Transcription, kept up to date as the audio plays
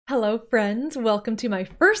Hello friends, welcome to my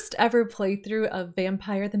first ever playthrough of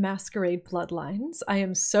Vampire the Masquerade Bloodlines. I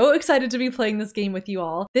am so excited to be playing this game with you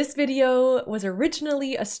all. This video was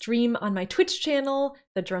originally a stream on my Twitch channel,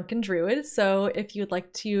 the Drunken Druid, so if you'd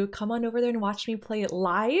like to come on over there and watch me play it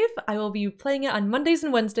live, I will be playing it on Mondays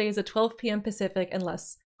and Wednesdays at 12 p.m. Pacific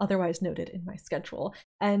unless otherwise noted in my schedule.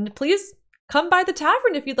 And please come by the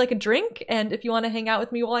tavern if you'd like a drink and if you want to hang out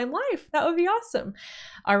with me while I'm live. That would be awesome.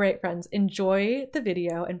 All right, friends, enjoy the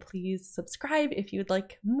video and please subscribe if you'd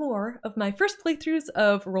like more of my first playthroughs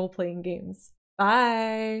of role-playing games.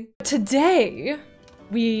 Bye! Today,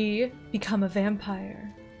 we become a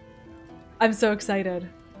vampire. I'm so excited.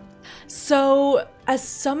 So, as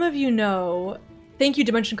some of you know, thank you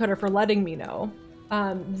Dimension Cutter for letting me know,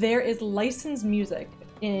 there is licensed music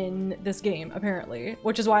in this game, apparently,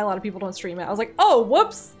 which is why a lot of people don't stream it. I was like, oh,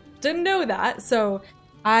 whoops, didn't know that. So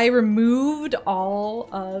I removed all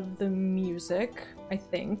of the music, I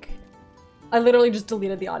think. I literally just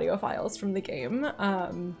deleted the audio files from the game.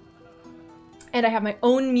 And I have my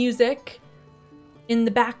own music in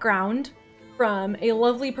the background from a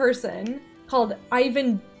lovely person called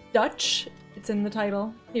Ivan Dutch. It's in the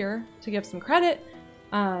title here to give some credit.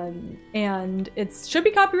 And it should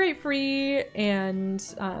be copyright free, and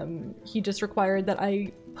he just required that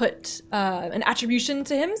I put an attribution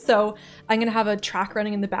to him, so I'm gonna have a track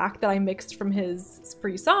running in the back that I mixed from his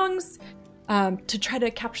free songs to try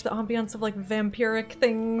to capture the ambiance of like vampiric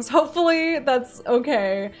things. Hopefully that's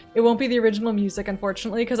okay. It won't be the original music,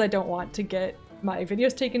 unfortunately, because I don't want to get my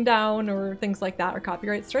videos taken down or things like that, or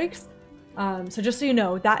copyright strikes. So just so you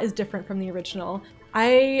know, that is different from the original.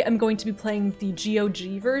 I am going to be playing the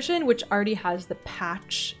GOG version, which already has the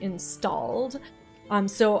patch installed.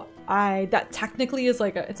 So that technically is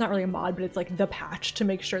like, it's not really a mod, but it's like the patch to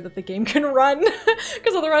make sure that the game can run,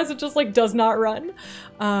 because otherwise it just like does not run.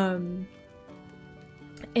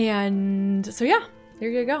 And so yeah, there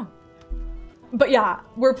you go. But yeah,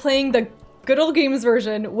 we're playing the good old games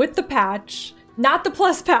version with the patch, not the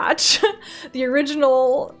plus patch, the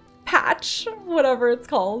original patch, whatever it's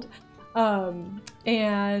called.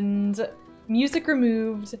 And music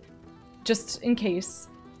removed just in case,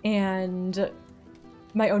 and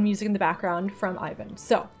my own music in the background from Ivan.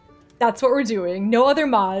 So that's what we're doing. No other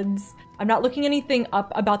mods. I'm not looking anything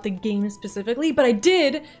up about the game specifically, but I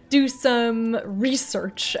did do some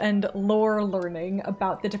research and lore learning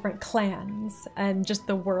about the different clans and just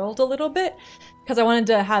the world a little bit, because I wanted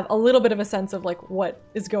to have a little bit of a sense of like what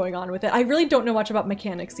is going on with it. I really don't know much about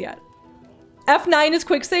mechanics yet. F9 is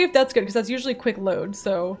quick save? That's good, because that's usually quick load,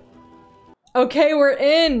 so. Okay, we're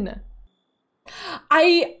in.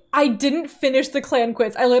 I didn't finish the clan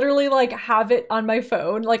quiz. I literally like have it on my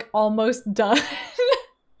phone, like almost done.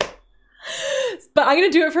 But I'm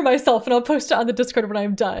gonna do it for myself and I'll post it on the Discord when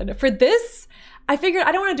I'm done. For this, I figured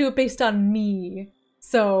I don't want to do it based on me.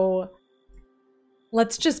 So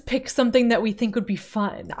let's just pick something that we think would be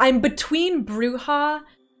fun. I'm between Bruja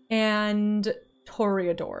and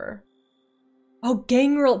Toreador. Oh,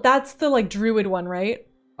 Gangrel, that's the like druid one, right?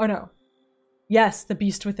 Oh no. Yes, the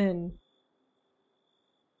beast within.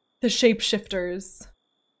 The shapeshifters.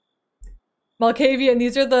 Malkavian,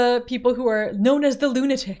 these are the people who are known as the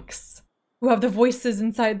lunatics, who have the voices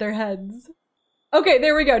inside their heads. Okay,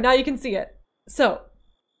 there we go, now you can see it. So,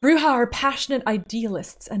 Bruja are passionate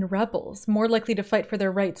idealists and rebels, more likely to fight for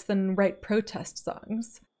their rights than write protest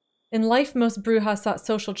songs. In life, most Bruja sought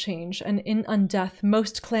social change, and in Undeath,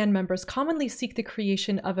 most clan members commonly seek the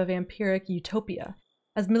creation of a vampiric utopia.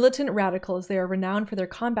 As militant radicals, they are renowned for their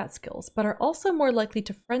combat skills, but are also more likely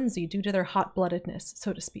to frenzy due to their hot-bloodedness,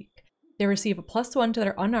 so to speak. They receive a +1 to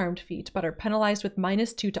their unarmed feat, but are penalized with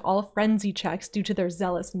 -2 to all frenzy checks due to their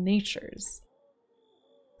zealous natures.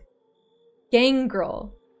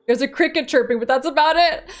 Gangrel. There's a cricket chirping, but that's about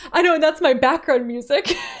it! I know, and that's my background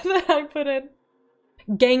music that I put in.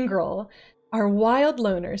 Gangrel are wild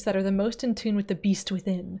loners that are the most in tune with the beast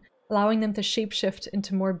within, allowing them to shapeshift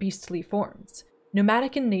into more beastly forms.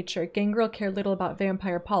 Nomadic in nature, Gangrel care little about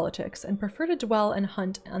vampire politics and prefer to dwell and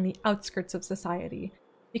hunt on the outskirts of society.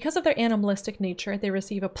 Because of their animalistic nature, they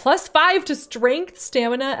receive a +5 to strength,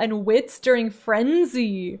 stamina, and wits during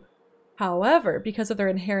frenzy. However, because of their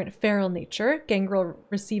inherent feral nature, Gangrel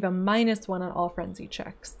receive a -1 on all frenzy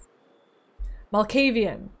checks.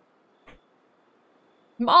 Malkavian.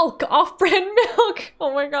 Malk, off-brand milk!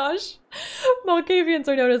 Oh my gosh. Malkavians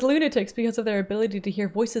are known as lunatics because of their ability to hear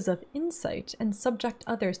voices of insight and subject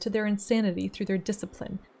others to their insanity through their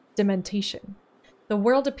discipline, dementation. The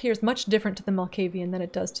world appears much different to the Malkavian than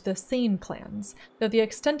it does to the sane clans, though the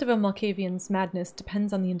extent of a Malkavian's madness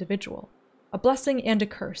depends on the individual. A blessing and a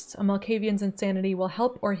curse. A Malkavian's insanity will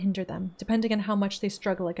help or hinder them, depending on how much they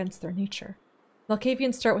struggle against their nature.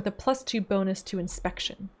 Malkavians start with a +2 bonus to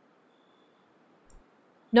inspection.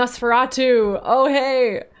 Nosferatu! Oh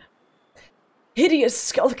hey! Hideous,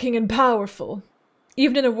 skulking, and powerful.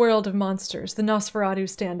 Even in a world of monsters, the Nosferatu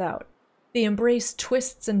stand out. They embrace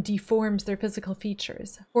twists and deforms their physical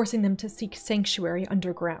features, forcing them to seek sanctuary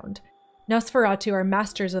underground. Nosferatu are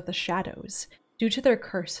masters of the shadows. Due to their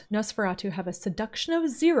curse, Nosferatu have a seduction of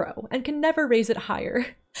 0 and can never raise it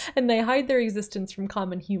higher, and they hide their existence from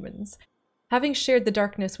common humans. Having shared the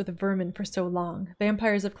darkness with vermin for so long,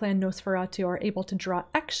 vampires of Clan Nosferatu are able to draw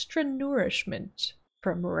extra nourishment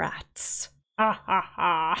from rats. Ha ha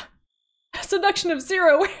ha! Seduction of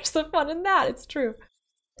 0, where's the fun in that? It's true.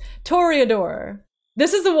 Toreador.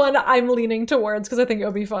 This is the one I'm leaning towards because I think it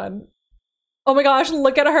would be fun. Oh my gosh,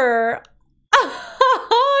 look at her!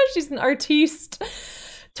 She's an artiste.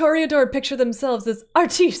 Toreador picture themselves as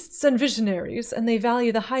artistes and visionaries, and they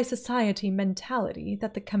value the high society mentality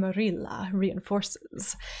that the Camarilla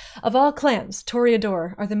reinforces. Of all clans,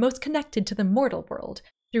 Toreador are the most connected to the mortal world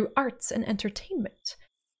through arts and entertainment.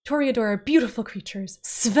 Toreador are beautiful creatures,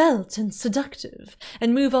 svelte and seductive,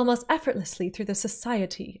 and move almost effortlessly through the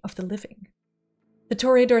society of the living. The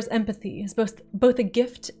Toreador's empathy is both a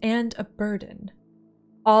gift and a burden.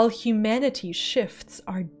 All humanity shifts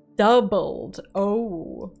are doubled.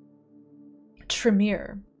 Oh.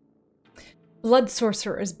 Tremere. Blood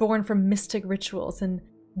sorcerers born from mystic rituals and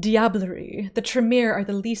diablerie, the Tremere are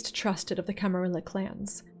the least trusted of the Camarilla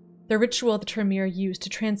clans. The ritual the Tremere used to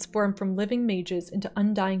transform from living mages into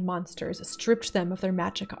undying monsters stripped them of their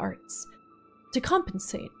magic arts. To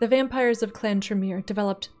compensate, the vampires of Clan Tremere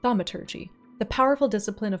developed thaumaturgy, the powerful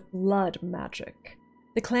discipline of blood magic.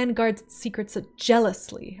 The clan guards its secrets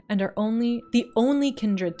jealously and are the only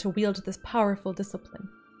kindred to wield this powerful discipline.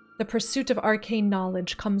 The pursuit of arcane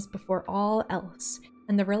knowledge comes before all else,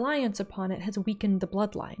 and the reliance upon it has weakened the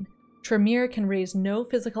bloodline. Tremere can raise no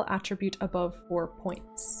physical attribute above 4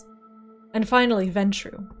 points. And finally,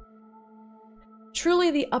 Ventru.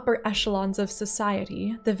 Truly the upper echelons of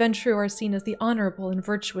society, the Ventru are seen as the honorable and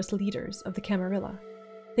virtuous leaders of the Camarilla.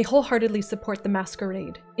 They wholeheartedly support the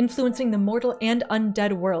Masquerade, influencing the mortal and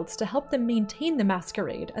undead worlds to help them maintain the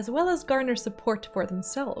Masquerade, as well as garner support for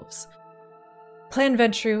themselves. Clan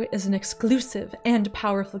Ventru is an exclusive and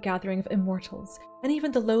powerful gathering of immortals, and even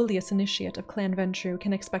the lowliest initiate of Clan Ventru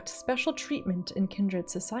can expect special treatment in Kindred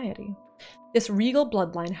society. This regal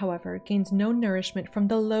bloodline, however, gains no nourishment from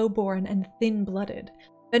the low-born and thin-blooded.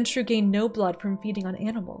 Ventru gain no blood from feeding on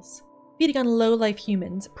animals. Feeding on low-life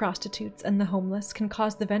humans, prostitutes, and the homeless can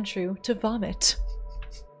cause the Ventru to vomit.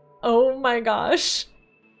 Oh my gosh.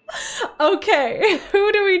 Okay,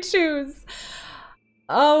 who do we choose?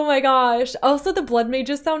 Oh my gosh. Also, the blood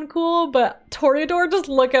mages sound cool, but Toreador, just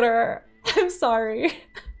look at her. I'm sorry.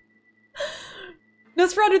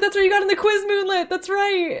 Nosferatu, that's what you got in the quiz, Moonlit. That's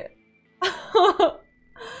right.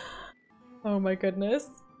 Oh my goodness.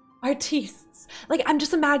 Artistes. Like, I'm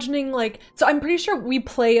just imagining, like, so I'm pretty sure we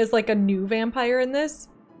play as like a new vampire in this.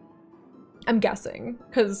 I'm guessing,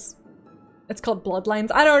 because it's called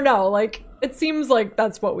Bloodlines. I don't know, like, it seems like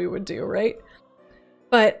that's what we would do, right?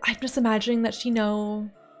 But I'm just imagining that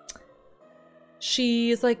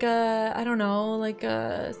she's like a, I don't know, like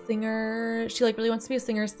a singer. She like really wants to be a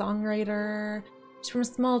singer-songwriter. She's from a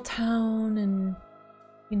small town and,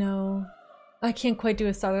 you know, I can't quite do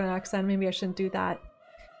a southern accent. Maybe I shouldn't do that.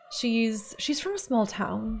 She's from a small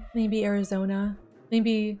town, maybe Arizona,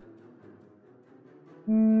 maybe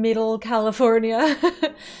middle California,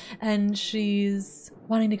 and she's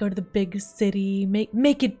wanting to go to the big city,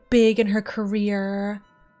 make it big in her career.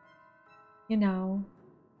 You know.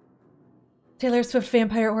 Taylor Swift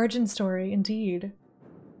vampire origin story, indeed.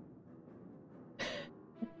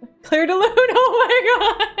 Claire de Lune,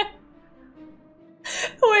 oh my god!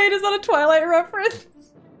 Wait, is that a Twilight reference?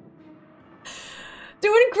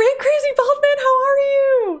 Doing great, Crazy Bald Man, how are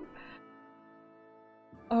you?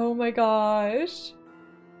 Oh my gosh.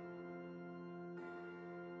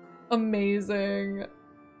 Amazing.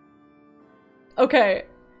 Okay,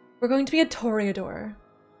 we're going to be a Toreador.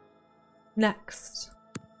 Next.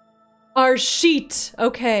 Our sheet,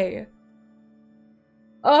 okay.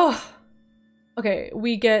 Oh. Okay,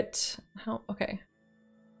 we get, how, okay.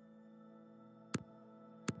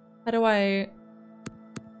 How do I?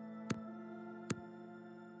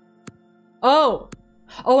 Oh!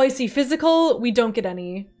 Oh, I see. Physical, we don't get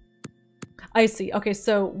any. I see. Okay,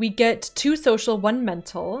 so we get 2 social, 1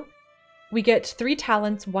 mental. We get 3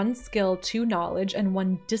 talents, 1 skill, 2 knowledge, and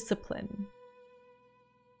 1 discipline.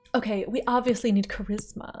 Okay, we obviously need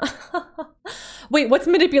charisma. Wait, what's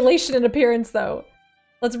manipulation and appearance though?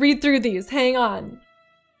 Let's read through these. Hang on.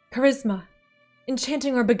 Charisma.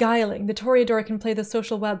 Enchanting or beguiling, the Toreador can play the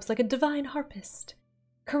social webs like a divine harpist.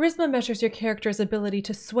 Charisma measures your character's ability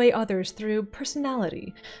to sway others through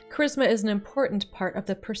personality. Charisma is an important part of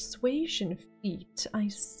the persuasion feat. I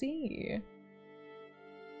see.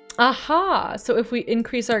 Aha! So if we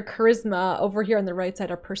increase our charisma over here on the right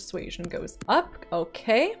side, our persuasion goes up.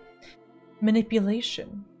 Okay.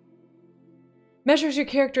 Manipulation. Measures your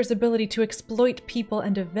character's ability to exploit people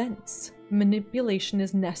and events. Manipulation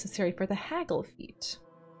is necessary for the haggle feat.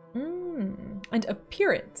 And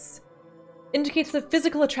appearance. Indicates the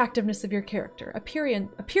physical attractiveness of your character.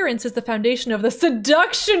 Appearance is the foundation of the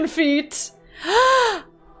seduction feat.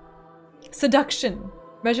 Seduction.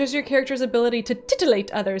 Measures your character's ability to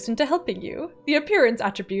titillate others into helping you. The appearance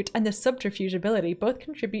attribute and the subterfuge ability both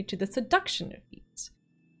contribute to the seduction feat.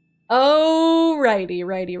 Oh, righty.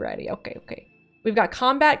 Okay. We've got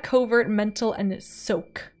combat, covert, mental, and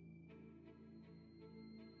soak.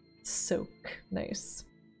 Soak. Nice.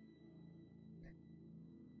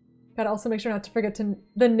 Gotta also make sure not to forget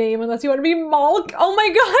the name unless you want to be Malk. Oh my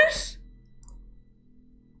gosh!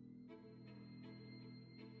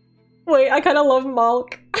 Wait, I kind of love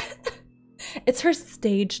Malk. It's her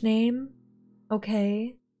stage name.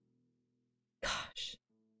 Okay. Gosh.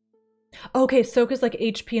 Okay, soak is like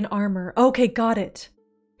HP and armor. Okay, got it.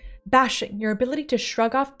 Bashing, your ability to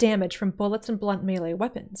shrug off damage from bullets and blunt melee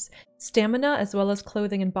weapons. Stamina as well as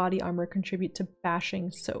clothing and body armor contribute to bashing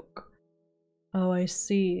soak. Oh, I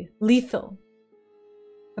see. Lethal.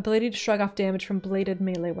 Ability to shrug off damage from bladed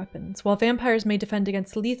melee weapons. While vampires may defend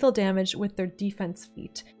against lethal damage with their defense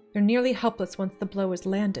feat, they're nearly helpless once the blow is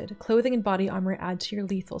landed. Clothing and body armor add to your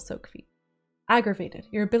lethal soak feat. Aggravated,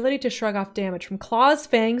 your ability to shrug off damage from claws,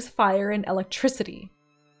 fangs, fire, and electricity.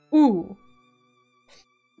 Ooh.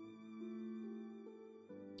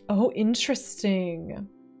 Oh, interesting.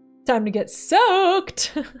 Time to get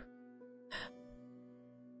soaked!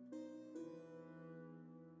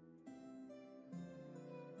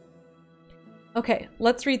 Okay,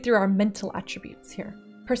 let's read through our mental attributes here.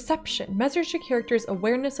 Perception measures your character's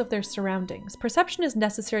awareness of their surroundings. Perception is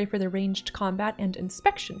necessary for the ranged combat and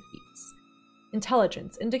inspection feats.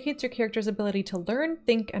 Intelligence indicates your character's ability to learn,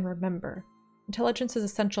 think, and remember. Intelligence is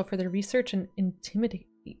essential for the research and intimidate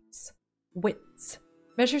feats. Wits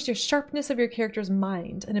measures your sharpness of your character's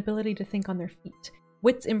mind and ability to think on their feet.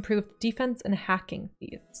 Wits improve defense and hacking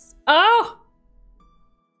feats. Oh!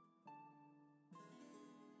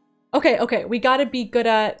 Okay, we gotta be good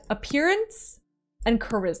at appearance and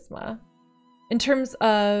charisma. In terms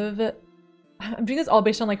of, I'm doing this all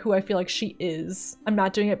based on like who I feel like she is. I'm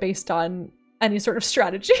not doing it based on any sort of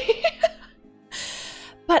strategy.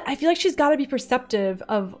 But I feel like she's gotta be perceptive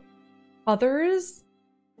of others.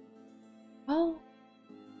 Well,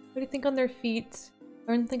 what do you think on their feet?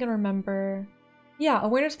 Learn, think, and remember. Yeah,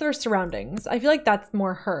 awareness of their surroundings. I feel like that's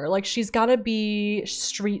more her. Like, she's gotta be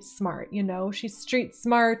street smart, you know? She's street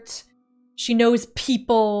smart. She knows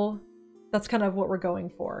people. That's kind of what we're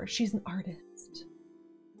going for. She's an artist.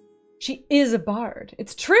 She is a bard.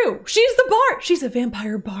 It's true. She's the bard. She's a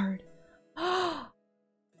vampire bard.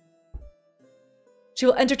 She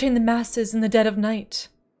will entertain the masses in the dead of night.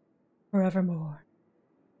 Forevermore.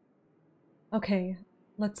 Okay,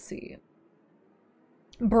 let's see.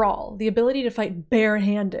 Brawl, the ability to fight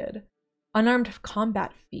barehanded. Unarmed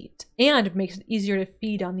combat feat, and makes it easier to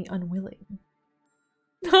feed on the unwilling.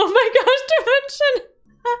 Oh my gosh, dimension!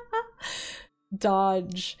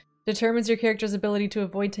 Dodge. Determines your character's ability to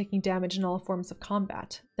avoid taking damage in all forms of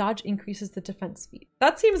combat. Dodge increases the defense feat.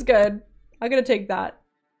 That seems good. I'm gonna take that.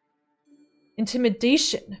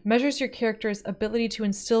 Intimidation. Measures your character's ability to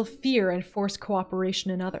instill fear and force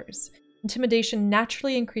cooperation in others. Intimidation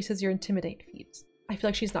naturally increases your intimidate feat. I feel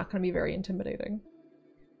like she's not going to be very intimidating.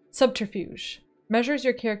 Subterfuge. Measures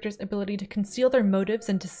your character's ability to conceal their motives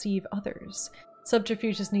and deceive others.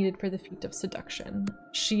 Subterfuge is needed for the feat of seduction.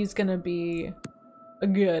 She's going to be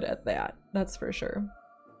good at that. That's for sure.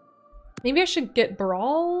 Maybe I should get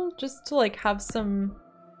Brawl just to like have some...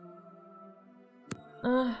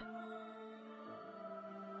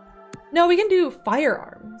 No, we can do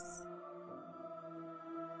firearms.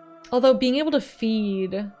 Although being able to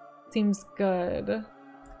feed seems good.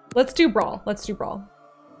 Let's do Brawl. Let's do Brawl.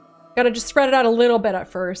 Gotta just spread it out a little bit at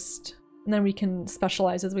first, and then we can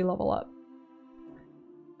specialize as we level up.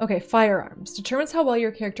 Okay, firearms. Determines how well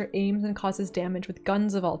your character aims and causes damage with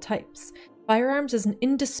guns of all types. Firearms is an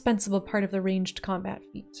indispensable part of the ranged combat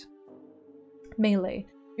feat. Melee.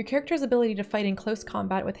 Your character's ability to fight in close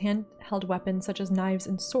combat with handheld weapons such as knives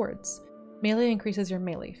and swords. Melee increases your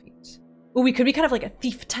melee feat. Ooh, we could be kind of like a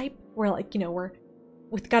thief type. We're like, you know,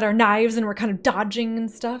 we've got our knives and we're kind of dodging and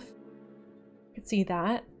stuff. I could see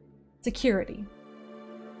that. Security.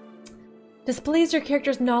 Displays your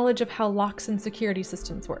character's knowledge of how locks and security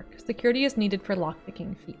systems work. Security is needed for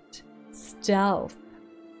lockpicking feat. Stealth.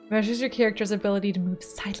 Measures your character's ability to move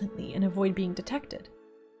silently and avoid being detected.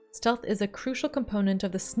 Stealth is a crucial component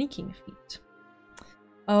of the sneaking feat.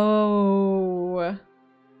 Oh.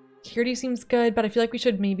 Security seems good, but I feel like we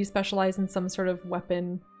should maybe specialize in some sort of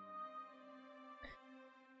weapon.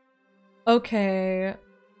 Okay.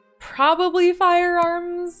 Probably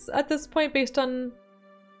firearms at this point based on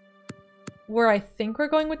where I think we're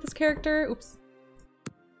going with this character. Oops.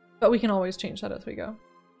 But we can always change that as we go.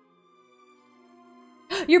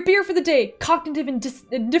 Your beer for the day. Cognitive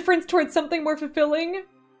indifference towards something more fulfilling.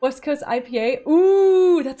 West Coast IPA.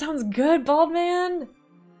 Ooh, that sounds good, bald man.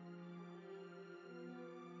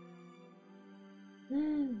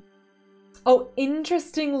 Oh,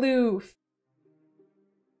 interesting, Loof.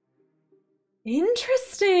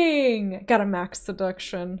 Interesting. Got a max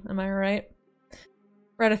seduction. Am I right?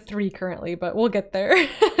 We're at a 3 currently, but we'll get there.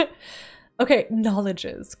 Okay,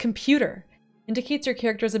 knowledges. Computer. Indicates your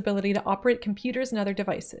character's ability to operate computers and other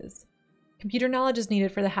devices. Computer knowledge is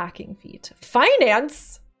needed for the hacking feat.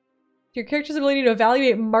 Finance! Your character's ability to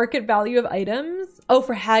evaluate market value of items. Oh,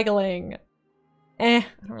 for haggling. I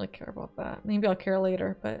don't really care about that. Maybe I'll care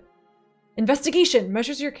later, but... Investigation.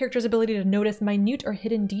 Measures your character's ability to notice minute or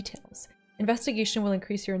hidden details. Investigation will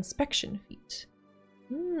increase your inspection feat.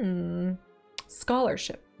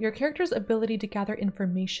 Scholarship. Your character's ability to gather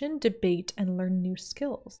information, debate, and learn new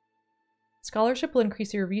skills. Scholarship will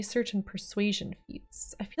increase your research and persuasion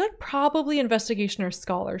feats. I feel like probably investigation or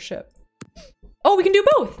scholarship. Oh, we can do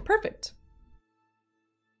both! Perfect.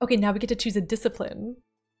 Okay, now we get to choose a discipline.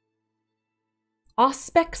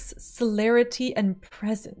 Auspex, celerity, and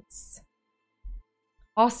presence.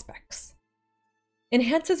 Auspex.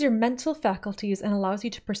 Enhances your mental faculties and allows you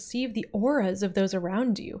to perceive the auras of those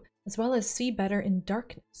around you, as well as see better in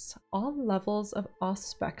darkness. All levels of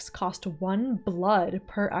Auspex cost 1 blood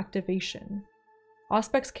per activation.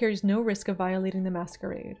 Auspex carries no risk of violating the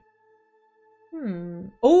Masquerade.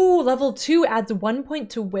 Oh, level 2 adds 1 point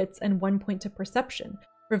to wits and 1 point to perception.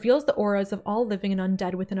 Reveals the auras of all living and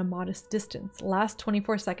undead within a modest distance. Lasts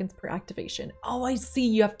 24 seconds per activation. Oh, I see.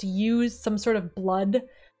 You have to use some sort of blood.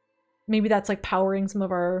 Maybe that's like powering some of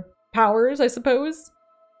our powers, I suppose.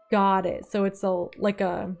 Got it. So it's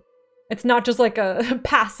it's not just like a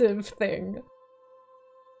passive thing.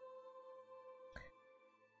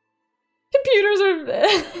 Computers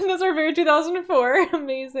are, those are very 2004.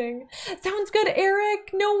 Amazing. Sounds good,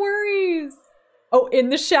 Eric. No worries. Oh, in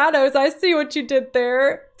the shadows. I see what you did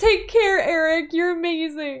there. Take care, Eric. You're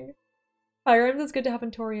amazing. Firearms is good to have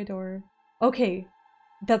in Toreador. Okay.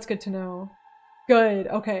 That's good to know. Good.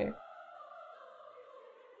 Okay.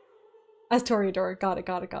 As Toreador. Got it,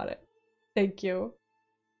 got it, got it. Thank you.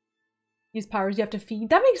 Use powers you have to feed.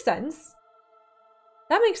 That makes sense.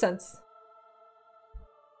 That makes sense.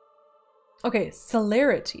 Okay,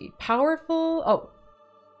 celerity. Powerful. Oh,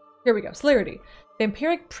 here we go. Celerity.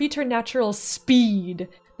 Vampiric preternatural speed.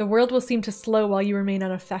 The world will seem to slow while you remain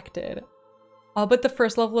unaffected. All but the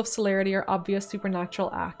first level of celerity are obvious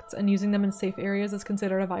supernatural acts, and using them in safe areas is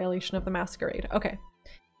considered a violation of the Masquerade. Okay.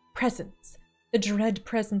 Presence. The dread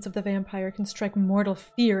presence of the vampire can strike mortal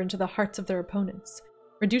fear into the hearts of their opponents.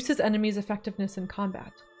 Reduces enemies' effectiveness in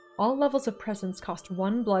combat. All levels of presence cost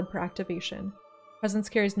 1 blood per activation. Presence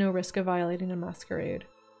carries no risk of violating a Masquerade.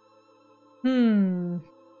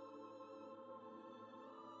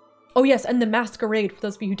 Oh yes, and the Masquerade, for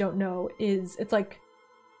those of you who don't know, it's like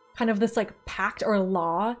kind of this like pact or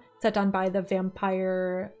law set down by the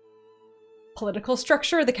vampire political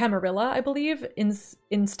structure. The Camarilla, I believe,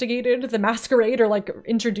 instigated the Masquerade, or like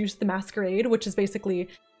introduced the Masquerade, which is basically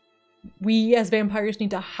we as vampires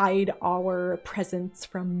need to hide our presence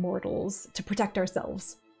from mortals to protect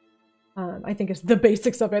ourselves. I think it's the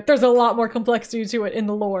basics of it. There's a lot more complexity to it in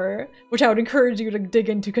the lore, which I would encourage you to dig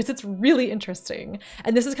into because it's really interesting.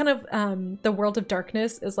 And this is kind of the World of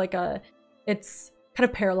Darkness is like it's kind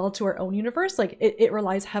of parallel to our own universe. Like it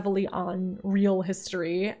relies heavily on real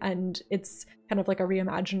history, and it's kind of like a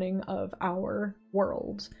reimagining of our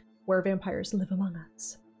world where vampires live among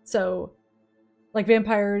us. So like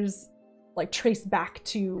vampires like trace back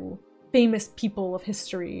to famous people of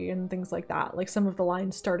history and things like that. Like some of the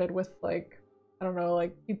lines started with like, I don't know,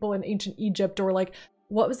 like people in ancient Egypt, or like,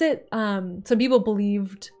 what was it? Some people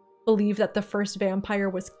believe that the first vampire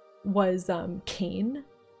was Cain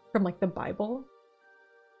from like the Bible.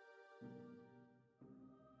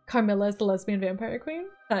 Carmilla is the lesbian vampire queen.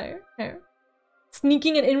 Hi. Hi.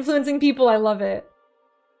 Sneaking and influencing people, I love it.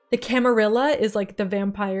 The Camarilla is like the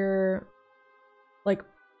vampire,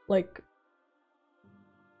 like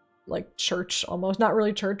church almost. Not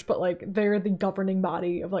really church, but like they're the governing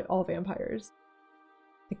body of like all vampires.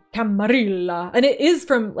 The Camarilla. And it is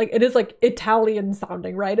from like, it is like Italian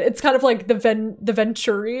sounding, right? It's kind of like the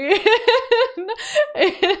Venturi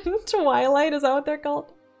in Twilight. Is that what they're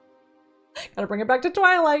called? Gotta bring it back to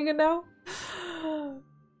Twilight, you know?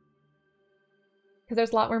 Because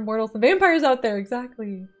there's a lot more mortals than vampires out there.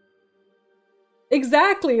 Exactly.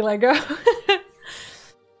 Exactly, Lego.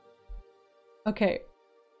 Okay.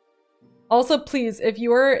 Also, please, if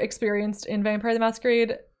you are experienced in Vampire the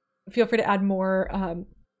Masquerade, feel free to add more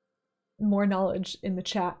knowledge in the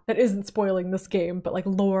chat that isn't spoiling this game, but like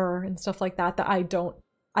lore and stuff like that I don't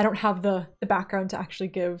have the background to actually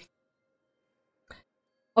give.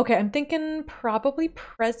 Okay, I'm thinking probably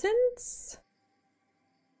presents.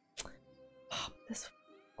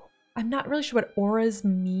 I'm not really sure what auras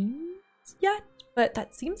means yet, but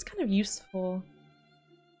that seems kind of useful.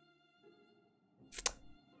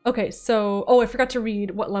 Okay, so, oh, I forgot to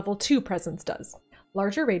read what level 2 presence does.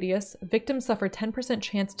 Larger radius, victims suffer 10%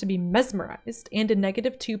 chance to be mesmerized, and a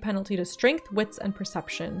 -2 penalty to strength, wits, and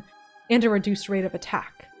perception, and a reduced rate of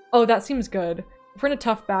attack. Oh, that seems good. If we're in a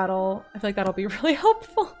tough battle, I feel like that'll be really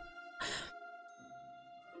helpful.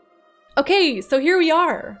 Okay, so here we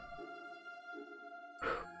are.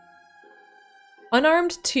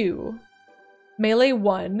 Unarmed 2, melee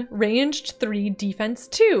 1, ranged 3, defense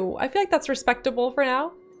 2. I feel like that's respectable for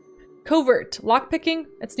now. Covert, lockpicking,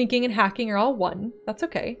 and sneaking and hacking are all 1. That's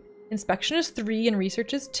okay. Inspection is 3 and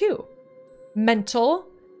research is 2. Mental,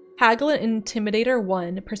 haggle and intimidator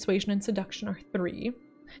 1, persuasion and seduction are 3.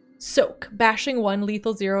 Soak, bashing 1,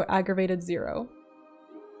 lethal 0, aggravated 0.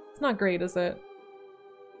 It's not great, is it?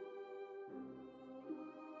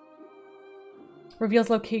 Reveals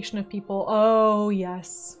location of people. Oh,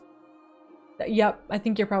 yes. Yep, I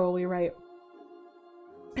think you're probably right.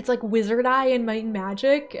 It's like Wizard Eye and Might and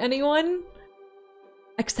Magic. Anyone?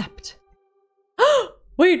 Accept.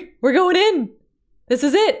 Wait, we're going in! This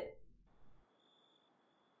is it!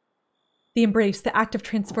 The embrace, the act of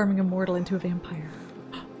transforming a mortal into a vampire.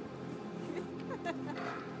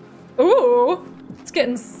 Ooh! It's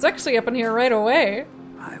getting sexy up in here right away.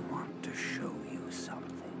 I want to show you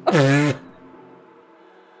something.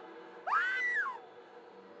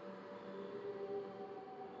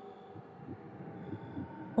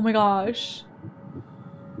 Oh my gosh.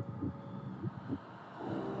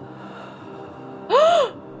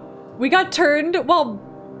 We got turned while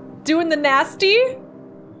doing the nasty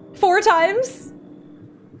 4 times.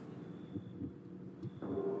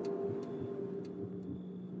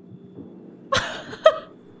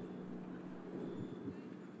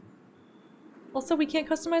 Also, we can't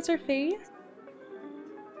customize our face.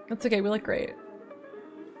 That's okay, we look great.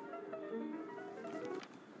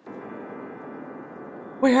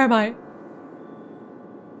 Where am I?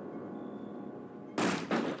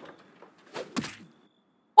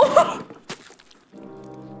 Oh!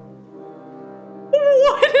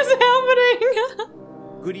 What is happening?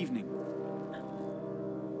 Good evening.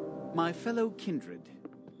 My fellow Kindred,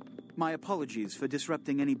 my apologies for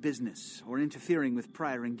disrupting any business or interfering with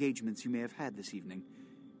prior engagements you may have had this evening.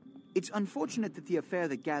 It's unfortunate that the affair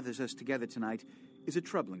that gathers us together tonight is a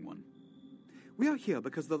troubling one. We are here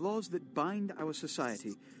because the laws that bind our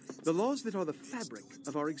society, the laws that are the fabric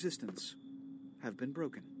of our existence, have been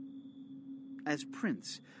broken. As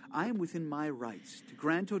Prince, I am within my rights to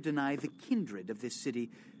grant or deny the kindred of this city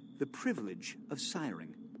the privilege of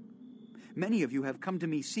siring. Many of you have come to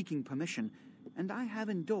me seeking permission, and I have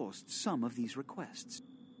endorsed some of these requests.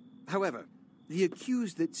 However, the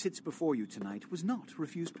accused that sits before you tonight was not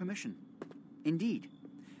refused permission. Indeed,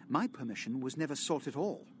 my permission was never sought at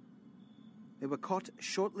all. They were caught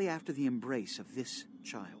shortly after the embrace of this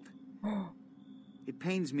child. It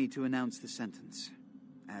pains me to announce the sentence,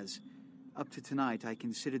 as up to tonight I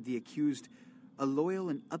considered the accused a loyal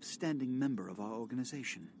and upstanding member of our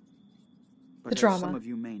organization. But as some of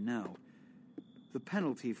you may know, the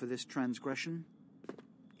penalty for this transgression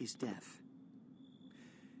is death.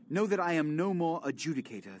 Know that I am no more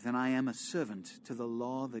adjudicator than I am a servant to the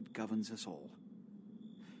law that governs us all.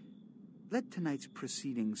 Let tonight's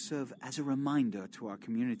proceedings serve as a reminder to our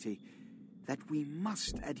community that we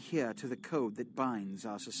must adhere to the code that binds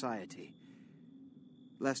our society,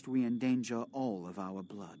 lest we endanger all of our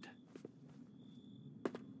blood.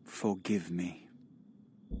 Forgive me.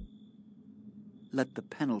 Let the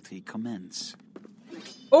penalty commence.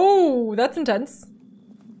 Oh, that's intense.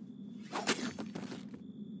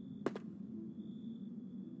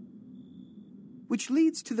 which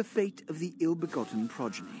leads to the fate of the ill-begotten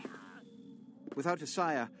progeny. Without a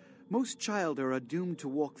sire, most childer are doomed to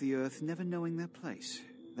walk the earth never knowing their place,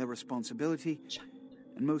 their responsibility,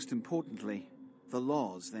 and most importantly, the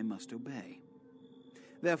laws they must obey.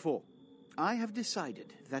 Therefore, I have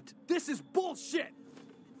decided that... This is bullshit!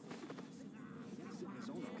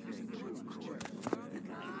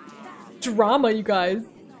 Drama, you guys.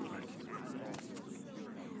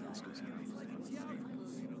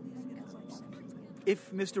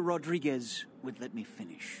 If Mr. Rodriguez would let me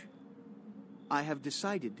finish, I have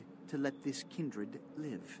decided to let this kindred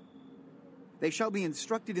live. They shall be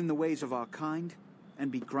instructed in the ways of our kind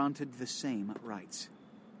and be granted the same rights.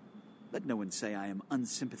 Let no one say I am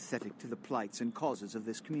unsympathetic to the plights and causes of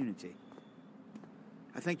this community.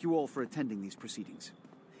 I thank you all for attending these proceedings,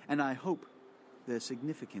 and I hope their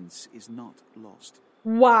significance is not lost.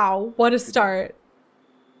 Wow, what a start.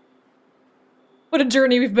 What a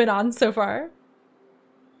journey we've been on so far.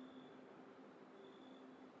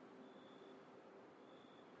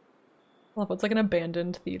 Love, it's like an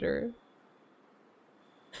abandoned theater.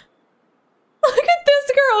 Look at this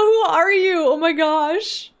girl! Who are you? Oh my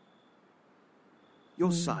gosh.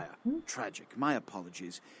 Your sire. Tragic. My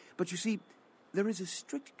apologies. But you see, there is a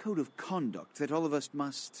strict code of conduct that all of us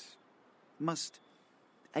must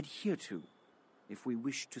adhere to if we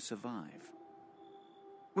wish to survive.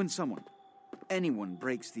 When anyone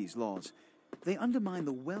breaks these laws, they undermine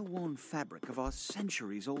the well-worn fabric of our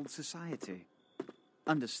centuries-old society.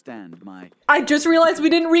 Understand my... I just realized we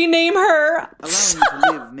didn't rename her! Allowing you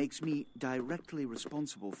to live makes me directly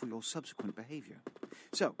responsible for your subsequent behavior.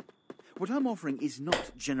 So, what I'm offering is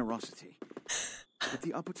not generosity, but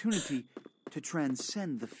the opportunity to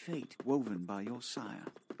transcend the fate woven by your sire.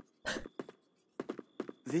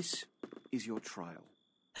 This is your trial.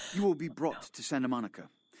 You will be brought to Santa Monica.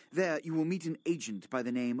 There, you will meet an agent by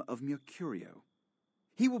the name of Mercurio.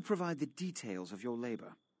 He will provide the details of your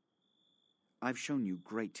labor. I've shown you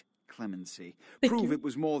great clemency. Prove it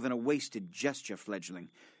was more than a wasted gesture,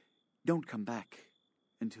 fledgling. Don't come back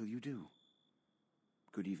until you do.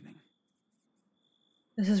 Good evening.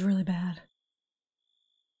 This is really bad.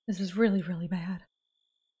 This is really, really bad.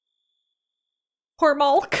 Poor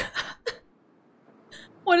Malk.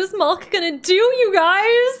 What is Malk gonna do, you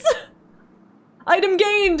guys? Item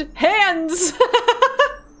gained! Hands!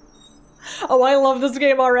 Oh, I love this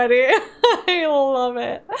game already. I love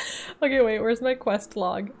it. Okay, wait, where's my quest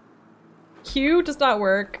log? Q does not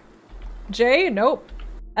work. J? Nope.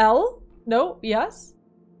 L? Nope. Yes?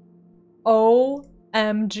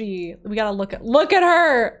 OMG. We gotta look at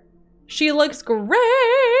her! She looks great!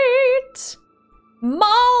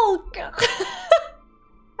 Malk!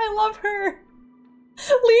 I love her.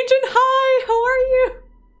 Legion, hi! How are you?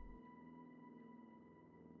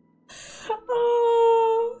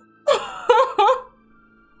 Oh.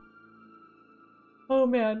 Oh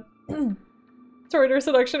man. Toreador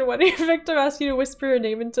seduction when your victim asks you to whisper your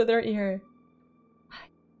name into their ear.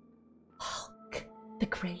 Malk the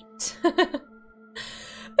Great. The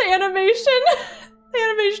animation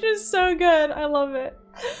is so good. I love it.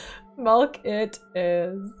 Malk it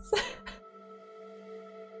is.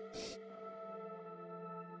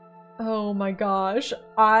 Oh my gosh.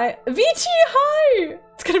 VT hi!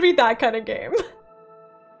 It's gonna be that kind of game.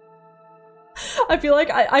 I feel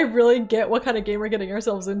like I really get what kind of game we're getting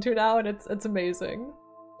ourselves into now, and it's amazing.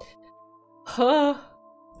 Huh.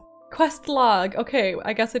 Quest log. Okay,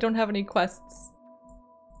 I guess I don't have any quests.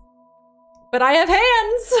 But I have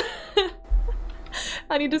hands!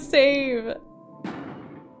 I need to save.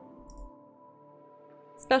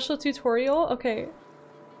 Special tutorial? Okay.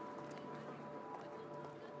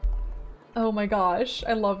 Oh my gosh,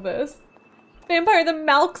 I love this. Vampire the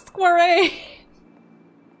Masquerade!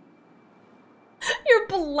 Your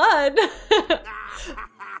blood!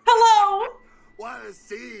 Hello! What a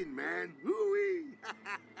scene, man! Hoo-wee!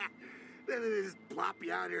 Then they just plop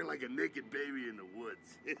you out here like a naked baby in the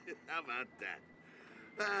woods. How about that?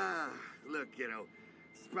 Look, kiddo,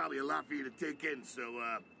 it's probably a lot for you to take in, so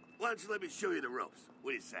why don't you let me show you the ropes?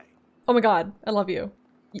 What do you say? Oh my god, I love you.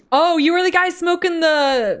 Oh, you were the guy smoking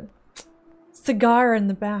the cigar in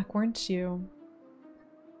the back, weren't you?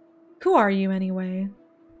 Who are you anyway?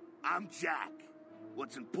 I'm Jack.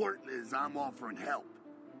 What's important is I'm offering help.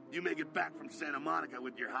 You make it back from Santa Monica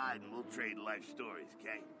with your hide and we'll trade life stories,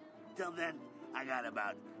 okay? Till then, I got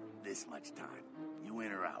about this much time. You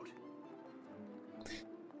in or out?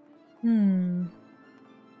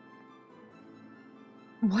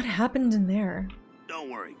 What happened in there? Don't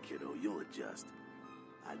worry, kiddo, you'll adjust.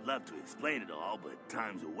 I'd love to explain it all, but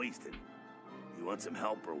time's a-wasting. You want some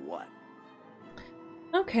help or what?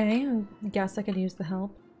 Okay, I guess I could use the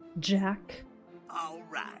help. Jack. All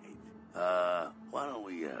right. Why don't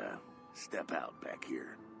we, step out back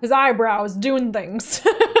here? His eyebrows doing things.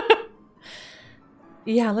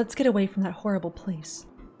 Yeah, let's get away from that horrible place.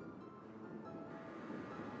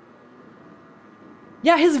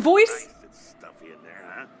 Yeah, his voice. Nice and stuffy in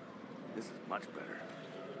there, huh? This is much better.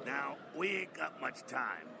 Now, we ain't got much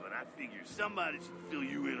time, but I figure somebody should fill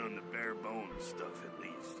you in on the bare bones stuff at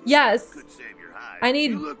least. Yes. Could save your hide. I need.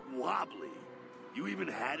 You look wobbly. You even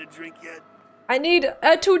had a drink yet? I need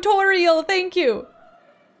a tutorial. Thank you.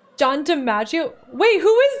 John DiMaggio. Wait,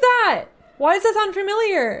 who is that? Why does that sound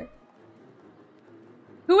familiar?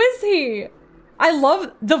 Who is he? I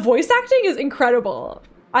love the voice acting is incredible.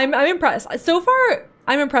 I'm impressed. So far,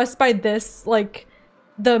 I'm impressed by this, like,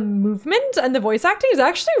 the movement and the voice acting is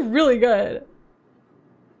actually really good.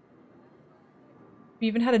 We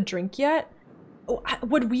even had a drink yet? Oh,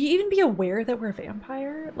 would we even be aware that we're a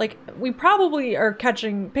vampire? Like, we probably are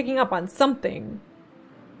picking up on something.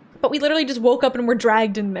 But we literally just woke up and were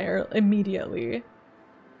dragged in there immediately.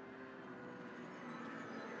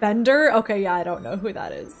 Bender? Okay, yeah, I don't know who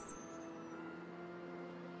that is.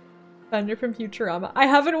 Bender from Futurama. I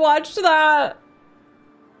haven't watched that!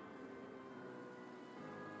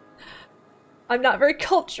 I'm not very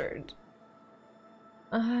cultured.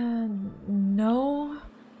 No.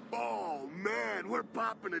 Oh, man, we're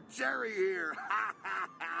popping a cherry here.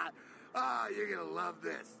 Ah, you're gonna love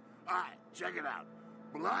this. All right, check it out.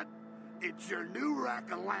 Blood, it's your new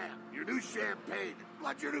rack of lamb, your new champagne.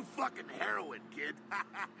 Blood's your new fucking heroin, kid.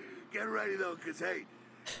 Get ready, though, because, hey,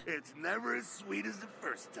 it's never as sweet as the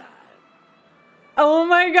first time. Oh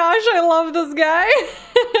my gosh, I love this guy.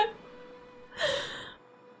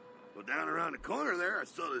 Well, down around the corner there, I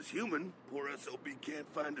saw this human. Poor SOB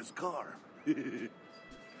can't find his car. All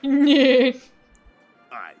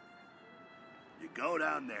right. You go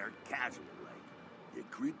down there casually, like. You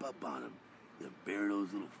creep up on him, you bare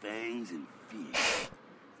those little fangs and feed.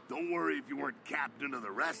 Don't worry if you weren't captain of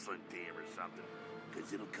the wrestling team or something,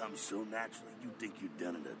 because it'll come so naturally you think you've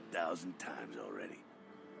done it 1,000 times already.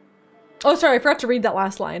 Oh, sorry, I forgot to read that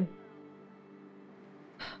last line.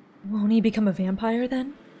 Won't he become a vampire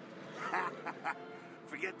then?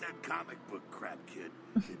 Forget that comic book crap, kid.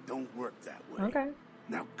 It don't work that way. Okay.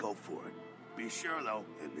 Now go for it. Be sure, though,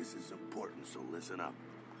 and this is important, so listen up.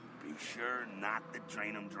 Be sure not to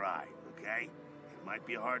drain him dry, okay? It might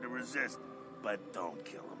be hard to resist, but don't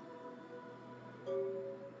kill him.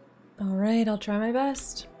 All right, I'll try my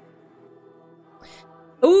best.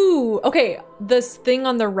 Ooh, okay. This thing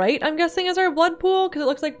on the right, I'm guessing, is our blood pool because it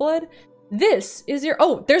looks like blood. This is your,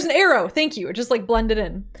 oh, there's an arrow. Thank you. It just like blended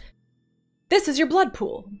in. This is your blood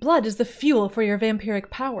pool. Blood is the fuel for your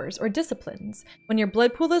vampiric powers or disciplines. When your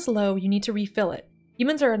blood pool is low, you need to refill it.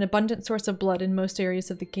 Humans are an abundant source of blood in most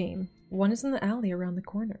areas of the game. One is in the alley around the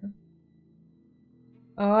corner.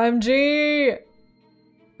 OMG!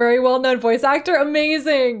 Very well-known voice actor.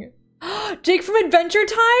 Amazing! Jake from Adventure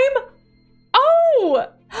Time? Oh!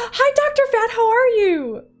 Hi, Dr. Fat, how are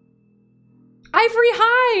you? Ivory,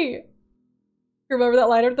 hi! Remember that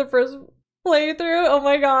line of the first playthrough? Oh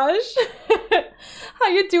my gosh. How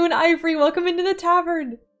you doing, Ivory? Welcome into the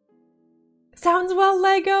tavern. Sounds well,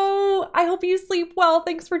 Lego. I hope you sleep well.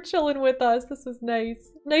 Thanks for chilling with us. This was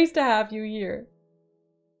nice. Nice to have you here.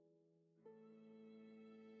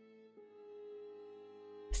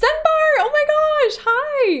 Senbar! Oh my gosh!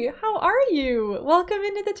 Hi! How are you? Welcome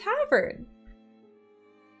into the tavern.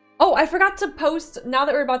 Oh, I forgot to post, now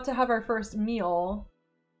that we're about to have our first meal,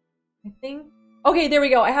 I think. Okay, there we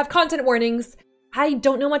go. I have content warnings. I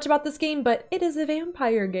don't know much about this game, but it is a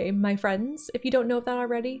vampire game, my friends. If you don't know that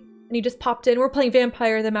already, and you just popped in, we're playing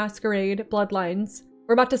Vampire the Masquerade Bloodlines.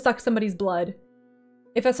 We're about to suck somebody's blood.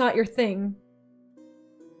 If that's not your thing,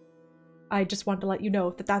 I just wanted to let you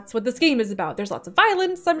know that that's what this game is about. There's lots of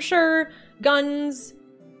violence, I'm sure, guns,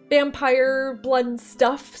 vampire blood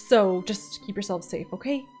stuff, so just keep yourselves safe,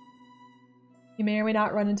 okay? You may or may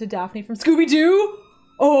not run into Daphne from Scooby-Doo.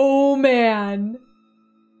 Oh, man.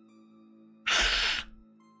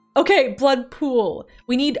 Okay, blood pool.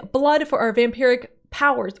 We need blood for our vampiric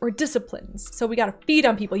powers or disciplines. So we gotta feed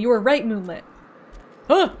on people. You were right, Moonlit.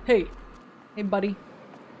 Huh, hey. Hey, buddy.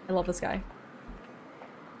 I love this guy.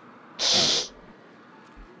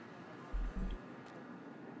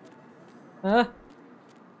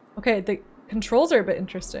 Okay, the controls are a bit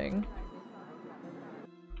interesting.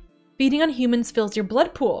 Feeding on humans fills your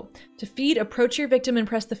blood pool. To feed, approach your victim and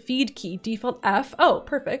press the feed key, default F. Oh,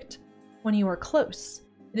 perfect. When you are close.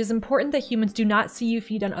 It is important that humans do not see you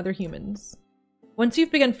feed on other humans. Once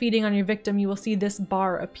you've begun feeding on your victim, you will see this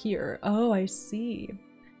bar appear. Oh, I see.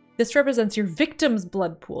 This represents your victim's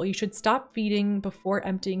blood pool. You should stop feeding before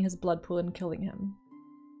emptying his blood pool and killing him.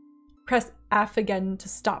 Press F again to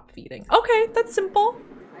stop feeding. Okay, that's simple.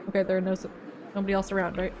 Okay, there are nobody else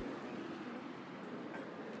around, right?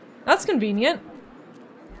 That's convenient.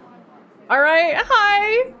 All right,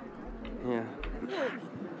 hi. Yeah.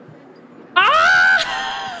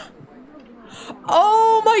 Ah!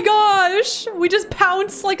 Oh my gosh! We just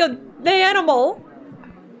pounced like an animal.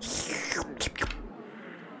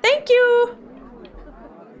 Thank you.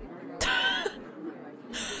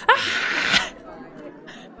 Ah!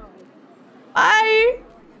 Bye.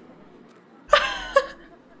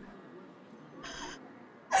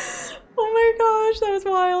 Oh my gosh, that was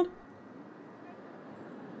wild.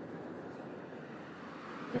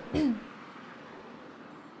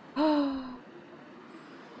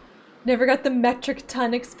 Never got the metric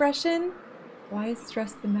ton expression? Why is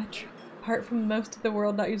stress the metric? Apart from most of the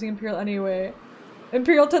world not using imperial anyway.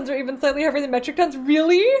 Imperial tons are even slightly heavier than metric tons?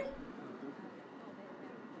 Really?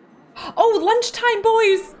 Oh, lunchtime,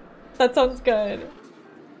 boys! That sounds good.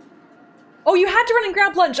 Oh, you had to run and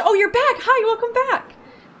grab lunch. Oh, you're back. Hi, welcome back.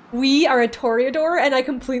 We are a Toreador, and I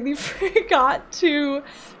completely forgot to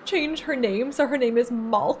change her name, so her name is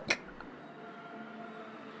Malk.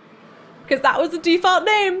 Because that was the default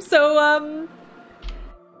name, so,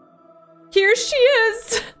 here she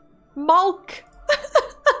is! Malk!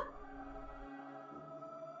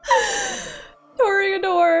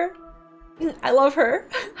 Toreador! I love her.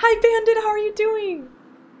 Hi, Bandit, how are you doing?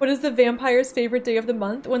 What is the vampire's favorite day of the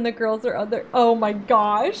month? When the girls are other— Oh my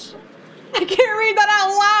gosh. I can't read that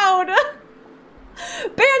out loud!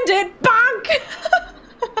 Bandit, bonk!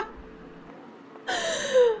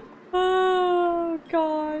 Oh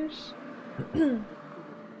gosh.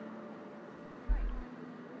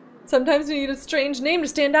 Sometimes you need a strange name to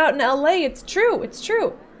stand out in LA. It's true, it's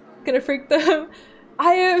true. It's gonna freak them.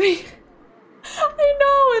 I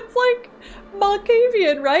know, it's like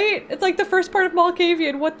Malkavian, right? It's like the first part of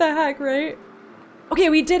Malkavian. What the heck, right? Okay,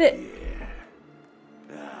 we did it. Yeah.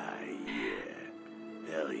 Yeah.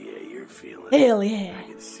 Hell yeah, you're feeling Hell it. yeah. I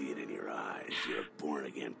can see it in your eyes. You're a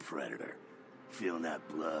born-again predator. Feeling that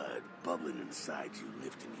blood bubbling inside you,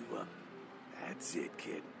 lifting you up. That's it,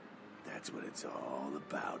 kid. That's what it's all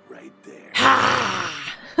about right there.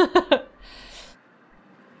 Ha!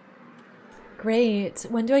 Great.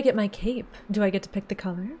 When do I get my cape? Do I get to pick the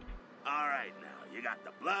color? All right, now, you got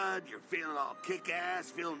the blood, you're feeling all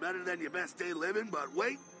kick-ass, feeling better than your best day living, but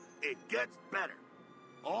wait, it gets better.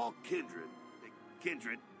 All kindred,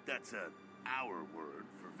 that's our word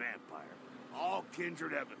for vampire. All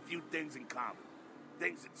kindred have a few things in common.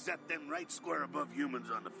 Things that set them right square above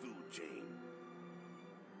humans on the food chain.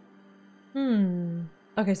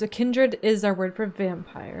 Okay, so kindred is our word for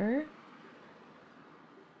vampire.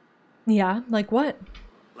 Yeah, like what?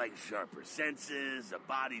 Like sharper senses, a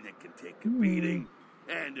body that can take a beating,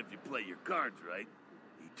 and if you play your cards right,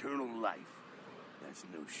 eternal life. That's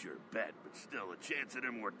no sure bet, but still, a chance at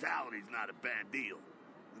immortality's not a bad deal.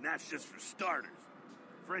 And that's just for starters.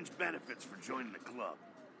 Fringe benefits for joining the club.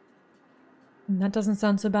 That doesn't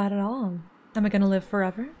sound so bad at all. Am I gonna live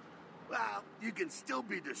forever? Well, you can still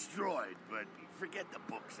be destroyed, but forget the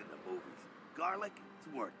books and the movies. Garlic, it's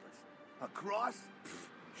worthless. A cross? Pfft,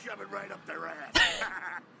 shove it right up their ass.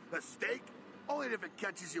 A stake? Only if it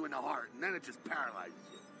catches you in the heart, and then it just paralyzes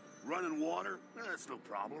you. Running water? That's no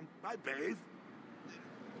problem. I bathe.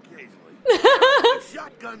 Occasionally. A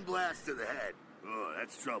shotgun blast to the head. Oh,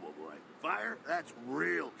 that's trouble, boy. Fire? That's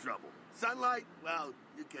real trouble. Sunlight? Well,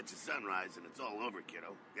 you catch a sunrise and it's all over,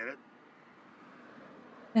 kiddo. Get it?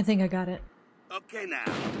 I think I got it. Okay, now.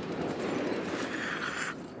 What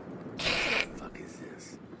the fuck is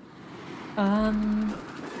this? You get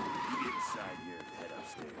inside here and head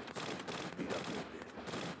upstairs. Beat up a bit.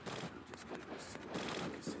 I'm just gonna go see what the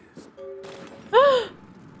fuck this is.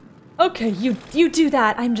 Okay, you do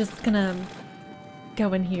that. I'm just gonna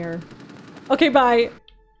go in here. Okay, bye.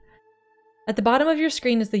 At the bottom of your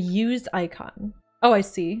screen is the use icon. Oh, I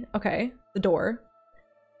see. Okay, the door.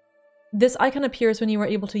 This icon appears when you are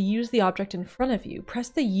able to use the object in front of you. Press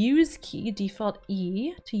the use key, default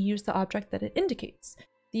E, to use the object that it indicates.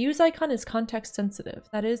 The use icon is context sensitive.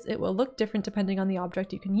 That is, it will look different depending on the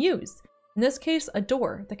object you can use. In this case, a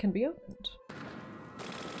door that can be opened.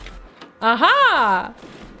 Aha!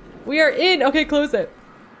 We are in. Okay, close it.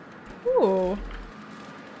 Ooh.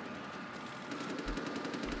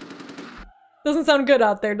 Doesn't sound good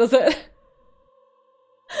out there, does it?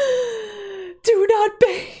 Do not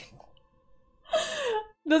bathe.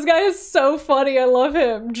 This guy is so funny. I love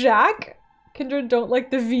him. Jack? Kindred don't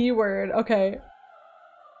like the V word. Okay.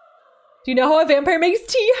 Do you know how a vampire makes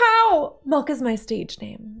tea? How? Malk is my stage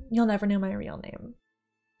name. You'll never know my real name.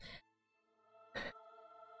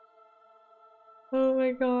 Oh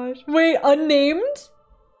my gosh. Wait, unnamed?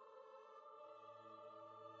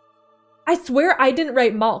 I swear I didn't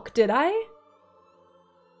write Malk, did I?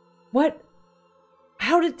 What?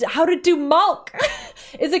 How did do Malk?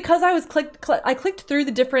 Is it because I was I clicked through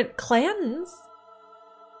the different clans?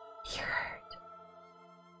 Weird.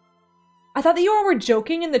 I thought that you all were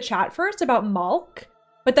joking in the chat first about Malk,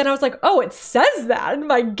 but then I was like, oh, it says that in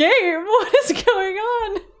my game. What is going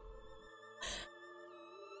on?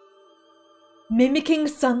 Mimicking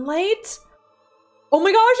sunlight? Oh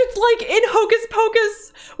my gosh, it's like in Hocus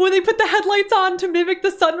Pocus when they put the headlights on to mimic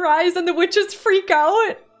the sunrise and the witches freak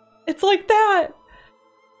out. It's like that.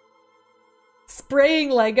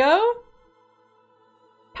 Spraying Lego?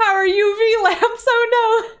 Power UV lamps,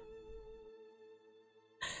 oh no.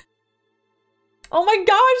 Oh my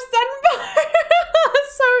gosh,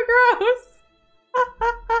 so gross.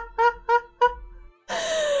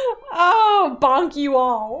 Oh, bonk you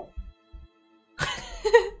all.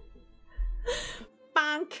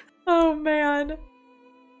 Bonk. Oh man.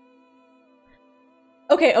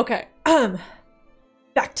 Okay, okay.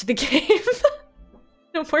 Back to the game.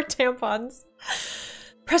 No more tampons.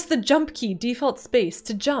 Press the jump key, default space,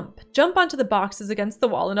 to jump. Jump onto the boxes against the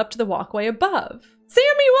wall and up to the walkway above.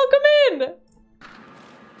 Sammy, welcome in!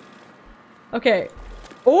 Okay.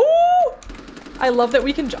 Oh! I love that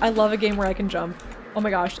we can, I love a game where I can jump. Oh my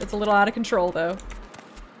gosh, it's a little out of control though.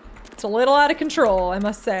 It's a little out of control, I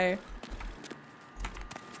must say.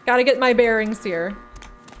 Gotta get my bearings here.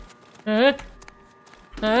 Huh?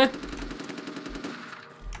 Huh?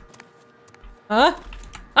 Huh?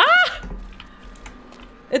 Ah!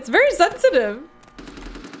 It's very sensitive.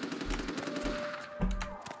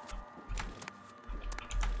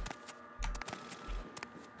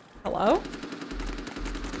 Hello?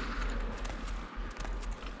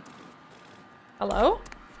 Hello?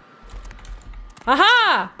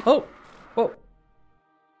 Aha! Oh. Whoa.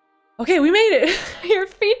 Okay, we made it! Your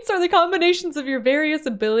feats are the combinations of your various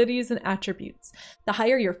abilities and attributes. The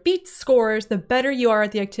higher your feat scores, the better you are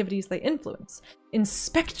at the activities they influence.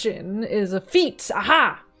 Inspection is a feat.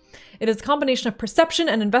 Aha! It is a combination of perception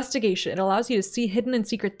and investigation. It allows you to see hidden and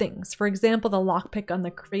secret things. For example, the lockpick on the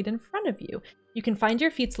crate in front of you. You can find your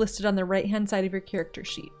feats listed on the right-hand side of your character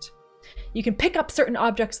sheet. You can pick up certain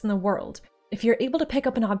objects in the world. If you're able to pick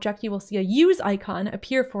up an object, you will see a use icon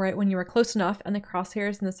appear for it when you are close enough and the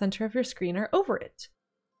crosshairs in the center of your screen are over it.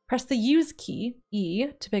 Press the use key, E,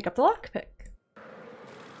 to pick up the lockpick.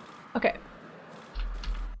 Okay.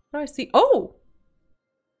 What do I see? Oh!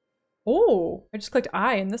 Oh, I just clicked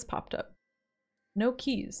I and this popped up. No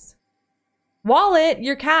keys. Wallet,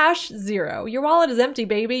 your cash, 0. Your wallet is empty,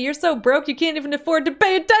 baby. You're so broke you can't even afford to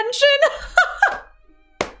pay attention.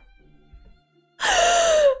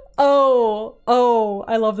 Oh,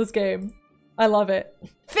 I love this game. I love it.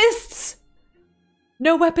 Fists!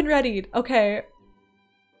 No weapon readied. Okay.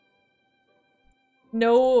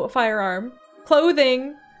 No firearm.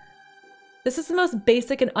 Clothing. This is the most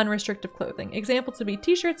basic and unrestricted clothing. Examples would be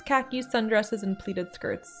t-shirts, khakis, sundresses, and pleated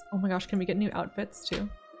skirts. Oh my gosh, can we get new outfits too?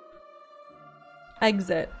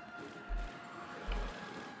 Exit.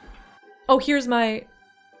 Oh, here's my...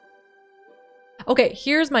 Okay,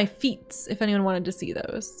 here's my feats, if anyone wanted to see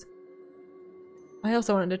those. I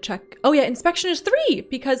also wanted to check... Oh yeah, inspection is 3,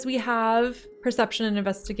 because we have perception and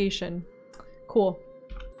investigation. Cool.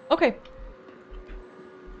 Okay.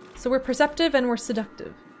 So we're perceptive and we're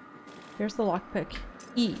seductive. Here's the lockpick.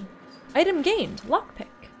 E. Item gained. Lockpick.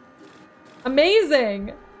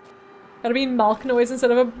 Amazing! Gotta be Malk noise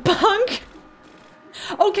instead of a bunk.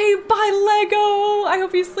 Okay, bye Lego! I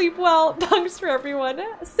hope you sleep well. Bunks for everyone.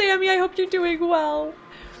 Sammy, I hope you're doing well.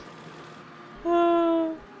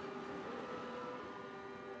 Oh.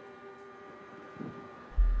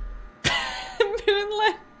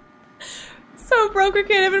 So broke we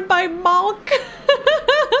can't even buy Malk.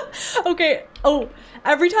 Okay, oh,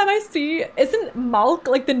 every time I see, isn't Malk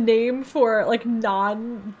like the name for like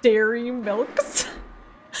non-dairy milks?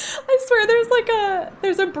 I swear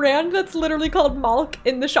there's a brand that's literally called Malk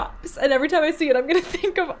in the shops, and every time I see it I'm gonna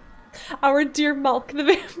think of our dear Malk the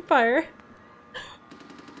vampire.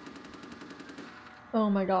 Oh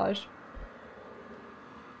my gosh.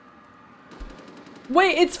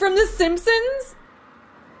 Wait, it's from The Simpsons?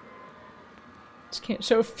 Just can't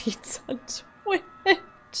show feats on Twitch.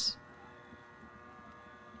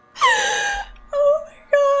 Oh my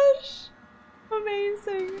gosh.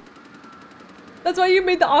 Amazing. That's why you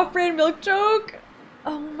made the off-brand milk joke?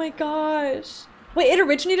 Oh my gosh. Wait, it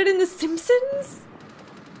originated in The Simpsons?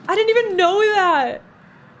 I didn't even know that.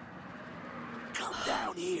 Come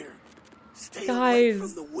down here. Stay Guys. away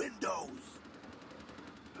from the windows.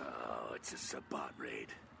 Oh, it's a Sabbat raid.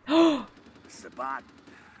 Sabbat?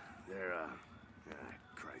 They're,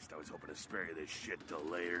 Christ, I was hoping to spare you this shit till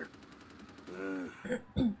later.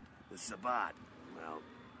 The Sabbat, well,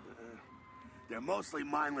 they're mostly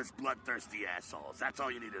mindless, bloodthirsty assholes. That's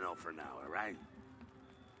all you need to know for now, alright?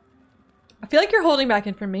 I feel like you're holding back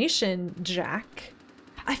information, Jack.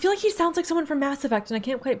 I feel like he sounds like someone from Mass Effect, and I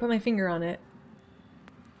can't quite put my finger on it.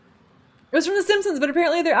 It was from The Simpsons, but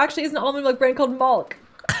apparently there actually is an almond milk brand called Malk.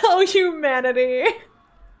 Oh, humanity.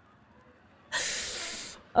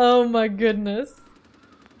 Oh my goodness.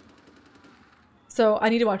 So I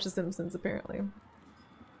need to watch The Simpsons, apparently.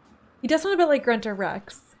 He does sound a bit like Grunter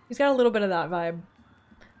Rex. He's got a little bit of that vibe.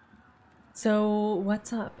 So,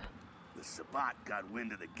 what's up? The Sabbat got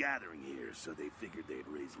wind of the gathering here, so they figured they'd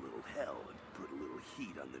raise a little hell and put a little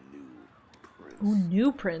heat on the new prince. Ooh,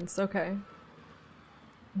 new prince, okay.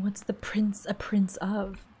 What's the prince a prince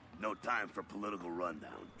of? No time for political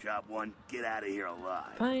rundown. Job one, get out of here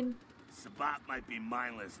alive. Fine. Sabbat might be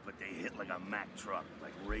mindless, but they hit like a Mack truck,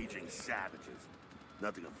 like raging savages.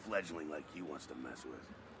 Nothing a fledgling like you wants to mess with.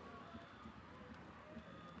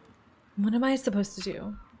 What am I supposed to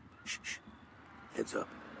do? Shh, shh. Heads up.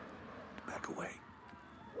 Back away.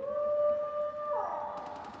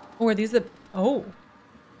 Oh, are these the... Oh.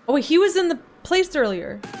 Oh, wait, he was in the place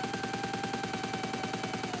earlier.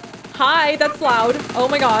 Hi, that's loud. Oh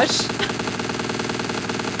my gosh.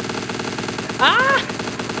 Ah!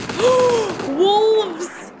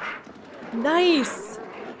 Wolves! Nice.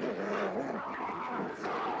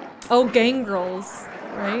 Oh, gangrels,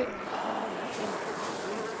 right?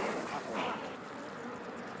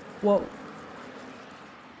 Whoa.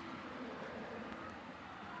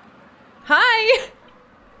 Hi!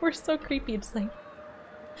 We're so creepy, it's like...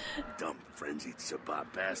 Dumb, frenzied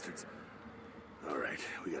Sabbat bastards. Alright,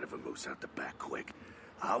 we gotta vamoose out the back quick.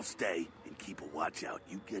 I'll stay and keep a watch out.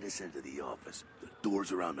 You get us into the office. The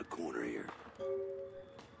door's around the corner here.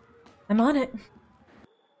 I'm on it.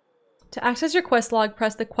 To access your quest log,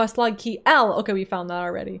 press the quest log key L. Okay, we found that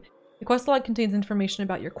already. The quest log contains information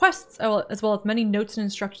about your quests, as well as many notes and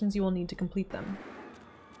instructions you will need to complete them.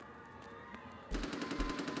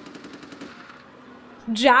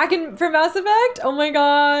 Jack from Mass Effect? Oh my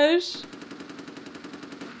gosh.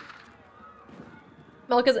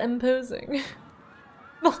 Malk is imposing.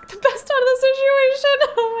 Malk the best out of the situation.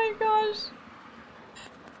 Oh my gosh.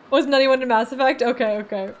 Wasn't anyone in Mass Effect? Okay,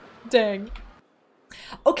 okay. Dang.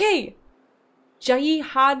 Okay.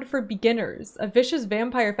 Jihad for Beginners. A vicious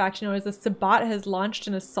vampire faction known as the Sabbat has launched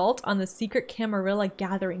an assault on the secret Camarilla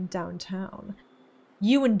gathering downtown.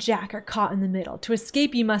 You and Jack are caught in the middle. To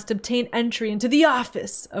escape, you must obtain entry into the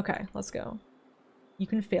office. Okay, let's go. You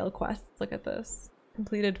can fail quests. Look at this.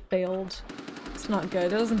 Completed, failed. It's not good.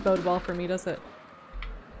 It doesn't bode well for me, does it?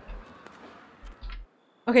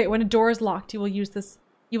 Okay, when a door is locked, you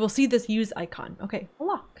will see this use icon. Okay, a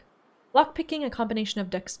lock. Lockpicking, a combination of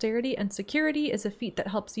dexterity and security, is a feat that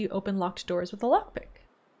helps you open locked doors with a lockpick.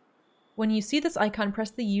 When you see this icon, press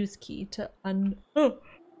the use key to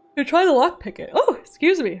to try to lockpick it. Oh,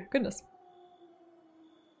 excuse me. Goodness.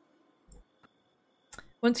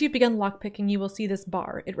 Once you've begun lockpicking, you will see this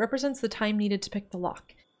bar. It represents the time needed to pick the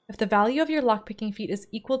lock. If the value of your lockpicking feat is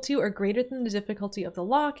equal to or greater than the difficulty of the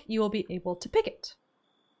lock, you will be able to pick it.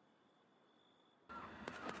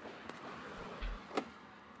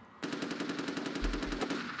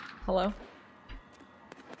 Hello?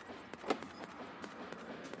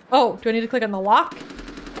 Oh, do I need to click on the lock?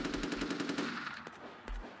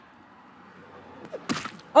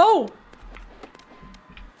 Oh!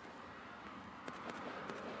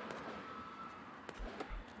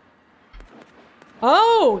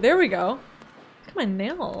 Oh, there we go. Look at my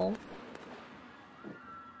nails.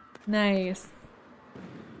 Nice.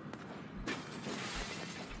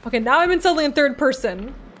 Okay, now I'm suddenly in third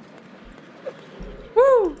person.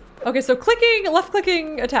 Woo! Okay, so clicking, left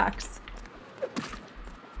clicking attacks.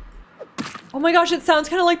 Oh my gosh, it sounds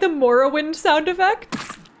kind of like the Morrowind sound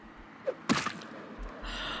effects.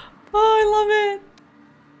 Oh, I love it.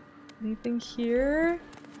 Anything here?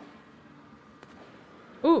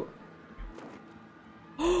 Ooh.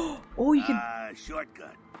 Oh, you can...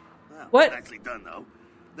 Shortcut. Well, what? Nicely done, though.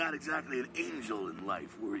 Not exactly an angel in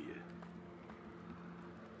life, were you?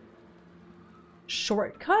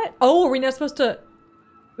 Shortcut? Oh, are we not supposed to...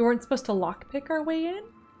 We weren't supposed to lockpick our way in?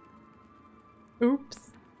 Oops.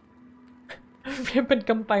 Rampant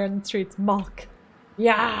gunfire in the streets. Malk.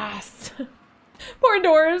 Yes! More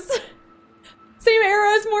doors! Same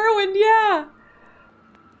era as Morrowind, yeah!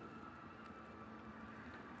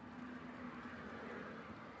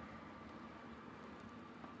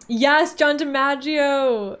 Yes, John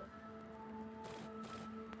DiMaggio.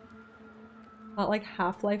 Not like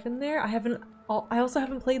Half-Life in there. I also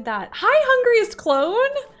haven't played that. Hi, Hungriest Clone.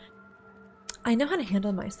 I know how to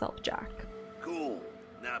handle myself, Jack. Cool.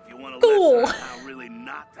 Now, if you want to listen how really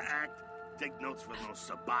not to act, take notes from those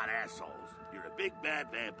Sabat assholes. You're a big bad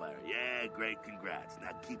vampire. Yeah, great, congrats.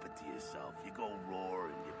 Now keep it to yourself. You go roar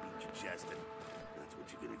and you beat your chest, and that's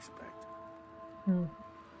what you can expect.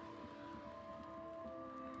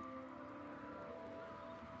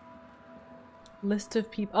 List of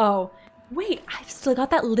people. Oh, wait, I've still got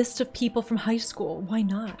that list of people from high school. Why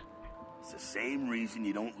not? It's the same reason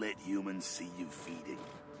you don't let humans see you feeding.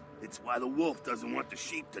 It's why the wolf doesn't want the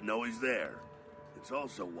sheep to know he's there. It's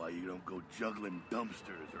also why you don't go juggling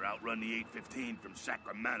dumpsters or outrun the 815 from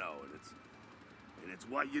Sacramento, and it's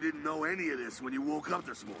why you didn't know any of this when you woke up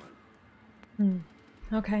this morning.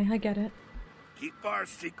 Okay, I get it. Keep our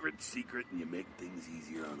secret, and you make things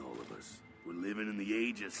easier on all of us. We're living in the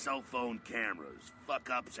age of cell phone cameras.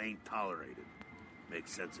 Fuck-ups ain't tolerated.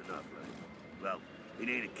 Makes sense enough, right? Well, it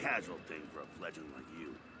ain't a casual thing for a fledgling like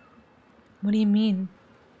you. What do you mean?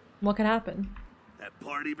 What could happen? That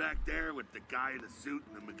party back there with the guy in the suit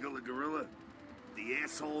and the Magilla gorilla? The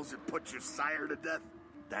assholes that put your sire to death?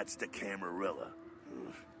 That's the Camarilla.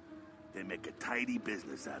 They make a tidy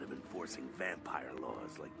business out of enforcing vampire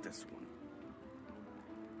laws like this one.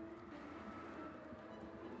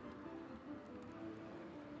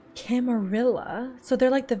 Camarilla? So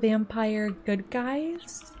they're like the vampire good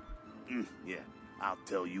guys? Yeah, I'll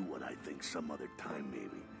tell you what I think some other time,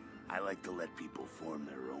 maybe. I like to let people form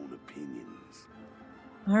their own opinions.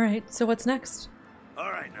 Alright, so what's next?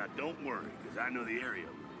 Alright, now don't worry, because I know the area.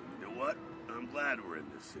 You know what? I'm glad we're in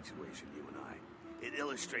this situation, you and I. It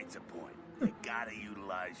illustrates a point. You gotta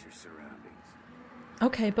utilize your surroundings.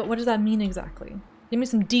 Okay, but what does that mean exactly? Give me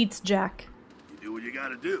some deets, Jack. You do what you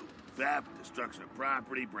gotta do. Theft, destruction of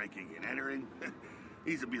property, breaking and entering.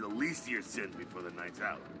 These will be the least of your sins before the night's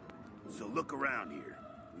out. So look around here.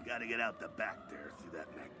 We gotta get out the back there through that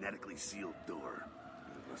magnetically sealed door.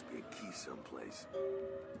 There must be a key someplace.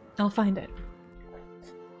 I'll find it.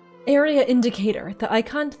 Area indicator. The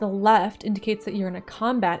icon to the left indicates that you're in a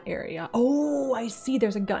combat area. Oh, I see.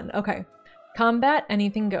 There's a gun. Okay. Combat,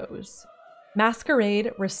 anything goes.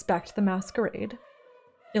 Masquerade, respect the masquerade.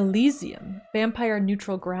 Elysium, vampire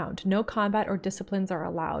neutral ground. No combat or disciplines are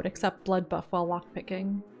allowed, except blood buff while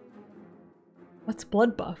lockpicking. What's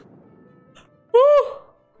blood buff? Woo!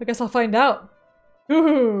 I guess I'll find out.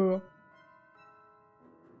 Ooh.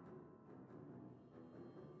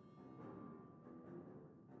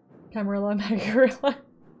 Camarilla, Magarilla.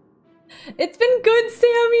 It's been good,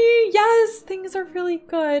 Sammy! Yes, things are really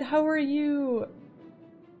good. How are you?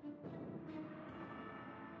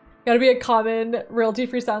 Gotta be a common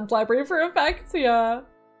royalty-free sounds library for effects, yeah.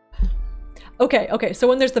 Okay, so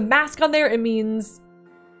when there's the mask on there, it means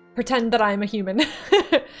pretend that I'm a human.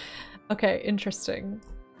 Okay, interesting.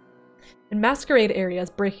 In masquerade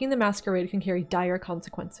areas, breaking the masquerade can carry dire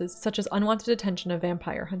consequences, such as unwanted attention of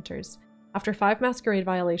vampire hunters. After 5 masquerade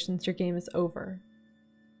violations, your game is over.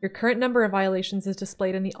 Your current number of violations is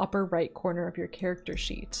displayed in the upper right corner of your character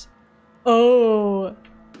sheet. Oh!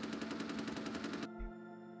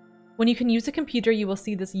 When you can use a computer, you will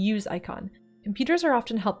see this use icon. Computers are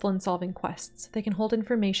often helpful in solving quests. They can hold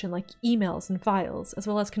information like emails and files, as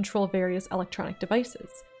well as control various electronic devices.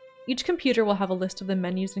 Each computer will have a list of the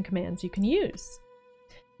menus and commands you can use.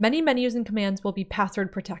 Many menus and commands will be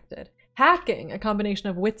password protected. Hacking, a combination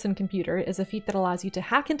of wits and computer, is a feat that allows you to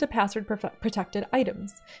hack into password protected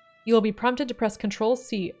items. You will be prompted to press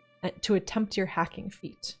Ctrl-C to attempt your hacking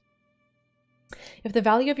feat. If the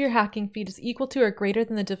value of your hacking feat is equal to or greater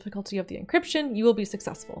than the difficulty of the encryption, you will be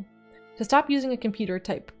successful. To stop using a computer,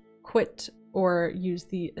 type quit or use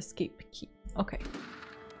the escape key. Okay.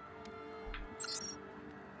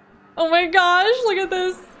 Oh my gosh, look at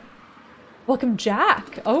this. Welcome,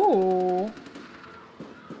 Jack. Oh.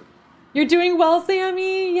 You're doing well,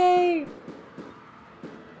 Sammy. Yay.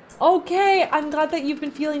 Okay, I'm glad that you've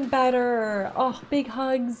been feeling better. Oh, big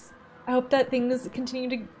hugs. I hope that things continue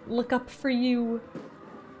to look up for you.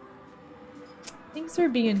 Thanks for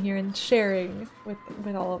being here and sharing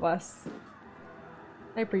with all of us.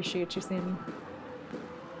 I appreciate you, Sammy.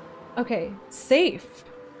 Okay, safe.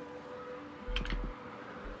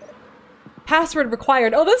 Password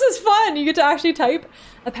required. Oh, this is fun! You get to actually type.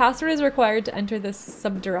 A password is required to enter this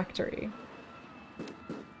subdirectory.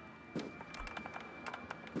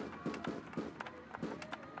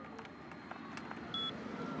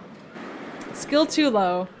 Skill too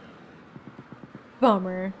low.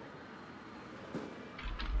 Bummer.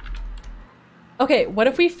 Okay, what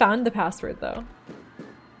if we found the password though?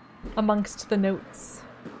 amongst the notes.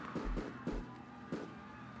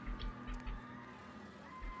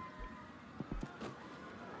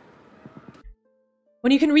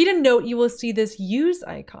 When you can read a note, you will see this use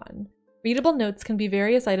icon. Readable notes can be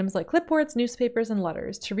various items like clipboards, newspapers, and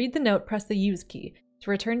letters. To read the note, press the use key. To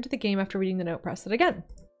return to the game after reading the note, press it again.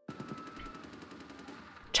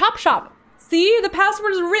 Chop shop! See? The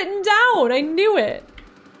password is written down! I knew it!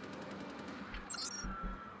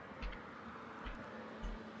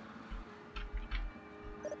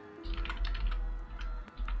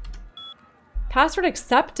 Password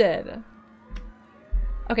accepted.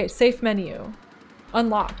 Okay, safe menu.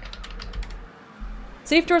 Unlock.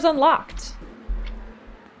 Safe door's unlocked.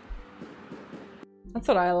 That's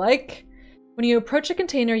what I like. When you approach a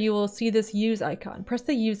container, you will see this use icon. Press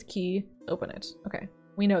the use key, open it. Okay,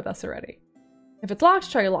 we know this already. If it's locked,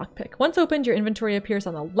 try your lockpick. Once opened, your inventory appears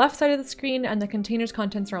on the left side of the screen and the container's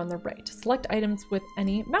contents are on the right. Select items with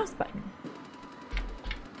any mouse button.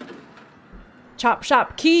 Chop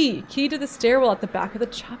shop key. Key to the stairwell at the back of the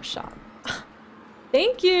chop shop.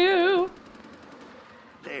 Thank you.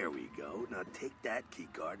 There we go. Now take that key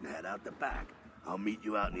card and head out the back. I'll meet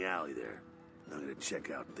you out in the alley there. I'm gonna check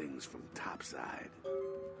out things from topside.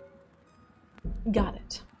 Got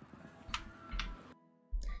it.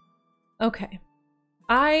 Okay.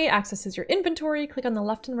 I accesses your inventory. Click on the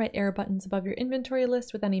left and right arrow buttons above your inventory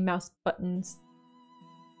list with any mouse buttons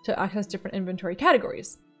to access different inventory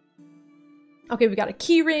categories. Okay, we got a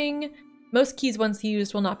key ring. Most keys once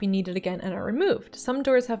used will not be needed again and are removed. Some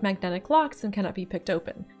doors have magnetic locks and cannot be picked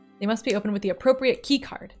open. They must be opened with the appropriate key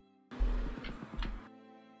card.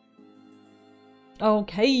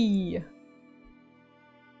 Okay.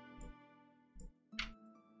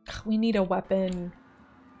 We need a weapon.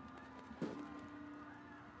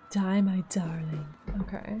 Die, my darling.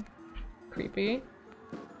 Okay. Creepy.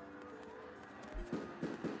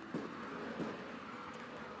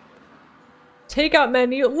 Takeout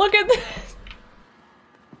menu. Look at this.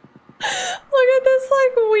 Look at this,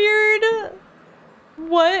 like, weird.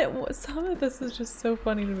 What? Some of this is just so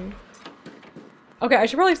funny to me. Okay, I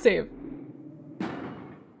should probably save.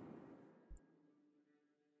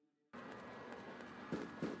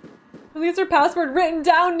 At least our password written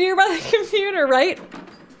down nearby the computer, right?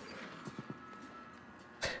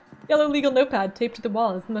 Yellow legal notepad taped to the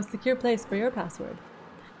wall is the most secure place for your password.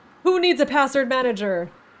 Who needs a password manager?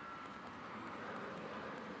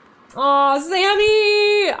 Aw,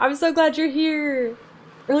 Sammy! I'm so glad you're here.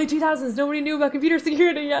 Early 2000s, nobody knew about computer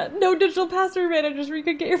security yet. No digital password managers where you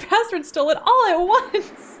could get your password stolen all at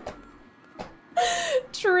once.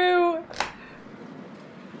 True.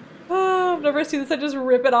 Oh, I've never seen this. I just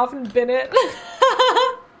rip it off and bin it.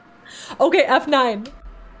 Okay, F9.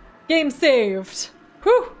 Game saved.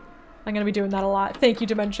 Whew. I'm gonna be doing that a lot. Thank you,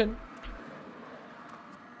 Dimension.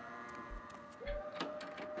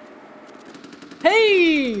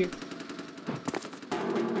 Hey!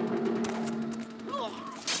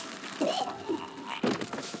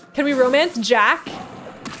 Can we romance Jack?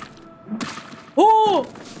 Oh!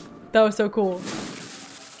 That was so cool.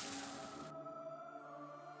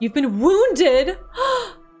 You've been wounded!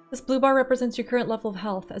 This blue bar represents your current level of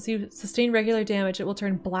health. As you sustain regular damage, it will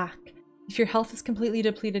turn black. If your health is completely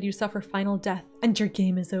depleted, you suffer final death, and your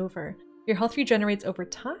game is over. Your health regenerates over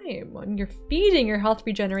time. When you're feeding, your health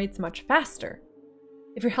regenerates much faster.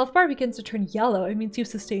 If your health bar begins to turn yellow, it means you've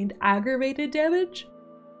sustained aggravated damage.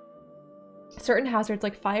 Certain hazards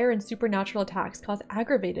like fire and supernatural attacks cause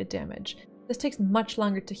aggravated damage. This takes much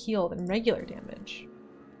longer to heal than regular damage.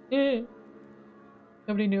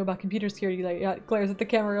 Nobody knew about computer security. Like, glares at the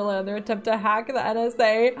camera in their attempt to hack the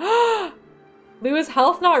NSA. Lou's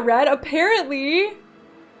health not red? Apparently!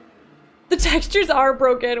 The textures are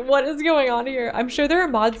broken. What is going on here? I'm sure there are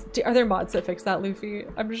mods. Are there mods that fix that, Luffy?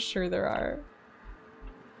 I'm sure there are.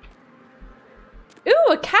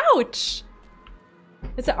 Ooh, a couch!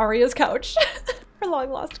 Is it Arya's couch? Her long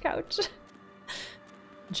lost couch.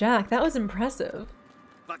 Jack, that was impressive.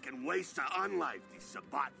 Fucking waste of unlife, these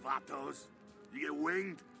Sabat Vatos. You get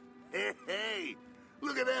winged? Hey,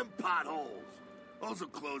 look at them potholes. Those will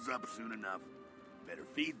close up soon enough. Better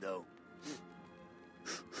feed, though.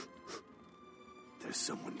 There's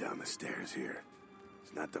someone down the stairs here.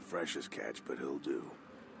 It's not the freshest catch, but he'll do.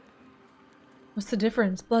 What's the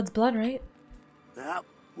difference? Blood's blood, right? Now,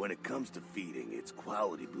 when it comes to feeding, it's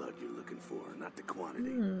quality blood you're looking for, not the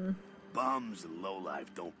quantity. Bums and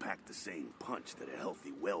lowlife don't pack the same punch that a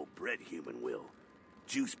healthy, well-bred human will.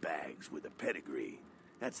 Juice bags with a pedigree.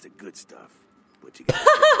 That's the good stuff. But you gotta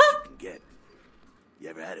get what you can get. You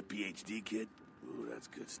ever had a PhD, kid? Ooh, that's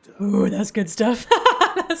good stuff. Ooh, that's good stuff.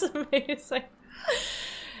 That's amazing.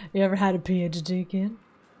 You ever had a PhD, kid?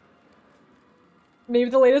 Maybe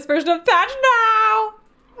the latest version of patch now!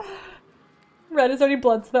 Red is already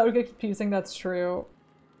blood, so that would get confusing. That's true.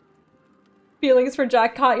 Feelings for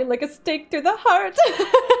Jack caught you like a stake through the heart.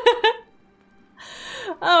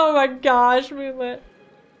 Oh my gosh, Moonlit.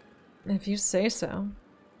 If you say so.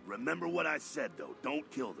 Remember what I said, though. Don't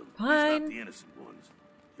kill them. Fine. He's not the innocent ones.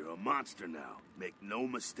 You're a monster now. Make no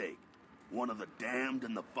mistake. One of the damned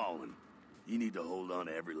and the fallen. You need to hold on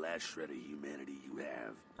to every last shred of humanity you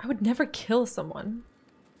have. I would never kill someone.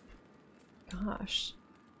 Gosh.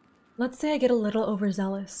 Let's say I get a little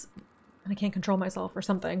overzealous and I can't control myself or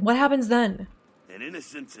something. What happens then? An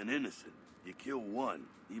innocent's an innocent. You kill one,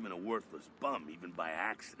 even a worthless bum, even by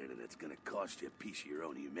accident, and it's gonna cost you a piece of your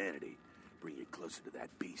own humanity. Bring you closer to that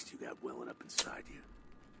beast you got welling up inside you.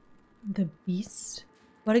 The beast?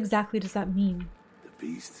 What exactly does that mean? The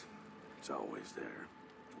beast? It's always there,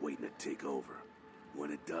 waiting to take over. When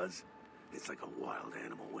it does, it's like a wild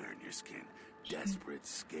animal wearing your skin. Desperate,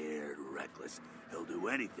 scared, reckless. He'll do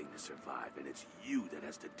anything to survive, and it's you that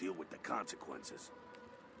has to deal with the consequences.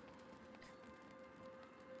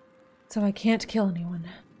 So I can't kill anyone.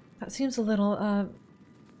 That seems a little,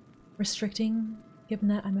 restricting, given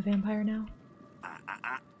that I'm a vampire now.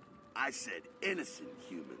 I said innocent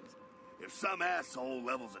humans. If some asshole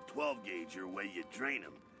levels a 12 gauge your way, you drain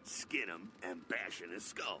him, skin him, and bash in his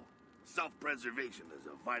skull. Self-preservation is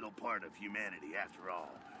a vital part of humanity, after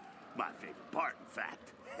all. My favorite part, in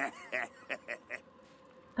fact.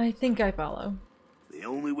 I think I follow. The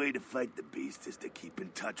only way to fight the beast is to keep in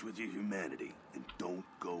touch with your humanity and don't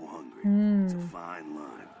go hungry. It's a fine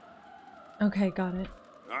line. Okay, got it.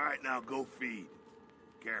 All right, now go feed.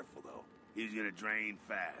 Careful, though. He's gonna drain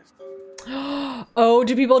fast. Oh,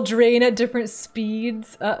 do people drain at different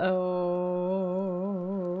speeds? Uh-oh.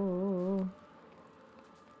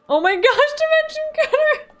 Oh my gosh, Dimension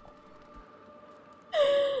Cutter!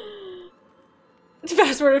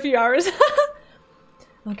 Fast forward a few hours.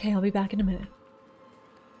 Okay, I'll be back in a minute.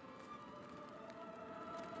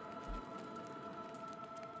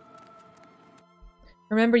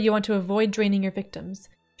 Remember, you want to avoid draining your victims.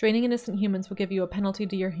 Draining innocent humans will give you a penalty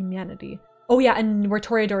to your humanity. Oh yeah, and we're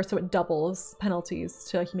Toreador, so it doubles penalties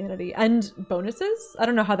to humanity. And bonuses? I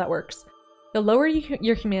don't know how that works. The lower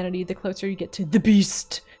your humanity, the closer you get to the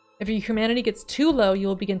beast. If your humanity gets too low, you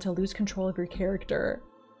will begin to lose control of your character.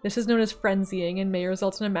 This is known as frenzying and may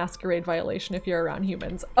result in a masquerade violation if you're around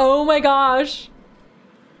humans. Oh my gosh!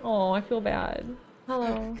 Oh, I feel bad.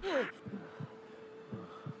 Hello.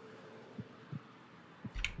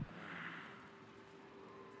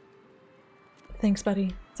 Thanks,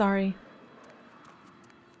 buddy. Sorry.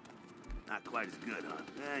 Not quite as good, huh?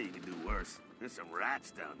 You can do worse. There's some rats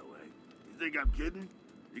down the way. You think I'm kidding?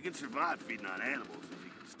 You can survive feeding on animals if you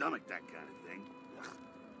can stomach that kind of thing.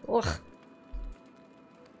 Ugh.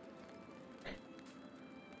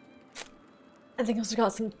 I think I've still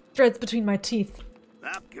got some threads between my teeth.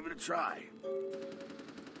 Well, give it a try.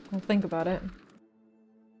 I'll think about it.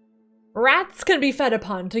 Rats can be fed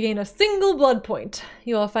upon to gain a single blood point.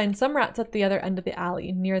 You will find some rats at the other end of the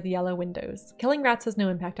alley, near the yellow windows. Killing rats has no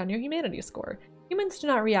impact on your humanity score. Humans do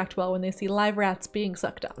not react well when they see live rats being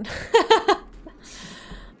sucked on.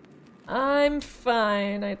 I'm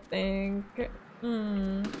fine, I think.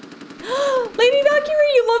 Lady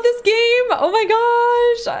Valkyrie, you love this game! Oh my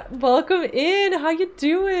gosh! Welcome in! How you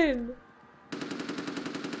doing?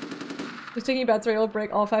 Just taking bets where you'll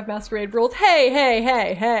break all 5 masquerade rules. Hey, hey,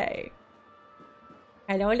 hey, hey!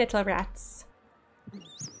 Hello, little rats.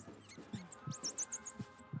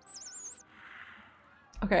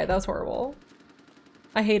 Okay, that was horrible.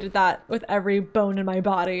 I hated that with every bone in my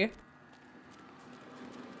body.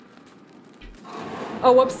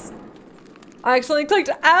 Oh, whoops. I accidentally clicked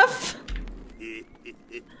F! You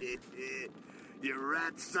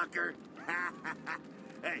rat sucker.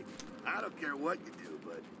 Hey, I don't care what you do,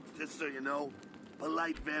 but just so you know,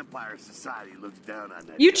 polite vampire society looks down on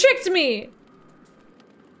that. You tricked me!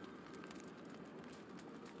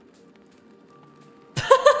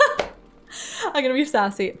 I'm gonna be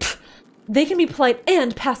sassy. They can be polite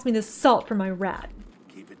and pass me this salt for my rat.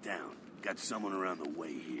 Keep it down. Got someone around the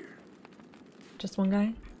way here. Just one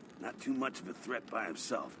guy? Not too much of a threat by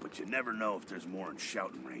himself, but you never know if there's more in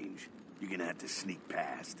shouting range. You're gonna have to sneak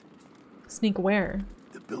past. Sneak where?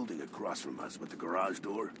 The building across from us with the garage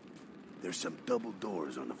door. There's some double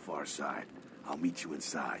doors on the far side. I'll meet you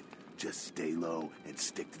inside. Just stay low and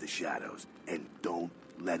stick to the shadows. And don't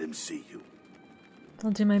let him see you. I'll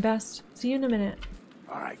do my best. See you in a minute.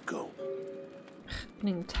 Alright, go.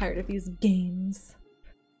 Getting tired of these games.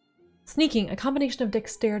 Sneaking, a combination of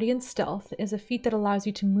dexterity and stealth, is a feat that allows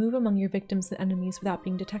you to move among your victims and enemies without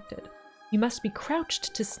being detected. You must be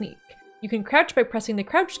crouched to sneak. You can crouch by pressing the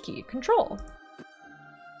crouch key. Control.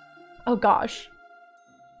 Oh gosh.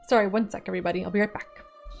 Sorry, one sec, everybody. I'll be right back.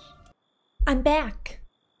 I'm back.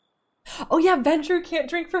 Oh yeah, Venture can't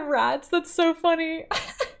drink from rats. That's so funny.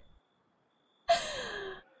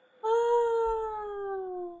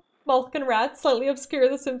 Malk and rats slightly obscure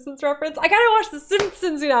the Simpsons reference. I gotta watch the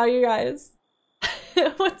Simpsons now, you guys.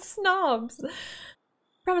 What snobs?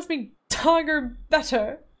 Promise me dog or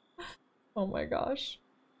better. Oh my gosh.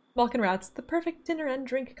 Malk and rats, the perfect dinner and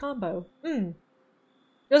drink combo.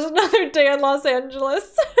 There's another day in Los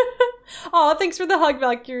Angeles. Aw, thanks for the hug,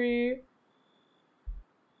 Valkyrie.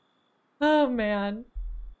 Oh man.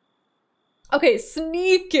 Okay,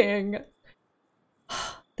 sneaking.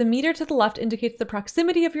 The meter to the left indicates the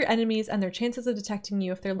proximity of your enemies and their chances of detecting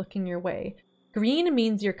you if they're looking your way. Green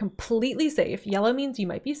means you're completely safe, yellow means you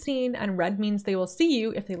might be seen, and red means they will see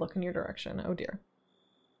you if they look in your direction. Oh dear.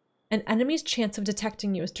 An enemy's chance of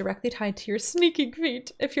detecting you is directly tied to your sneaking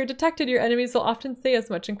feat. If you're detected, your enemies will often say as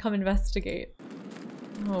much and come investigate.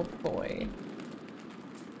 Oh boy.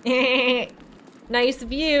 Nice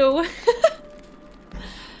view.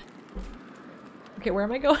 Okay, where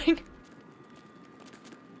am I going?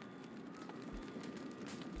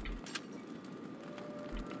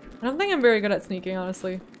 I don't think I'm very good at sneaking,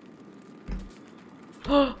 honestly.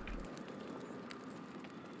 Oh!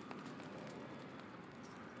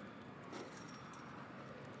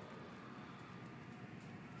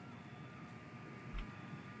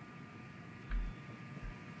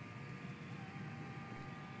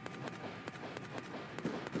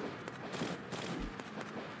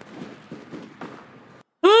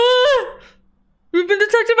 We've been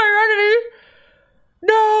detected by our enemy!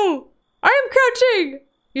 No! I am crouching!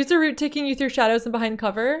 Use the route taking you through shadows and behind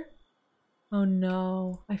cover. Oh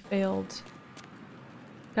no, I failed.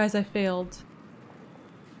 Guys, I failed.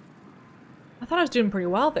 I thought I was doing pretty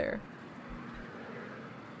well there.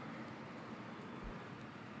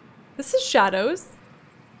 This is shadows.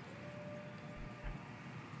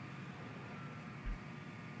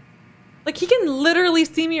 Like, he can literally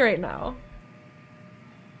see me right now.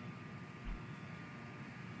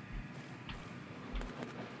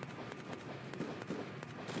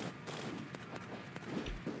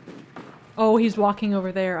 Oh, he's walking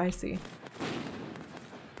over there. I see.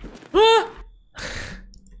 Ah!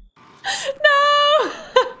 No!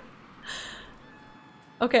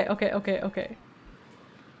 Okay.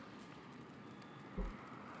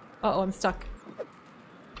 Uh-oh, I'm stuck.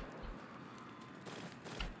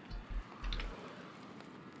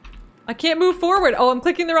 I can't move forward. Oh, I'm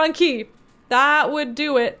clicking the wrong key. That would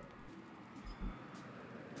do it.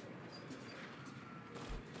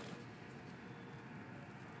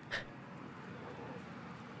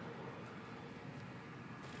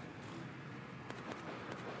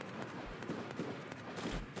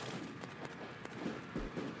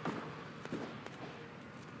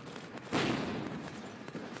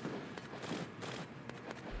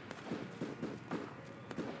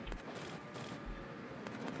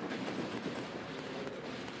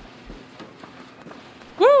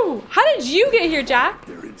 How did you get here, Jack?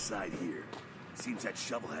 They're inside here. Seems that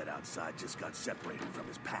shovelhead outside just got separated from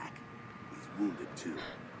his pack. He's wounded too.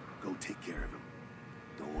 Go take care of him.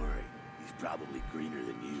 Don't worry, he's probably greener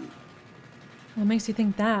than you. What makes you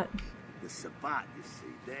think that? The Sabbat, you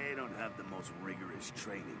see, they don't have the most rigorous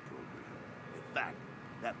training program. In fact,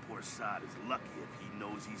 that poor sod is lucky if he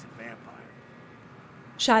knows he's a vampire.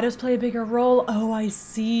 Shadows play a bigger role? Oh, I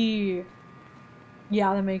see.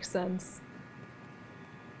 Yeah, that makes sense.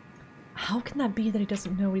 How can that be that he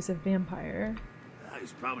doesn't know he's a vampire?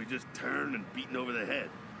 He's probably just turned and beaten over the head.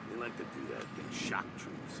 They like to do that. Get shock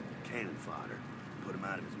troops, cannon fodder, put him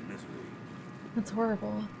out of his misery. That's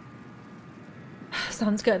horrible.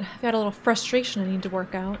 Sounds good. I've got a little frustration I need to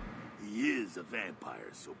work out. He is a vampire,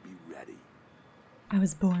 so be ready. I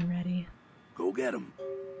was born ready. Go get him.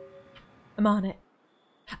 I'm on it.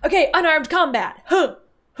 Okay, unarmed combat. Huh.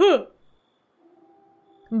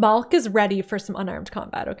 Malk is ready for some unarmed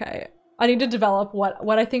combat, okay. I need to develop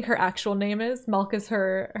what I think her actual name is. Malk is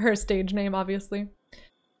her stage name, obviously.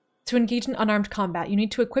 To engage in unarmed combat, you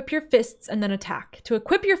need to equip your fists and then attack. To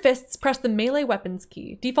equip your fists, press the melee weapons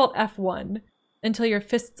key, default F1, until your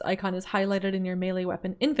fists icon is highlighted in your melee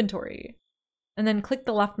weapon inventory. And then click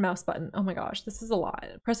the left mouse button. Oh my gosh, this is a lot.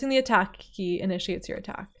 Pressing the attack key initiates your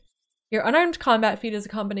attack. Your unarmed combat feat is a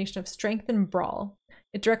combination of strength and brawl.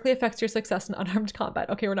 It directly affects your success in unarmed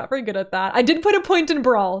combat. Okay, we're not very good at that. I did put a point in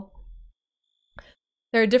brawl.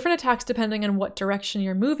 There are different attacks depending on what direction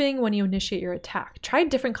you're moving when you initiate your attack. Try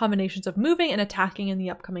different combinations of moving and attacking in the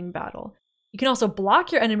upcoming battle. You can also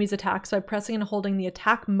block your enemy's attacks by pressing and holding the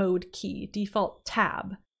attack mode key, default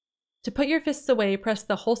tab. To put your fists away, press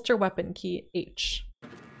the holster weapon key, H.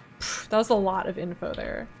 Pfft, that was a lot of info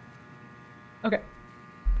there. Okay.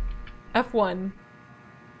 F1.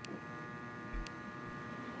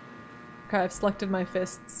 Okay, I've selected my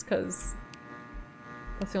fists because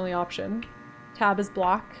that's the only option. Tab is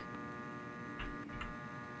block.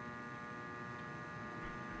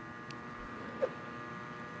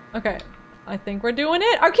 Okay, I think we're doing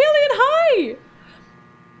it. Arcalian High!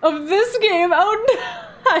 Of this game! Oh no!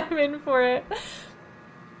 I'm in for it.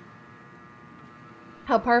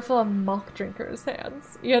 How powerful a Malk drinker's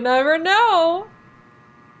hands. You never know!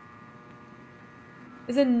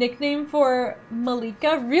 Is a nickname for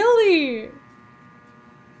Malika? Really?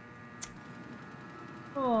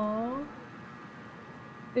 Aww.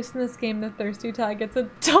 This in this game, the thirsty tag gets a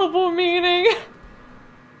double meaning.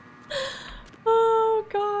 Oh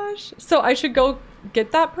gosh. So I should go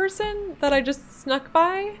get that person that I just snuck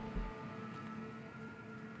by?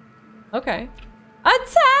 Okay.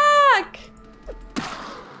 Attack!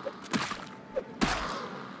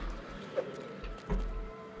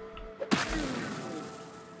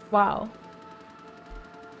 Wow.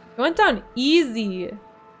 It went down easy.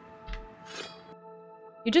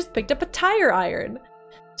 You just picked up a tire iron.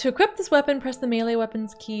 To equip this weapon, press the melee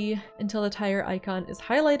weapons key until the tire icon is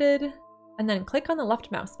highlighted, and then click on the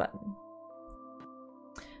left mouse button.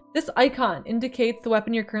 This icon indicates the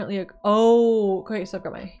weapon you're currently— oh, okay, so I've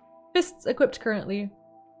got my fists equipped currently.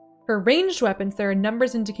 For ranged weapons, there are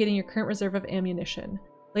numbers indicating your current reserve of ammunition.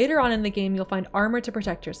 Later on in the game, you'll find armor to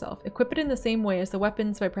protect yourself. Equip it in the same way as the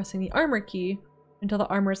weapons by pressing the armor key until the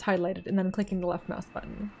armor is highlighted and then clicking the left mouse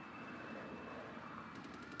button.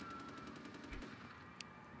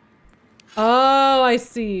 Oh, I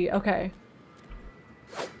see. Okay.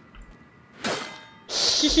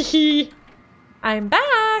 I'm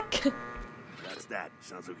back! That's that.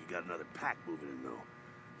 Sounds like you got another pack moving in, though.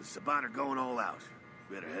 The Sabat are going all out.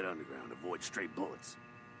 Better head underground, avoid stray bullets.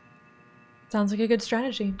 Sounds like a good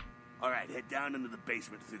strategy. Alright, head down into the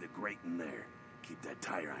basement through the grate in there. Keep that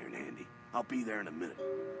tire iron handy. I'll be there in a minute.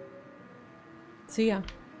 See ya.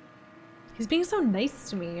 He's being so nice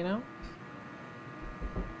to me, you know?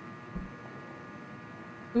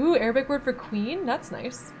 Ooh, Arabic word for queen? That's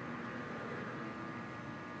nice.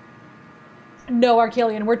 No,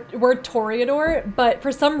 Arcalian, we're Toreador, but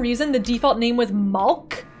for some reason the default name was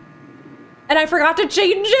Malk. And I forgot to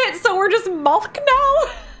change it, so we're just Malk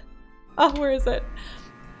now. Oh, where is it?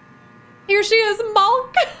 Here she is,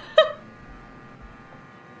 Malk.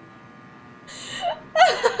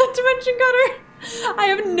 Dimension Cutter. I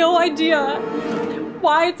have no idea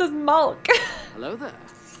why it says Malk. Hello there.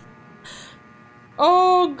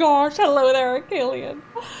 Oh gosh, hello there, Arcalian.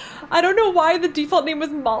 I don't know why the default name was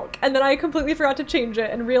Malk, and then I completely forgot to change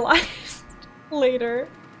it and realized later.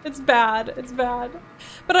 It's bad, it's bad.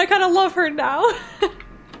 But I kind of love her now.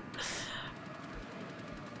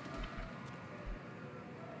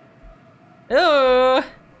 Oh,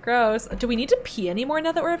 gross. Do we need to pee anymore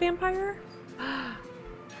now that we're a vampire?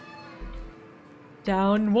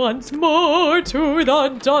 Down once more to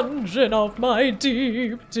the dungeon of my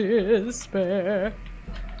deep despair.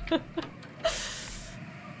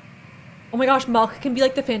 Oh my gosh, Malk can be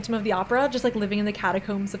like the Phantom of the Opera, just like living in the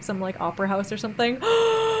catacombs of some like opera house or something.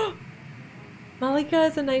 Malika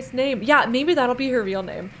is a nice name. Yeah, maybe that'll be her real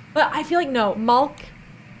name. But I feel like no, Malk,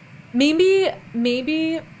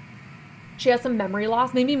 maybe she has some memory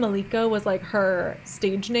loss. Maybe Malika was like her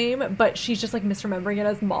stage name, but she's just like misremembering it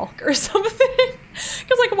as Malk or something.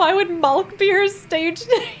 Because like, why would Malk be her stage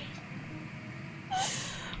name?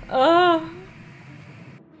 Our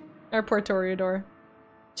poor Toreador.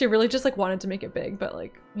 She really just like wanted to make it big, but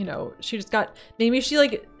like, you know, she just got, maybe she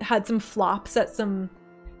like had some flops at some,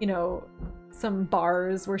 you know, some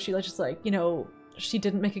bars where she like just like, you know, she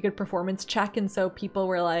didn't make a good performance check, and so people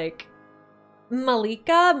were like,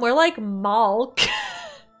 Malika, more like Malk.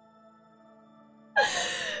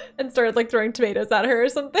 And started like throwing tomatoes at her or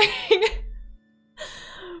something.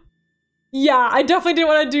 Yeah, I definitely didn't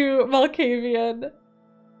want to do Malkavian.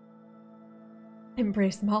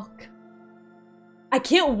 Embrace Malk. I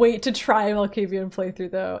can't wait to try Malkavian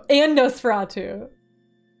playthrough though, and Nosferatu.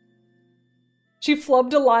 She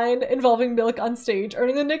flubbed a line involving milk on stage,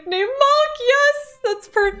 earning the nickname Malk. Yes, that's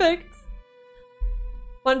perfect.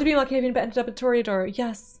 Wanted to be Malkavian but ended up at Toreador.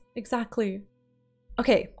 Yes, exactly.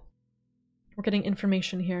 Okay, we're getting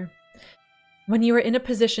information here. When you are in a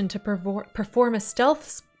position to perform a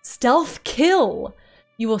stealth kill,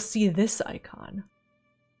 you will see this icon.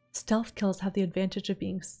 Stealth kills have the advantage of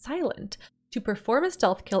being silent. To perform a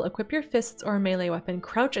stealth kill, equip your fists or a melee weapon,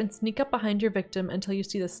 crouch and sneak up behind your victim until you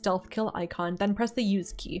see the stealth kill icon, then press the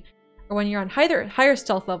use key. Or when you're on higher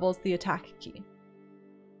stealth levels, the attack key.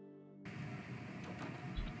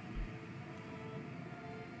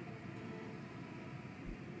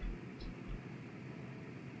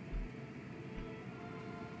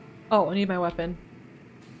 Oh, I need my weapon.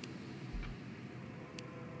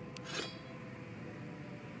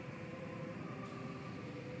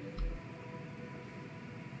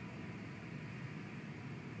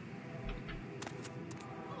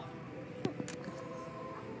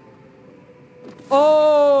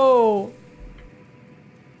 Oh!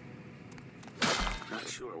 Not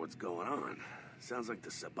sure what's going on. Sounds like the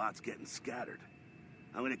Sabbat's getting scattered.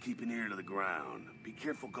 I'm gonna keep an ear to the ground. Be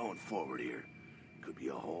careful going forward here. Could be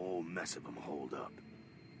a whole mess of them holed up.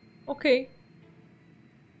 Okay.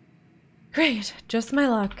 Great, just my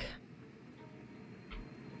luck.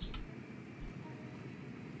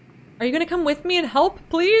 Are you gonna come with me and help,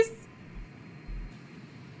 please?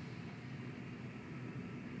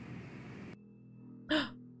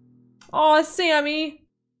 Aw, Sammy!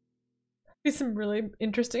 Be some really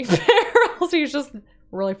interesting barrels. He's just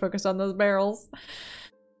really focused on those barrels.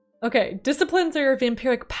 Okay, disciplines are your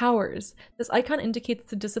vampiric powers. This icon indicates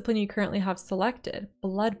the discipline you currently have selected.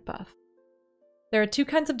 Blood buff. There are two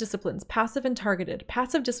kinds of disciplines, passive and targeted.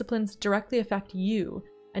 Passive disciplines directly affect you,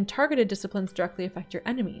 and targeted disciplines directly affect your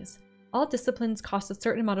enemies. All disciplines cost a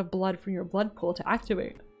certain amount of blood from your blood pool to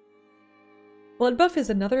activate. Blood buff is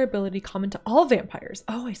another ability common to all vampires.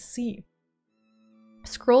 Oh, I see.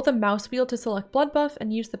 Scroll the mouse wheel to select blood buff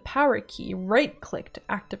and use the power key, right-click to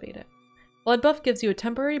activate it. Blood buff gives you a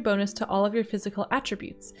temporary bonus to all of your physical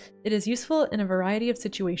attributes. It is useful in a variety of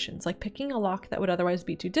situations, like picking a lock that would otherwise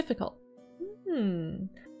be too difficult.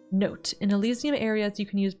 Note, in Elysium areas you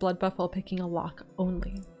can use blood buff while picking a lock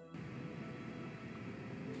only.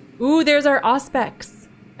 Ooh, there's our Auspex,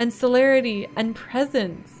 and Celerity, and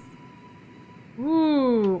Presence.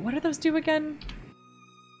 Ooh, what do those do again?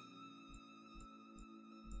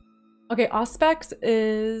 Okay, Auspex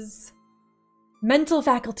is mental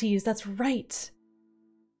faculties, that's right.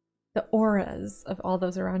 The auras of all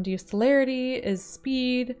those around you. Celerity is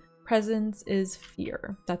speed, presence is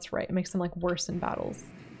fear. That's right, it makes them like worse in battles.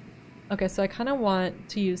 Okay, so I kind of want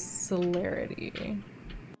to use Celerity.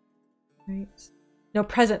 Right. No,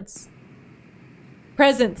 presence.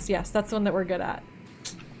 Presence, yes, that's the one that we're good at.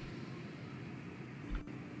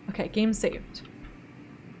 Okay, game saved.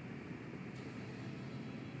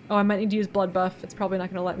 Oh, I might need to use blood buff. It's probably not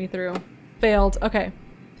going to let me through. Failed. Okay.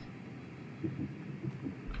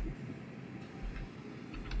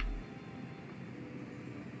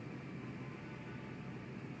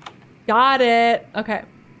 Got it. Okay.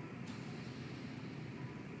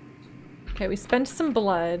 Okay, we spent some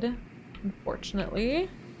blood, unfortunately.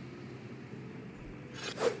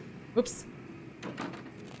 Oops.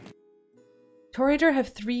 Toreador have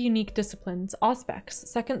 3 unique disciplines. Auspex,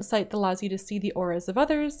 second sight that allows you to see the auras of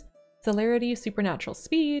others. Celerity, supernatural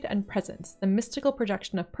speed, and presence, the mystical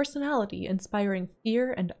projection of personality inspiring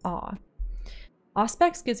fear and awe.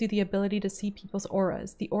 Auspex gives you the ability to see people's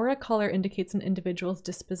auras. The aura color indicates an individual's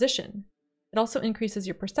disposition. It also increases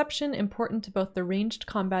your perception, important to both the ranged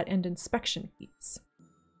combat and inspection feats.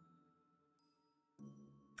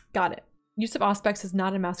 Got it. Use of Auspex is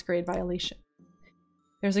not a Masquerade violation.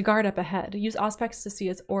 There's a guard up ahead. Use Auspex to see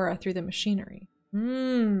his aura through the machinery.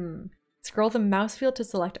 Scroll the mouse wheel to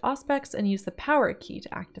select Auspex and use the power key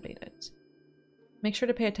to activate it. Make sure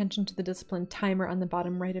to pay attention to the discipline timer on the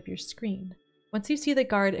bottom right of your screen. Once you see the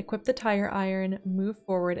guard, equip the tire iron, move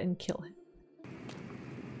forward, and kill him.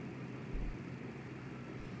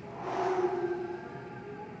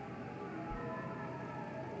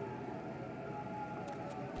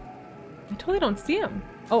 I totally don't see him.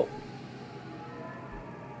 Oh.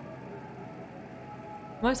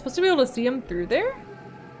 Am I supposed to be able to see him through there?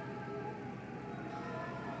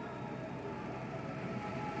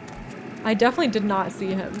 I definitely did not see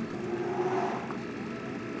him.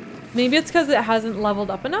 Maybe it's because it hasn't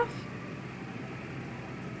leveled up enough?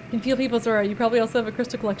 You can feel people's aura. You probably also have a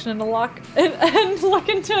crystal collection and a lock and look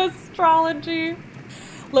into astrology.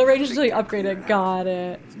 Low range until you upgrade it. Got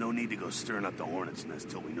it. There's no need to go stirring up the hornet's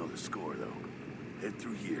nest till we know the score, though. Head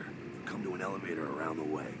through here. Come to an elevator around the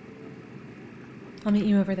way. I'll meet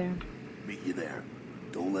you over there. Meet you there.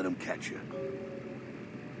 Don't let them catch you.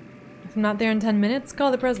 If I'm not there in 10 minutes,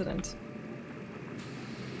 call the president.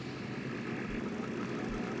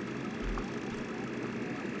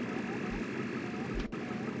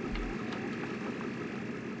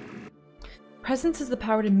 Presence is the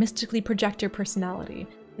power to mystically project your personality.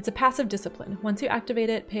 It's a passive discipline. Once you activate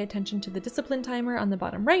it, pay attention to the discipline timer on the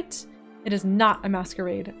bottom right. It is not a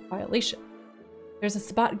Masquerade violation. There's a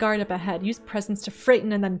spot guard up ahead. Use presence to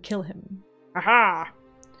frighten and then kill him. Aha!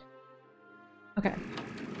 Okay.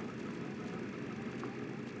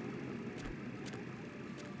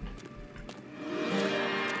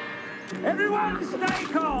 Everyone stay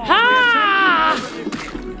calm! Ha!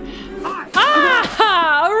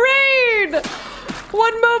 Ah! A raid!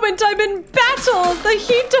 One moment, I'm in battle! The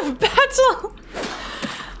heat of battle!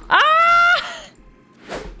 Ah!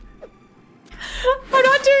 I'm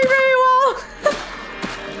not doing very well!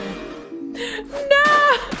 No!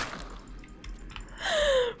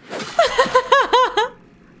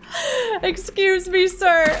 Excuse me,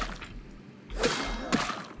 sir.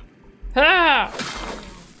 Ah!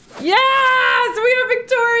 Yes! We are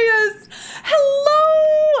victorious!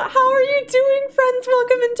 Hello! How are you doing, friends?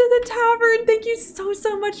 Welcome into the tavern. Thank you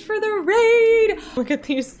so much for the raid. Look at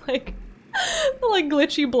these like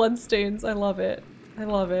glitchy bloodstains. I love it. I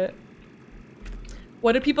love it.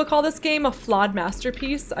 What do people call this game? A flawed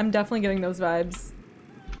masterpiece? I'm definitely getting those vibes.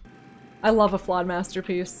 I love a flawed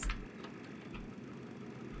masterpiece.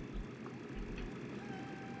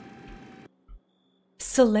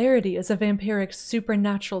 Celerity is a vampiric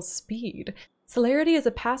supernatural speed. Celerity is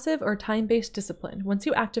a passive or time-based discipline. Once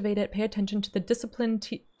you activate it, pay attention to the discipline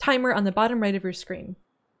timer on the bottom right of your screen.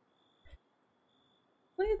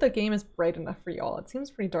 Hopefully the game is bright enough for y'all. It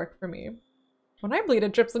seems pretty dark for me. When I bleed,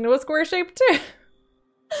 it drips into a square shape too.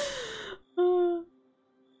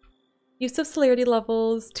 Use of celerity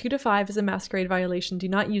levels 2 to 5 is a masquerade violation. Do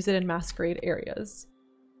not use it in masquerade areas.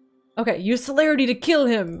 Okay, use celerity to kill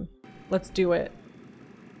him. Let's do it.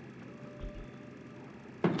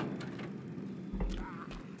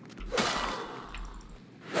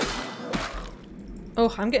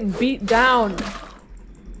 Oh, I'm getting beat down.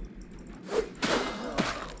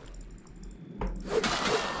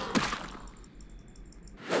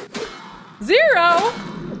 Zero?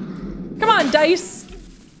 Come on, dice.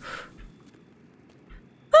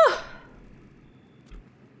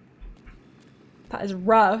 That is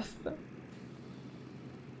rough.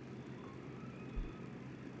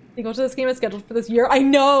 You go to this game is scheduled for this year. I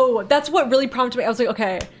know! That's what really prompted me. I was like,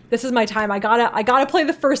 okay, this is my time. I gotta play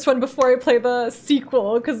the first one before I play the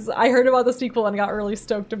sequel, because I heard about the sequel and got really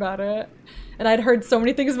stoked about it. And I'd heard so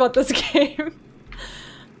many things about this game.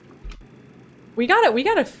 We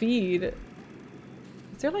gotta feed. Is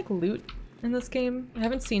there like loot in this game? I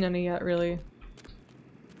haven't seen any yet, really.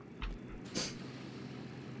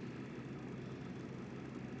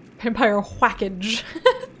 Vampire whackage.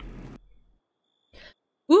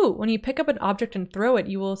 Ooh, when you pick up an object and throw it,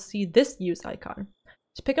 you will see this use icon.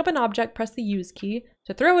 To pick up an object, press the use key.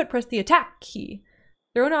 To throw it, press the attack key.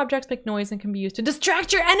 Thrown objects make noise and can be used to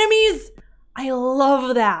distract your enemies! I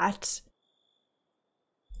love that!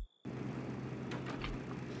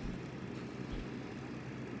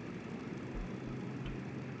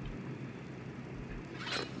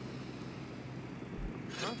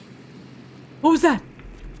 What was that?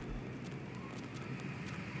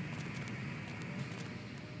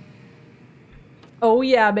 Oh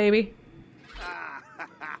yeah, baby.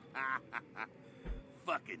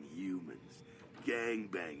 Fucking humans.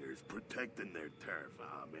 Gangbangers protecting their turf.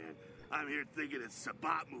 Oh man. I'm here thinking it's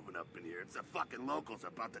Sabat moving up in here. It's the fucking locals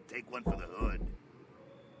about to take one for the hood.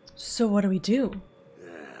 So what do we do?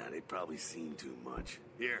 They probably seen too much.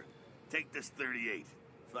 Here, take this 38.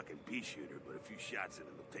 Fucking pea shooter, but a few shots in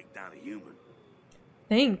it will take down a human.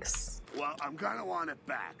 Thanks. Well, I'm gonna want it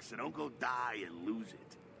back, so don't go die and lose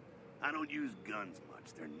it. I don't use guns much.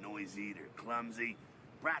 They're noisy, they're clumsy,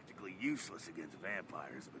 practically useless against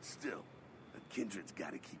vampires, but still, a Kindred's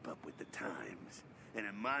gotta keep up with the times. And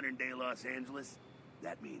in modern-day Los Angeles,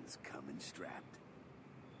 that means coming strapped.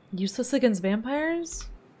 Useless against vampires?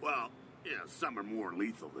 Well, yeah, some are more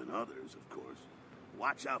lethal than others, of course.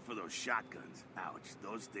 Watch out for those shotguns. Ouch,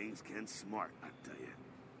 those things can smart, I tell you.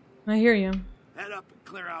 I hear you. Head up and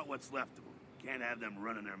clear out what's left of them. Can't have them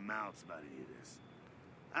running their mouths about any of this.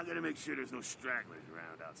 I'm gonna make sure there's no stragglers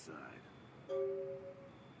around outside.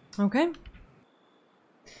 Okay.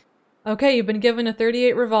 Okay, you've been given a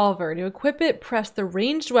 38 revolver. To equip it, press the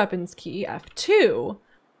ranged weapons key, F2,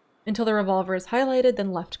 until the revolver is highlighted,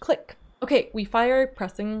 then left click. Okay, we fire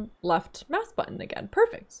pressing left mouse button again.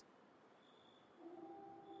 Perfect.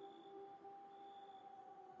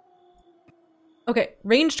 Okay,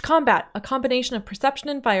 ranged combat, a combination of perception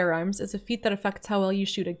and firearms, is a feat that affects how well you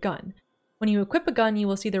shoot a gun. When you equip a gun, you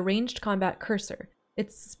will see the ranged combat cursor.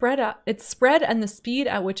 Its spread and the speed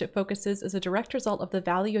at which it focuses is a direct result of the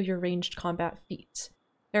value of your ranged combat feat.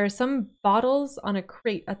 There are some bottles on a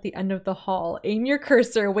crate at the end of the hall. Aim your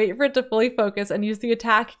cursor, wait for it to fully focus, and use the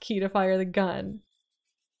attack key to fire the gun.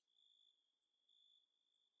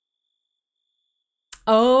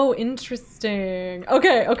 Oh, interesting.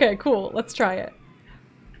 Okay, okay, cool. Let's try it.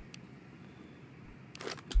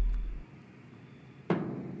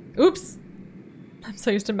 Oops. I'm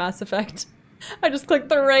so used to Mass Effect. I just clicked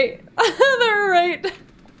the right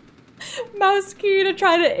mouse key to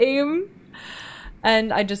try to aim.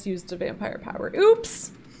 And I just used a vampire power.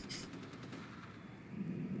 Oops.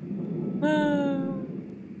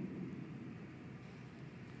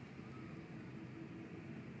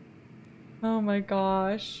 Oh my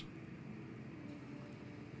gosh.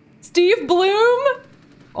 Steve Bloom?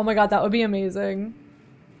 Oh my god, that would be amazing.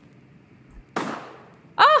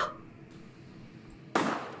 Ah!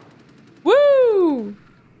 Woo!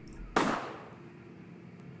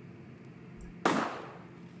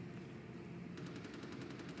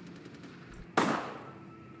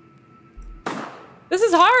 This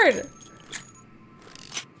is hard!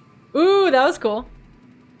 Ooh, that was cool.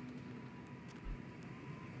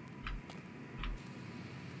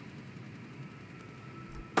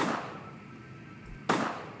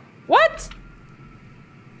 What?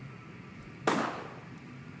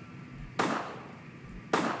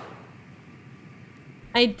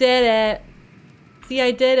 I did it. See,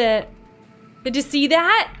 I did it. Did you see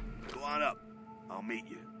that? Go on up. I'll meet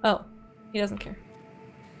you. Oh, he doesn't care.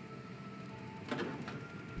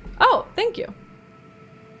 Oh, thank you.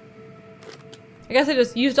 I guess I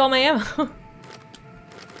just used all my ammo.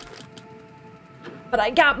 But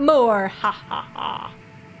I got more. Ha ha ha.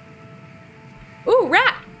 Ooh,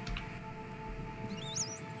 rat!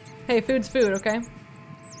 Hey, food's food, okay?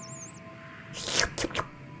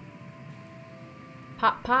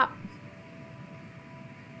 Pop, pop.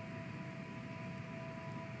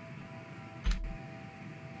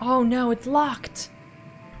 Oh no, it's locked.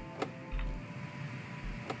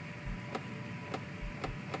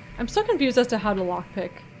 I'm so confused as to how to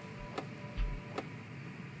lockpick.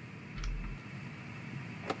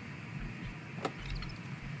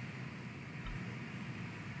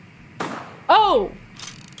 Oh!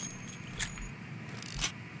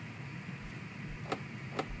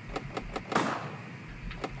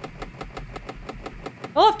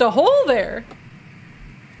 I left a hole there.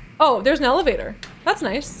 Oh, there's an elevator. That's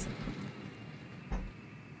nice.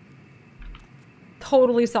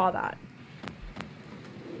 Totally saw that.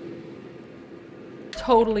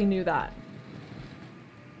 Totally knew that.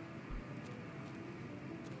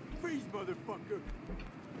 Freeze, motherfucker.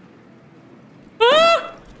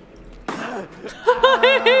 Ah!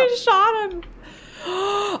 I shot him.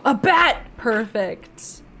 A bat!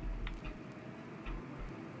 Perfect.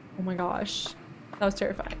 Oh my gosh. That was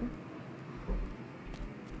terrifying.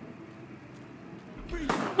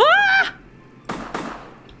 Ah!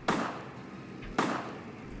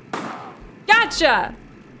 Gotcha!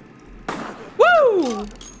 Woo!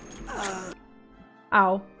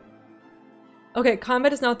 Ow. Okay,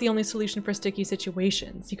 combat is not the only solution for sticky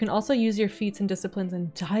situations. You can also use your feats and disciplines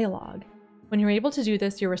in dialogue. When you're able to do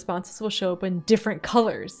this, your responses will show up in different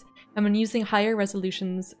colors. And when using higher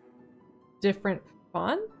resolutions, different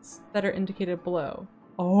fonts that are indicated below.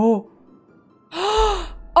 Oh. Oh,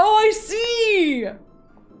 I see!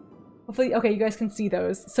 Hopefully, okay, you guys can see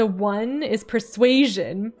those. So one is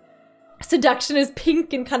persuasion. Seduction is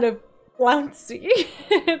pink and kind of flouncy.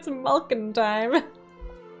 It's Malkin time.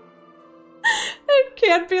 It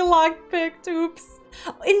can't be lockpicked. Oops.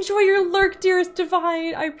 Enjoy your lurk, dearest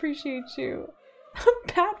divine. I appreciate you.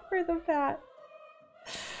 Bat for the bat.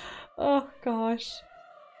 Oh gosh.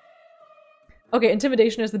 Okay,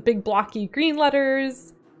 intimidation is the big blocky green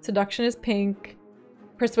letters. Seduction is pink.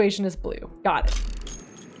 Persuasion is blue. Got it.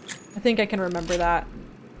 I think I can remember that.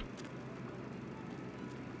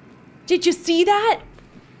 Did you see that?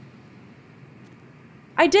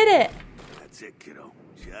 I did it. That's it, kiddo.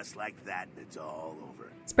 Just like that, it's all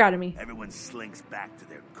over. It's proud of me. Everyone slinks back to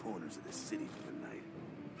their corners of the city for the night.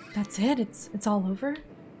 That's it? It's all over?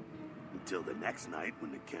 Until the next night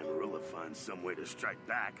when the Camarilla finds some way to strike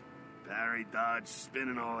back. Parry, dodge, spin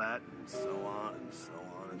and all that, and so on and so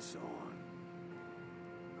on and so on.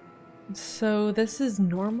 So this is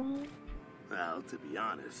normal? Well, to be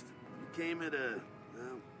honest, we came at an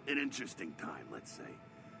interesting time, let's say.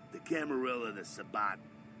 The Camarilla, the Sabbat.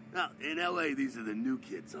 Now, in LA, these are the new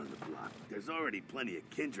kids on the block. There's already plenty of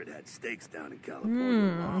Kindred had stakes down in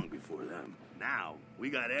California long before them. Now, we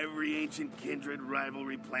got every ancient Kindred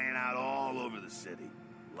rivalry playing out all over the city.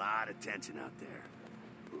 Lot of tension out there.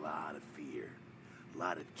 A lot of fear. A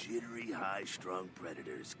lot of jittery, high-strung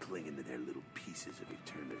predators clinging to their little pieces of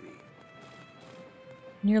eternity.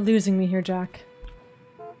 You're losing me here, Jack.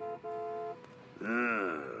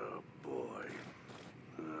 Oh, boy.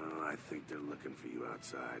 I think they're looking for you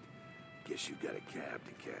outside. Guess you got a cab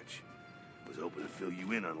to catch. Was hoping to fill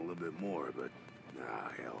you in on a little bit more, but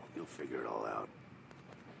hell, you'll figure it all out.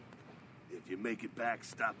 If you make it back,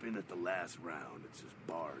 stop in at the last round. It's this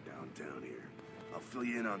bar downtown here. I'll fill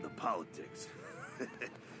you in on the politics. Now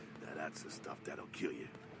that's the stuff that'll kill you.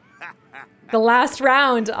 The last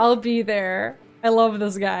round, I'll be there. I love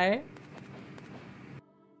this guy.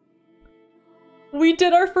 We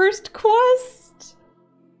did our first quest!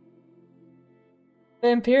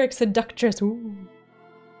 Vampiric seductress. Ooh.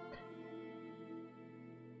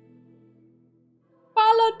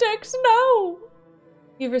 Politics, no!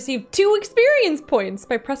 You've received 2 experience points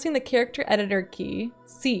by pressing the character editor key,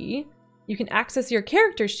 C. You can access your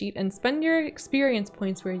character sheet and spend your experience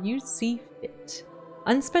points where you see fit.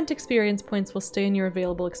 Unspent experience points will stay in your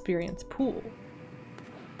available experience pool.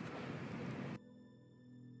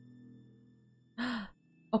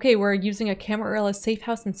 Okay, we're using a Camarilla safe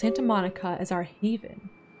house in Santa Monica as our haven.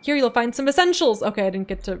 Here you'll find some essentials! Okay, I didn't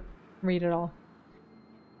get to read it all.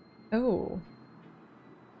 Oh.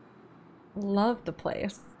 Love the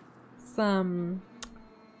place. Some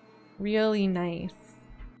really nice.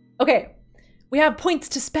 Okay, we have points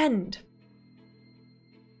to spend.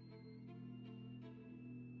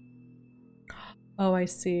 Oh, I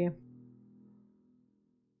see.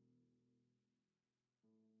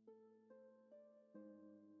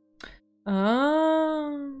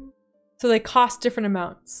 So they cost different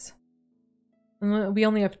amounts. And we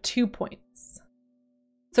only have 2 points.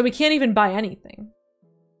 So we can't even buy anything.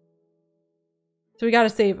 So we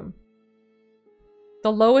gotta save them.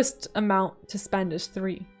 The lowest amount to spend is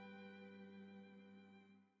 3.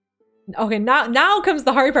 Okay, now comes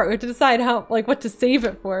the hard part. We have to decide how, like, what to save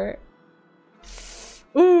it for.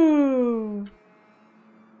 Ooh.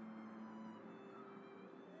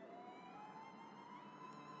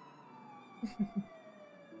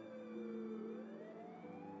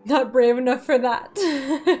 Not brave enough for that.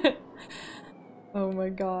 Oh my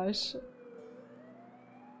gosh.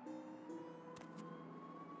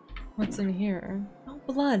 What's in here? Oh,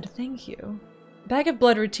 blood, thank you. A bag of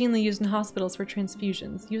blood routinely used in hospitals for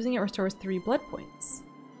transfusions. Using it restores 3 blood points.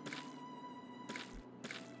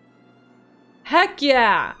 Heck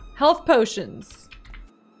yeah! Health potions.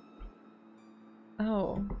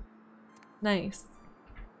 Oh. Nice.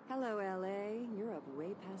 Hello, LA. You're up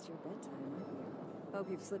way past your bedtime, aren't you? Hope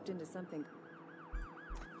you've slipped into something.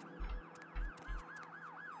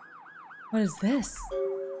 What is this?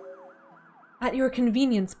 At your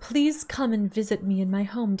convenience, please come and visit me in my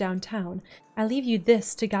home downtown. I leave you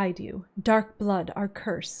this to guide you. Dark blood, our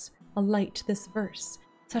curse. A light, this verse.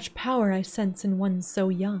 Such power I sense in one so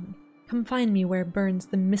young. Come find me where burns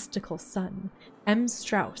the mystical sun. M.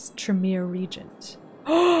 Strauss, Tremere Regent.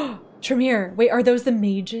 Oh! Tremere! Wait, are those the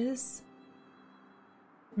mages?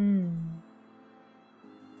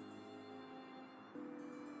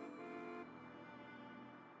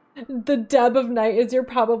 The Deb of Night is you're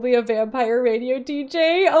probably a vampire radio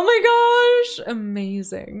DJ. Oh my gosh!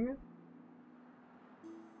 Amazing.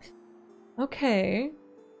 Okay.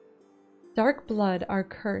 Dark blood, our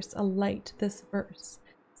curse, a light, this verse.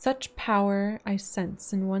 Such power I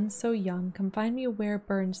sense in one so young. Come find me where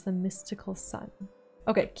burns the mystical sun.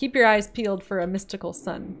 Okay, keep your eyes peeled for a mystical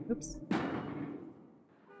sun. Oops.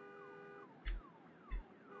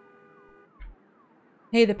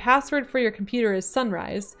 Hey, the password for your computer is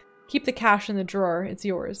sunrise. Keep the cash in the drawer. It's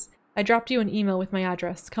yours. I dropped you an email with my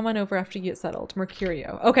address. Come on over after you get settled.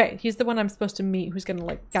 Mercurio. Okay, he's the one I'm supposed to meet who's gonna,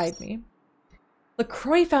 like, guide me.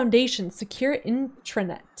 LaCroix Foundation. Secure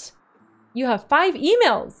intranet. You have 5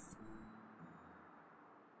 emails!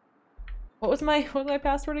 What was my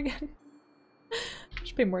password again?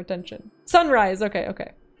 Should pay more attention. Sunrise. Okay,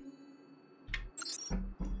 okay.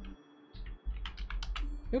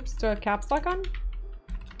 Oops, do I have caps lock on?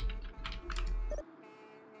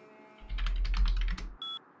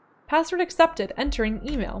 Password accepted. Entering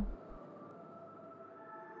email.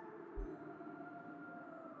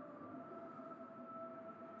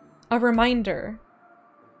 A reminder.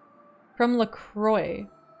 From LaCroix.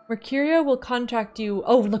 Mercurio will contact you.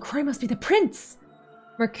 Oh, LaCroix must be the prince!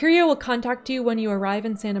 Mercurio will contact you when you arrive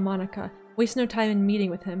in Santa Monica. Waste no time in meeting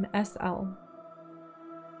with him. SL.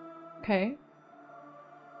 Okay.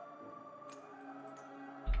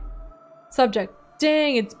 Subject.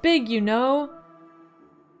 Dang, it's big, you know.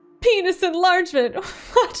 Penis enlargement.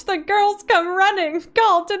 Watch the girls come running.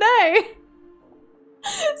 Call today.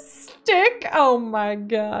 Stick. Oh my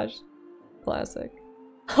gosh. Classic.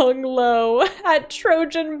 Hung low at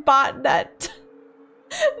Trojan botnet.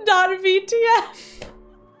 .vtm.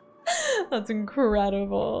 That's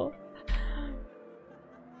incredible.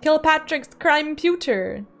 Kilpatrick's crime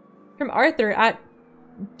pewter. From Arthur at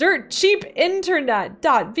Dirt cheap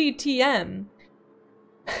internet.vtm.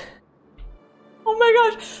 Oh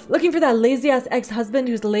my gosh. Looking for that lazy-ass ex-husband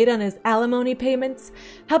who's late on his alimony payments?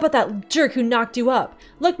 How about that jerk who knocked you up?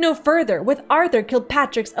 Look no further. With Arthur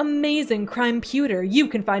Kilpatrick's amazing crime-puter, you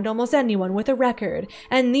can find almost anyone with a record.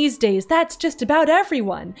 And these days, that's just about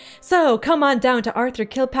everyone. So come on down to Arthur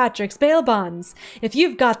Kilpatrick's bail bonds. If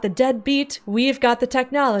you've got the deadbeat, we've got the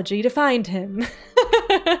technology to find him.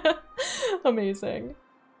 Amazing.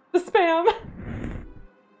 The spam.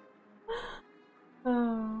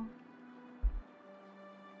 Oh.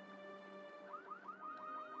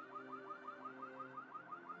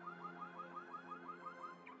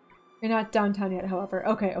 You're not downtown yet, however.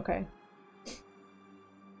 Okay, okay.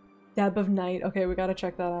 Deb of Night. Okay, we gotta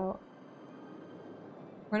check that out.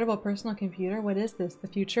 Portable personal computer? What is this? The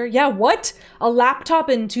future? Yeah, what? A laptop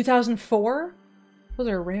in 2004? Those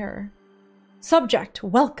are rare. Subject,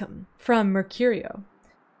 welcome, from Mercurio.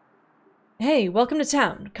 Hey, welcome to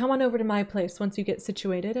town. Come on over to my place once you get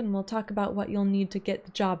situated, and we'll talk about what you'll need to get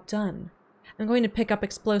the job done. I'm going to pick up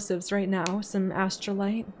explosives right now, some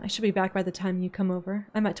astrolite. I should be back by the time you come over.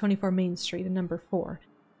 I'm at 24 Main Street in number 4.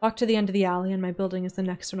 Walk to the end of the alley and my building is the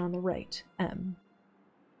next one on the right. M.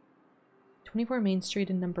 24 Main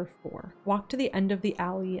Street in number 4. Walk to the end of the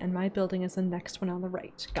alley and my building is the next one on the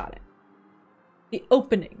right. Got it. The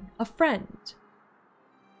opening. A friend.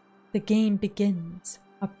 The game begins.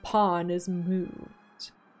 A pawn is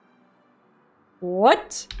moved.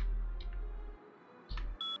 What?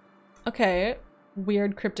 Okay,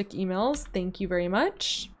 weird cryptic emails. Thank you very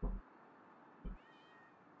much.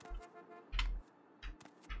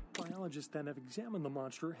 Biologists that have examined the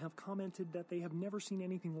monster have commented that they have never seen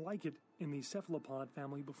anything like it in the cephalopod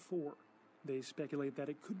family before. They speculate that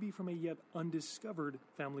it could be from a yet undiscovered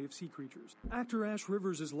family of sea creatures. Actor Ash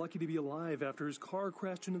Rivers is lucky to be alive after his car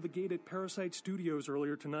crashed into the gate at Parasite Studios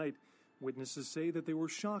earlier tonight. Witnesses say that they were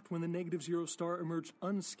shocked when the Negative Zero star emerged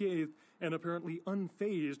unscathed and apparently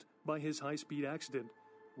unfazed by his high-speed accident.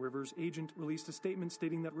 Rivers' agent released a statement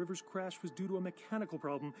stating that Rivers' crash was due to a mechanical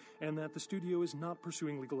problem and that the studio is not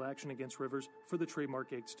pursuing legal action against Rivers for the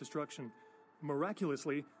trademark gate's destruction.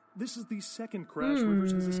 Miraculously, this is the second crash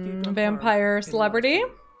Rivers has escaped unharmed. Vampire celebrity?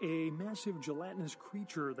 A massive gelatinous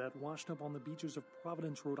creature that washed up on the beaches of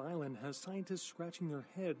Providence, Rhode Island, has scientists scratching their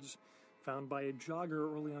heads. Found by a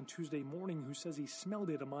jogger early on Tuesday morning who says he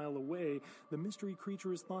smelled it a mile away, the mystery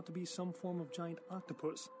creature is thought to be some form of giant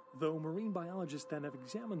octopus. Though marine biologists that have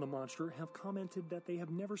examined the monster have commented that they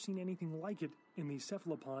have never seen anything like it in the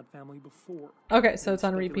cephalopod family before. Okay, so it's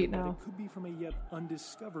on repeat now. It could be from a yet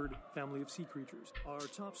undiscovered family of sea creatures. Our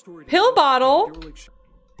top story. Pill bottle.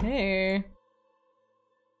 Hey.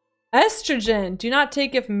 Estrogen. Do not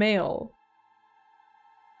take if male.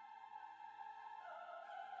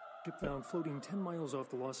 Found floating 10 miles off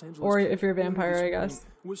the Los Angeles or if you're a vampire, I guess.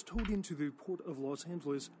 Was towed into the port of Los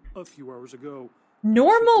Angeles a few hours ago.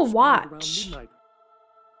 Normal watch.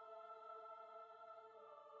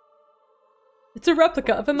 It's a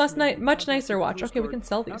replica of a much nicer watch. Okay, we can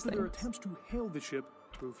sell these things. Their attempts to hail the ship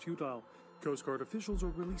proved futile. Coast Guard officials are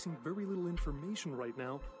releasing very little information right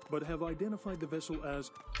now, but have identified the vessel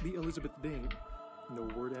as the Elizabeth Dane. No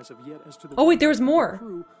word as of yet as to the wait, there was more.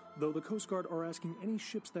 Crew, though the Coast Guard are asking any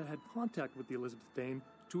ships that had contact with the Elizabeth Dane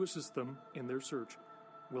to assist them in their search.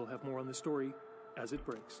 We'll have more on this story as it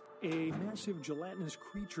breaks. A massive gelatinous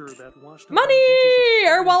creature that washed up money!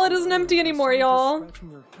 Our wallet isn't empty anymore, y'all.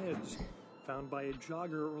 Found by a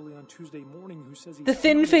jogger early on Tuesday morning who says the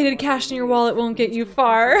thin faded cash in your wallet won't get you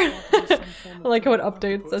far. I like how it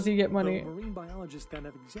updates as you get money. Marine biologists that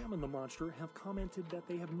have examined the monster have commented that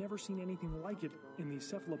they have never seen anything like it in the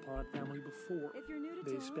cephalopod family before.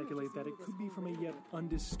 They speculate that it could be from a yet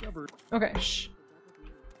undiscovered. Okay, shh.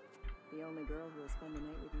 The only girl who will spend the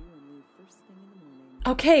night with you and leave first thing in the morning.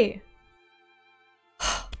 Okay.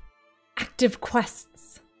 Active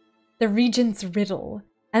quests. The Regent's Riddle.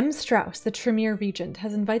 M. Strauss, the Tremere Regent,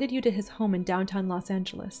 has invited you to his home in downtown Los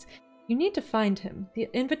Angeles. You need to find him. The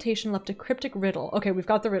invitation left a cryptic riddle. Okay, we've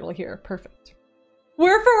got the riddle here. Perfect.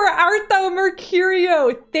 Wherefore art thou,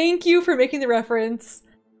 Mercurio? Thank you for making the reference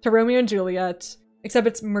to Romeo and Juliet. Except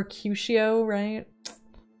it's Mercutio, right?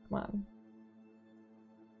 Come on.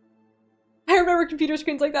 I remember computer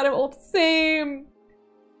screens like that. I'm old. Same.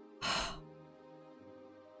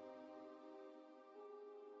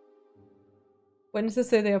 Witnesses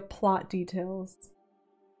say they have plot details.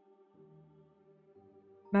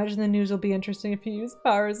 Imagine the news will be interesting if you use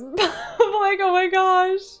powers in public. Oh my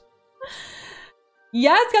gosh.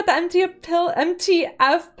 Yeah, it's got the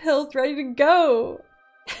MTF pills ready to go.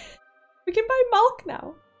 We can buy Malk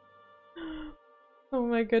now. Oh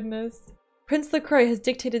my goodness. Prince LaCroix has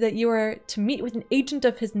dictated that you are to meet with an agent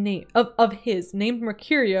of his named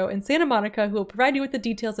Mercurio in Santa Monica who will provide you with the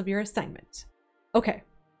details of your assignment. Okay.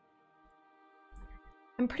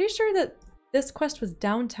 I'm pretty sure that this quest was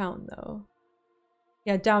downtown though.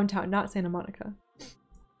 Yeah, downtown, not Santa Monica.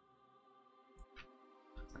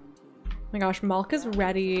 Oh my gosh, Malk is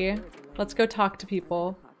ready. Let's go talk to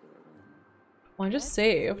people. Well, I just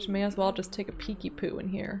saved. May as well just take a peeky poo in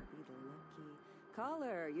here.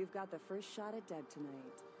 Caller, you've got the first shot at Deb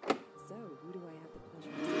tonight. So, who do I have the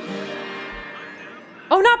pleasure of seeing?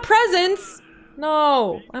 Oh, not presents!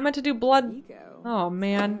 No, I meant to do blood. Vigo. Oh,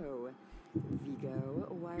 man. So, Vigo,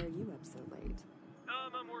 why are you up so late?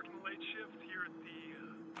 I'm working the late shift here at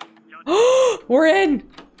the, We're in!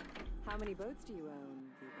 How many boats do you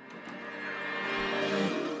own,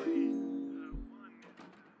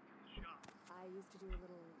 Vigo? I used to do a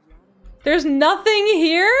little yachting. There's nothing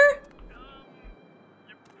here?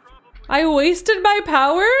 I wasted my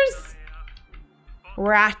powers?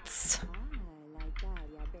 Rats.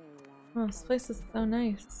 Oh, this place is so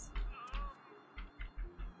nice.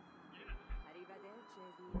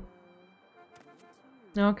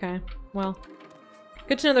 Okay, well.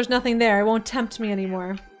 Good to know there's nothing there. It won't tempt me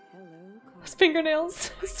anymore. Those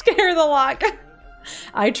fingernails scare the lock.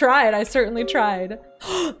 I tried. I certainly tried.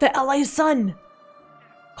 The LA Sun!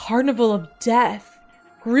 Carnival of Death.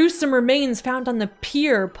 Gruesome remains found on the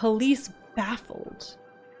pier. Police baffled.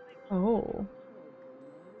 Oh.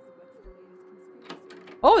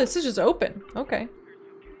 Oh, this is just open. Okay.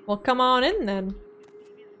 Well, come on in then.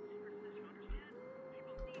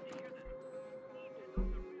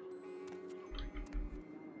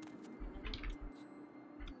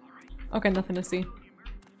 Okay, nothing to see.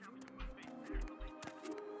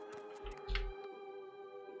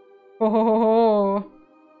 Oh.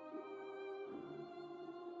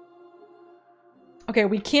 Okay,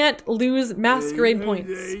 we can't lose masquerade points.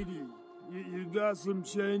 Lady. You got some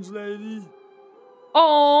change, lady?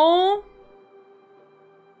 Oh.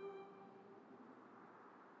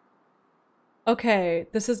 Okay,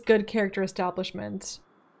 this is good character establishment.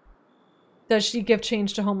 Does she give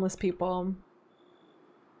change to homeless people?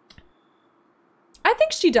 I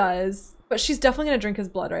think she does, but she's definitely gonna drink his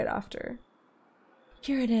blood right after.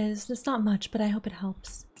 Here it is. It's not much, but I hope it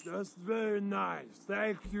helps. That's very nice.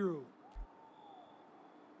 Thank you.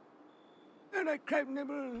 And I crab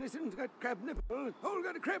nibble, listen, got crab nibble. Oh,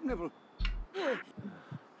 got a crab nibble. Oh.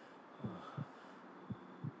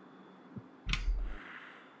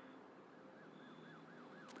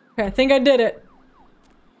 Okay, I think I did it.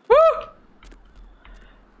 Woo!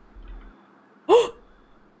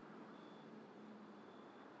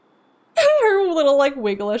 Her little like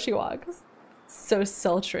wiggle as she walks. So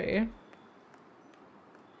sultry.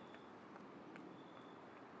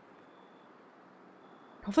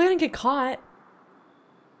 Hopefully I didn't get caught.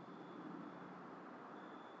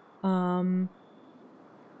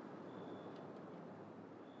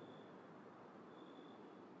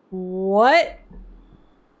 What?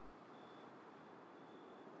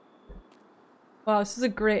 Wow, this is a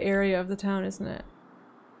great area of the town, isn't it?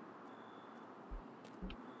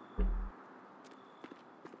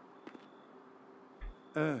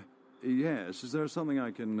 Yes. Is there something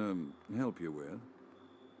I can, help you with?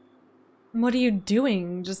 What are you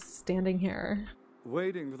doing, just standing here?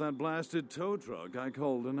 Waiting for that blasted tow truck I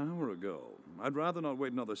called an hour ago. I'd rather not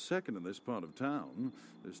wait another second in this part of town,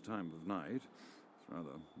 this time of night. It's a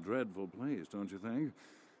rather dreadful place, don't you think?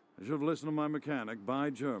 I should have listened to my mechanic.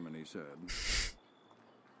 By German, he said.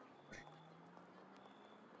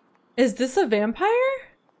 Is this a vampire?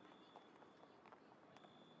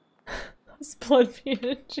 This blood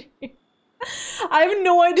PNG. I have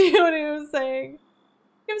no idea what he was saying.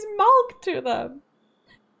 He gives Malk to them.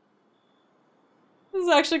 This is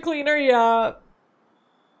actually cleaner, yeah.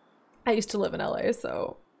 I used to live in LA,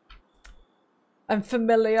 so I'm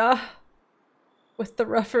familiar with the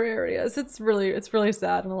rougher areas. It's really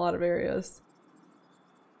sad in a lot of areas.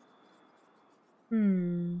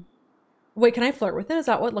 Wait, can I flirt with it? Is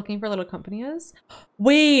that what looking for a little company is?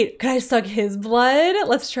 Wait, can I suck his blood?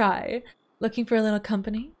 Let's try. Looking for a little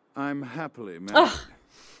company? I'm happily married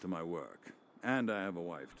to my work. And I have a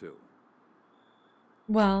wife, too.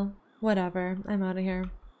 Well, whatever. I'm out of here.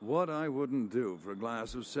 What I wouldn't do for a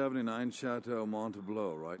glass of 79 Chateau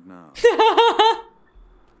Montebleau right now.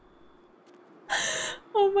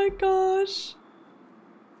 Oh my gosh.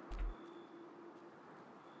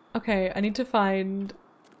 Okay, I need to find...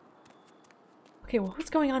 Okay, what was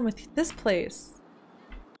going on with this place?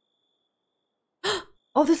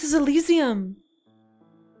 Oh, this is Elysium.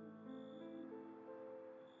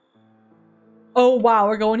 Oh wow,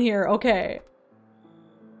 we're going here. Okay.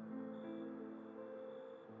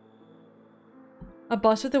 A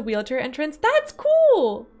bus with a wheelchair entrance? That's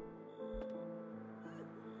cool!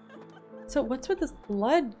 So what's with this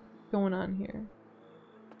blood going on here?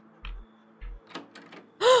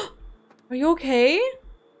 Are you okay?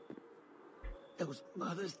 Those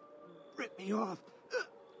mothers ripped me off.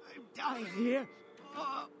 I'm dying here.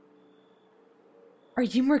 Are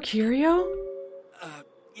you Mercurio?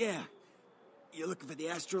 Yeah. You looking for the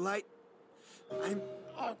astrolite? I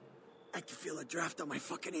can feel a draft on my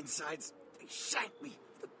fucking insides. They shanked me,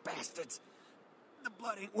 the bastards. The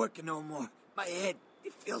blood ain't working no more. My head,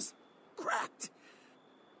 it feels cracked.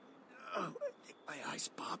 I think my eyes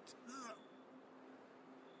popped.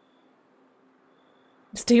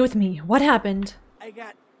 Stay with me. What happened? I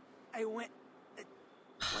went...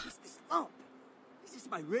 What is this lump? Is this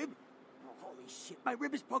my rib? Oh, holy shit. My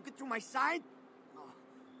rib is poking through my side? Oh,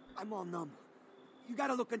 I'm all numb. You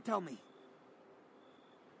gotta look and tell me.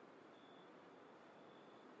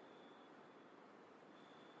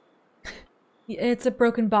 It's a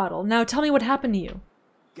broken bottle. Now tell me what happened to you.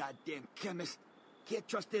 Goddamn chemist. Can't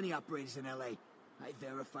trust any operators in L.A. I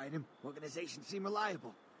verified him. Organization seem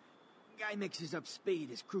reliable. Guy mixes up speed.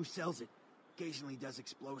 His crew sells it. Occasionally does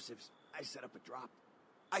explosives. I set up a drop.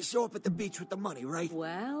 I show up at the beach with the money, right?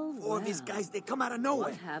 Well, Four of these guys, they come out of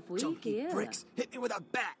nowhere. What have we Junky here? pricks hit me with a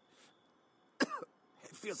bat. It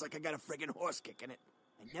feels like I got a friggin' horse kicking it.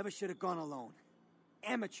 I never should have gone alone.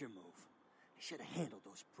 Amateur move. I should have handled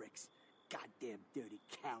those pricks. Goddamn dirty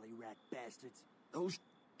Cali rat bastards. Those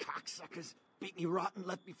cocksuckers beat me rotten,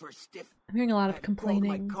 left me for a stiff. I'm hearing a lot of I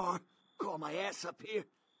complaining. my car, call my ass up here.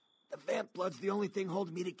 The vamp blood's the only thing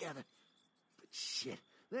holding me together. But shit,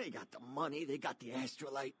 they got the money, they got the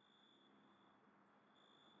astrolite.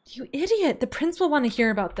 You idiot! The prince will want to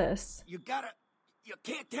hear about this. You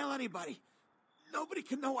can't tell anybody. Nobody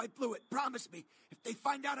can know I blew it, promise me. If they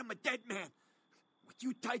find out I'm a dead man. With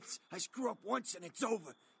you types, I screw up once and it's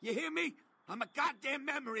over. You hear me? I'm a goddamn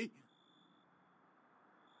memory.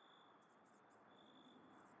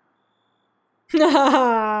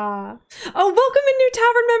 Oh, welcome a new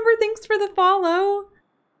tavern member. Thanks for the follow.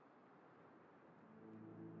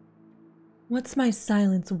 What's my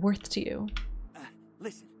silence worth to you?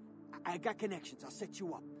 Listen, I got connections. I'll set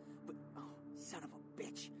you up. But, oh, son of a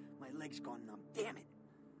bitch. My leg's gone numb. Damn it.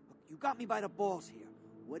 Look, you got me by the balls here.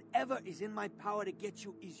 Whatever is in my power to get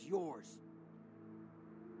you is yours.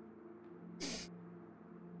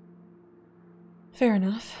 Fair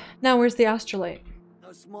enough. Now where's the astrolite?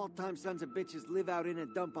 Those small-time sons of bitches live out in a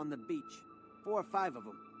dump on the beach. 4 or 5 of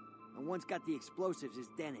them. And one's got the explosives is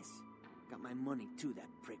Dennis. Got my money too, that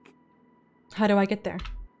prick. How do I get there?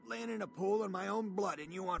 Laying in a pool in my own blood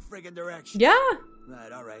and you want friggin' directions. Yeah.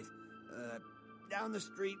 Right, alright. Down the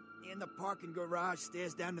street, in the parking garage,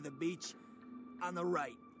 stairs down to the beach. On the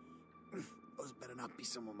right. Those better not be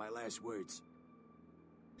some of my last words.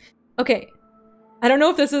 Okay. I don't know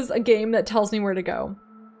if this is a game that tells me where to go.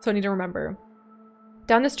 So I need to remember.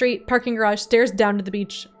 Down the street, parking garage, stairs down to the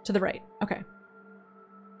beach to the right. Okay.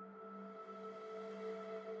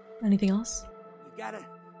 Anything else? You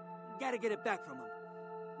gotta get it back from him.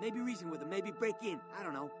 Maybe reason with him, maybe break in. I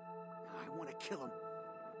don't know. I want to kill him.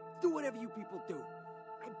 Do whatever you people do.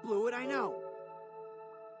 I blew it, I know.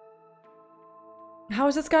 How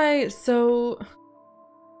is this guy so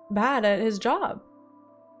bad at his job?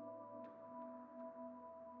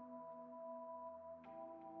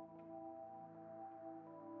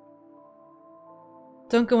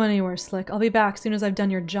 Don't go anywhere, Slick. I'll be back as soon as I've done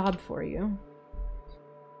your job for you.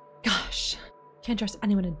 Gosh, can't trust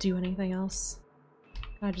anyone to do anything else.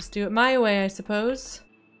 Gotta just do it my way, I suppose.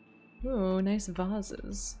 Ooh, nice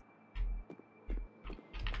vases.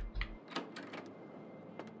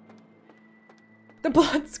 The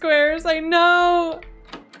blood squares, I know!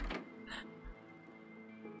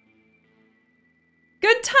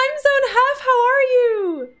 Good time zone, Hef, how are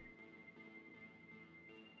you?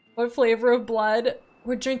 What flavor of blood?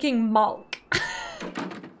 We're drinking Malk.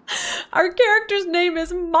 Our character's name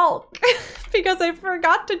is Malk because I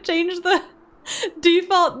forgot to change the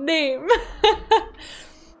default name.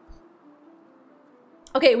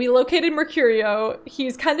 Okay, we located Mercurio.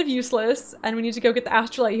 He's kind of useless, and we need to go get the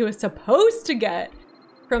astrolite he was supposed to get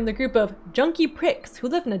from the group of junky pricks who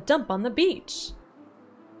live in a dump on the beach.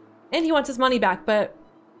 And he wants his money back, but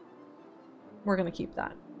we're gonna keep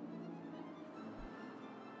that.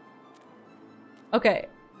 Okay.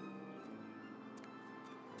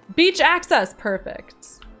 Beach access,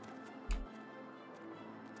 perfect.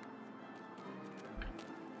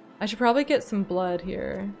 I should probably get some blood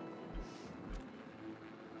here.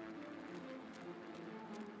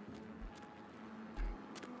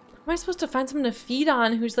 How am I supposed to find someone to feed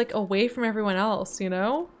on who's like away from everyone else, you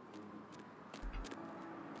know?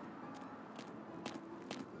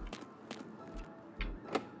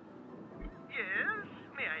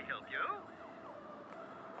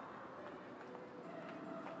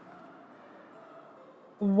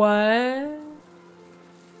 What?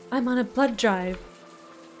 I'm on a blood drive.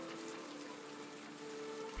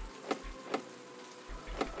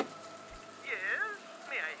 Yes,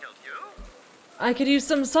 may I help you? I could use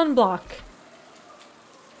some sunblock.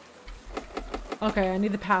 Okay, I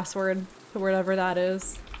need the password to whatever that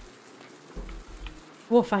is.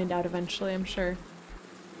 We'll find out eventually, I'm sure.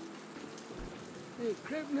 Hey,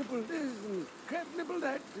 crab nibble this and crab nibble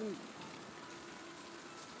that and...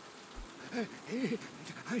 Hey,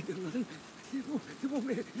 I don't... You won't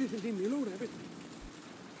leave me alone, have it?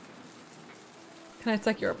 Can I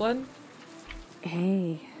suck your blood?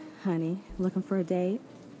 Hey, honey, looking for a date?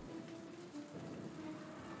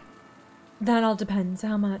 That all depends.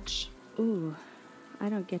 How much? Ooh, I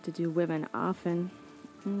don't get to do women often.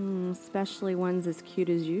 Especially ones as cute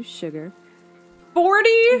as you, sugar. 40?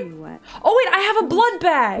 Tell you what. Oh wait, I have a blood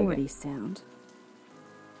bag! 40 sound.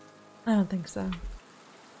 I don't think so.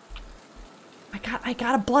 I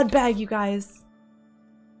got a blood bag, you guys.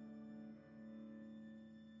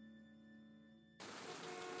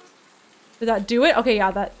 Did that do it? Okay,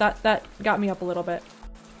 yeah, that got me up a little bit.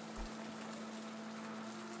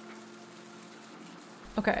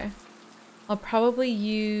 Okay. I'll probably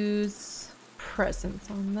use presents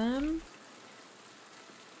on them.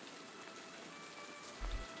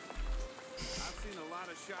 I've seen a lot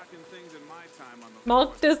of shocking things in my time on the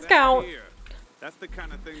Malk force. discount. That's the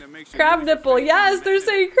kind of thing that makes you Crab lose your nipple. faith in Yes, they're humanity.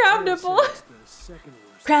 saying crab nipple. That's the second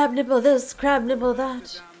worst. Crab nipple this, crab nipple that.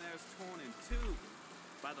 Down there's torn in two.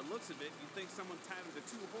 By the looks of it, you think someone tied them to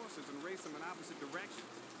two horses and raced them in opposite directions.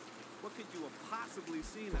 What could you have possibly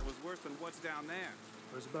seen that was worse than what's down there?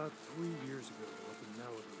 It was about 3 years ago up in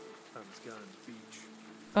Malibu, on the Sky Beach.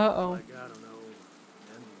 Uh-oh. Like, I don't know,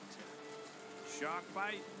 animal attack. Shark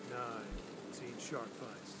bite? Nah, I've seen shark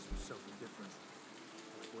bites. This was something different.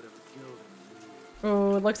 Like whatever killed him.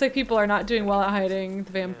 Oh, it looks like people are not doing well at hiding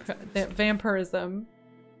the vampirism.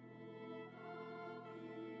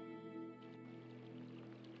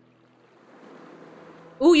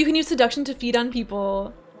 Ooh, you can use seduction to feed on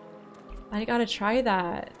people. I gotta try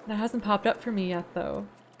that. That hasn't popped up for me yet, though.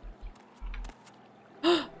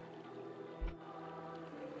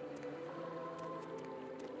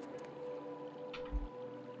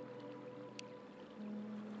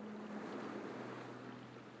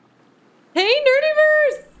 Hey,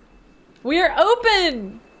 Nerdiverse! We are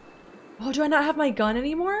open! Oh, do I not have my gun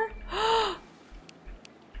anymore? Oh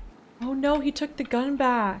no, he took the gun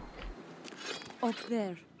back. Up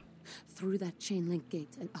there. Through that chain link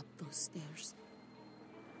gate and up those stairs.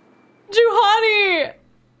 Juhani!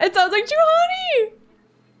 It sounds like Juhani!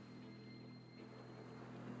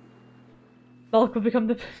 Malk will become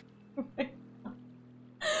the... Welcome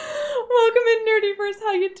in, Nerdiverse.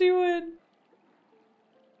 How you doing?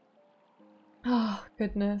 Oh,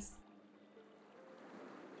 goodness.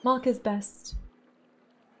 Malk is best.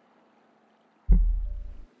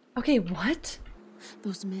 Okay, what?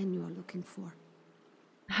 Those men you are looking for.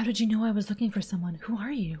 How did you know I was looking for someone? Who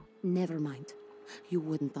are you? Never mind. You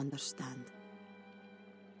wouldn't understand.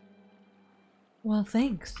 Well,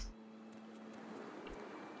 thanks.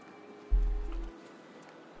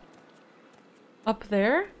 Up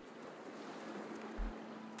there?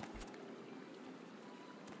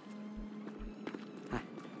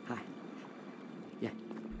 Hi. Yeah.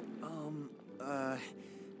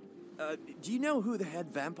 Do you know who the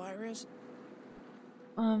head vampire is?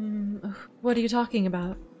 What are you talking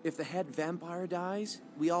about? If the head vampire dies,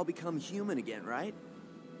 we all become human again, right?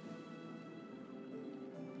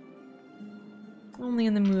 Only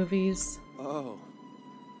in the movies. Oh.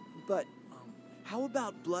 But, how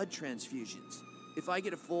about blood transfusions? If I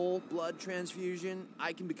get a full blood transfusion,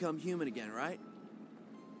 I can become human again, right?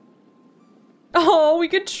 Oh, we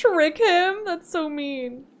could trick him? That's so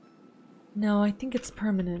mean. No, I think it's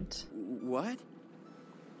permanent. What?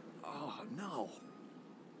 Oh, no.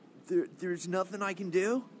 There's nothing I can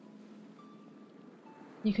do?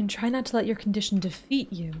 You can try not to let your condition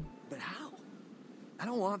defeat you. But how? I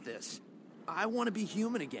don't want this. I want to be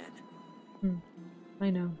human again. I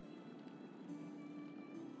know.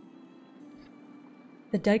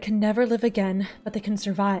 The dead can never live again, but they can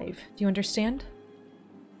survive. Do you understand?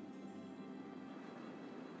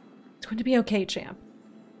 It's going to be okay, champ.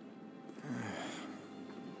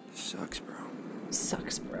 Sucks, bro.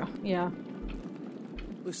 Sucks, bro. Yeah.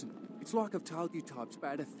 Listen, it's like I've told you types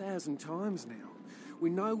about 1,000 times now. We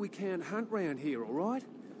know we can't hunt round here, all right?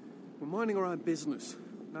 We're minding our own business.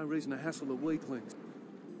 No reason to hassle the weaklings.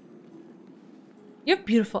 You have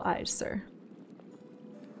beautiful eyes, sir.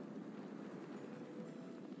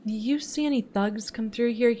 Do you see any thugs come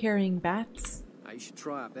through here carrying bats? Hey, you should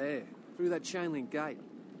try up there, through that chain link gate.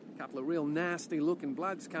 Couple of real nasty-looking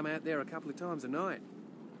bloods come out there a couple of times a night.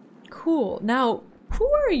 Cool. Now, who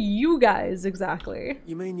are you guys exactly?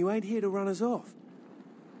 You mean you ain't here to run us off?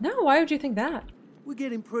 No, why would you think that? We're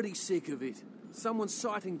getting pretty sick of it. Someone's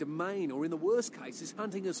citing domain, or in the worst cases,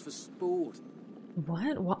 hunting us for sport.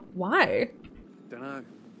 What? Why? Dunno.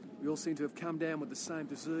 We all seem to have come down with the same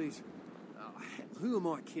disease. Oh, hell, who am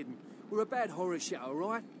I kidding? We're a bad horror show,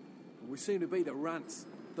 alright? We seem to be the runts,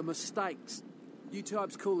 the mistakes. You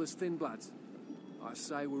types call us thin bloods. I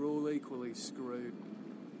say we're all equally screwed.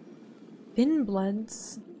 Thin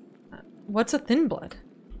bloods? What's a thin blood?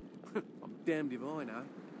 I'm damned if I know.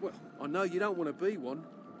 Well, I know you don't want to be one.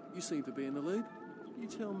 You seem to be in the lead. You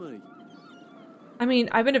tell me. I mean,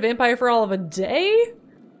 I've been a vampire for all of a day?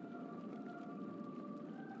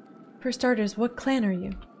 For starters, what clan are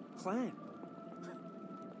you? Clan?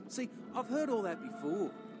 See, I've heard all that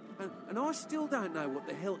before. And I still don't know what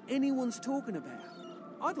the hell anyone's talking about.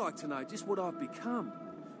 I'd like to know just what I've become.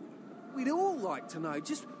 We'd all like to know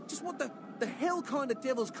just what the hell kind of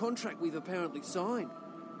devil's contract we've apparently signed.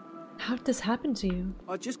 How did this happen to you?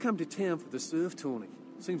 I'd just come to town for the surf tourney.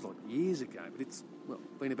 Seems like years ago, but it's, well,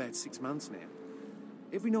 been about 6 months now.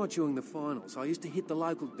 Every night during the finals, I used to hit the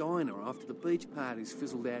local diner after the beach parties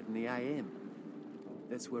fizzled out in the AM.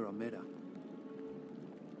 That's where I met her.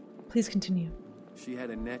 Please continue. She had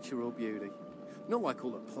a natural beauty. Not like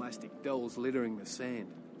all the plastic dolls littering the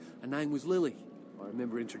sand. Her name was Lily. I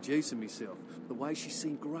remember introducing myself, the way she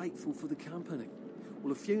seemed grateful for the company.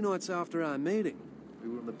 Well, a few nights after our meeting, we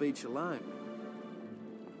were on the beach alone.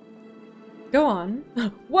 Go on.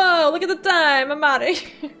 Whoa, look at the time! I'm out of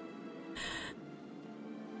here.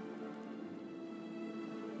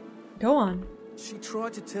 Go on. She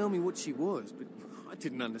tried to tell me what she was, but I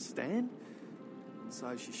didn't understand. And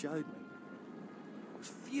so she showed me. I was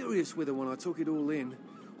furious with her when I took it all in.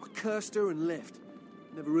 I cursed her and left,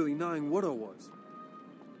 never really knowing what I was.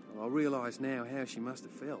 Well, I realise now how she must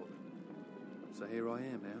have felt. So here I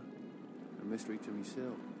am now, a mystery to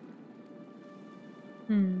myself.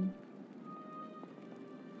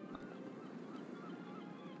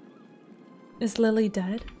 Is Lily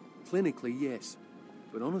dead? Clinically, yes.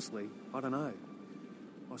 But honestly, I don't know.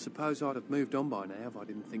 I suppose I'd have moved on by now if I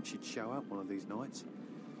didn't think she'd show up one of these nights.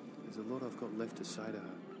 There's a lot I've got left to say to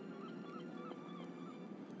her.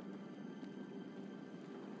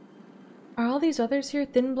 Are all these others here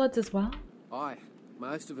thin bloods as well? Aye.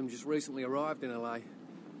 Most of them just recently arrived in LA.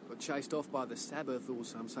 Got chased off by the Sabbath or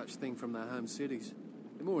some such thing from their home cities.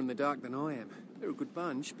 They're more in the dark than I am. They're a good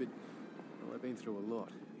bunch, but well, they've been through a lot.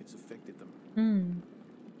 It's affected them.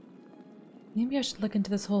 Maybe I should look into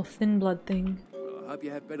this whole thin blood thing. Well, I hope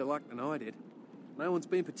you have better luck than I did. No one's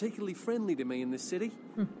been particularly friendly to me in this city.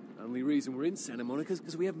 Only reason we're in Santa Monica is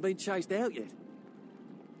because we haven't been chased out yet.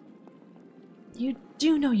 You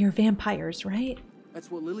do know you're vampires, right?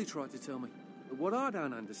 That's what Lily tried to tell me. But what I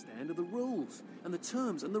don't understand are the rules and the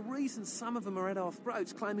terms and the reasons some of them are at our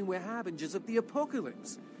throats claiming we're harbingers of the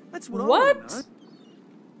apocalypse. That's what I want to know.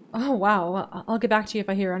 Oh, wow. I'll get back to you if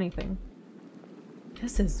I hear anything.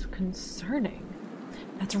 This is concerning.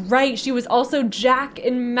 That's right. She was also Jack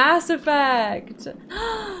in Mass Effect.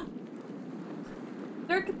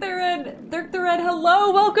 Dirk the Red,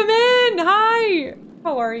 hello. Welcome in. Hi.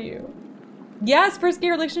 How are you? Yes, first gay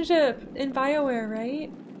relationship in BioWare,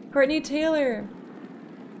 right? Courtney Taylor.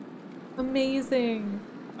 Amazing.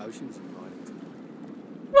 Ocean's inviting tonight.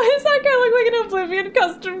 Why does that guy look like an Oblivion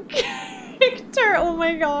custom character? Oh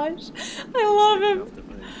my gosh. I love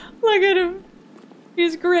him. Look at him.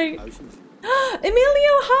 He's great. Emilio,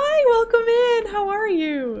 hi. Welcome in. How are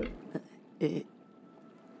you?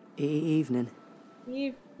 Evening.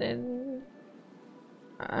 Evening.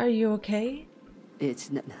 Are you okay? It's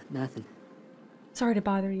nothing. Sorry to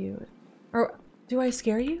bother you. Or do I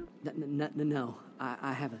scare you? No.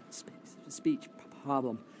 I have a speech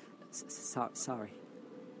problem. Sorry.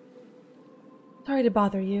 Sorry to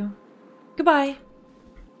bother you. Goodbye.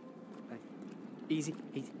 Easy.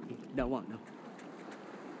 No.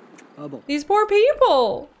 Trouble. These poor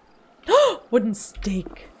people. Wooden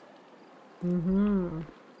stake. You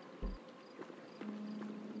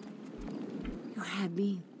had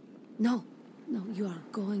me. No, you are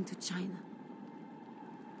going to China.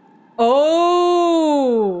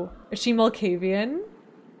 Oh! Is she Malkavian?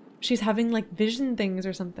 She's having like vision things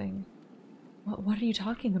or something. What are you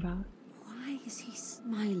talking about? Why is he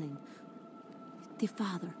smiling? The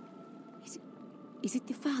father. Is it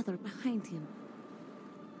the father behind him?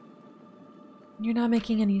 You're not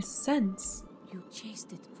making any sense. You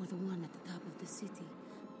chased it for the one at the top of the city.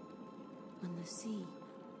 On the sea.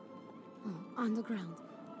 Oh, on the ground.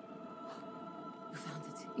 You found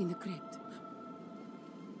it in the crypt.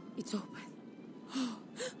 It's open.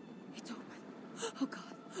 It's open. Oh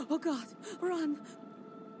God. Oh God. Run.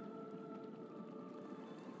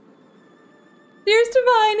 There's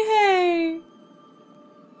Divine. Hey.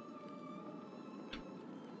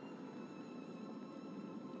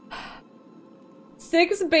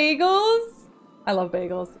 Six bagels? I love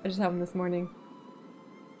bagels. I just had them this morning.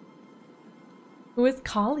 Who is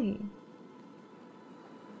Kali?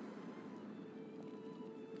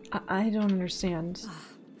 I don't understand.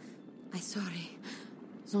 I'm sorry.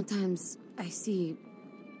 Sometimes I see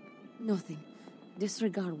nothing.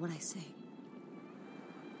 Disregard what I say.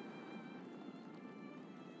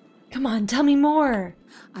 Come on, tell me more.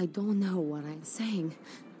 I don't know what I'm saying.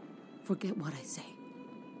 Forget what I say.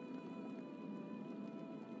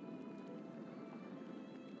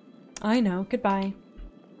 I know. Goodbye.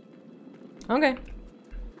 Okay.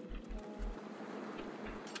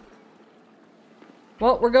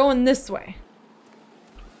 Well, we're going this way.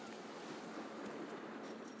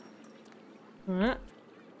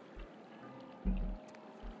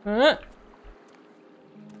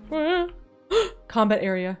 Combat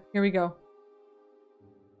area. Here we go.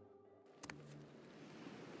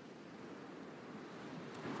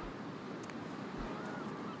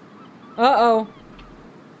 Uh-oh.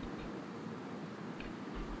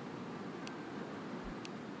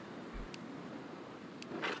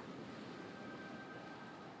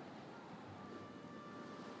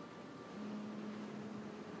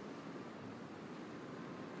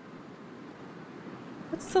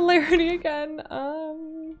 What's celerity again?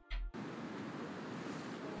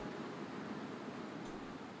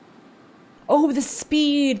 Oh, the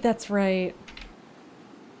speed. That's right.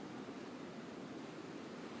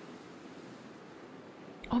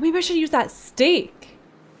 Oh, maybe I should use that stake.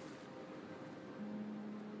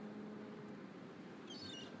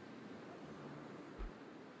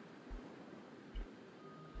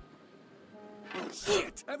 Oh,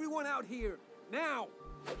 shit! Everyone out here! Now!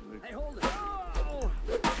 Hey, hold it. Oh.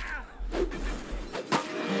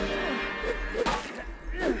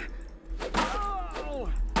 Oh.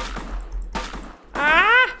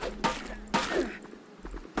 Ah!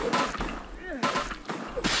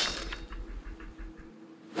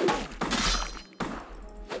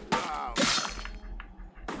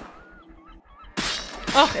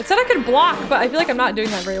 Oh, it said I could block, but I feel like I'm not doing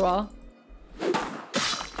that very well.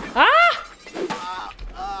 Ah!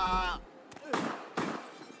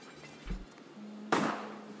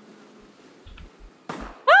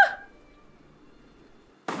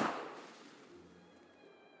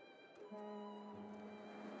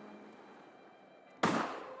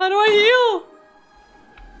 How do I heal?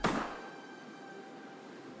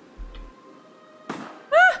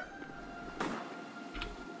 Ah!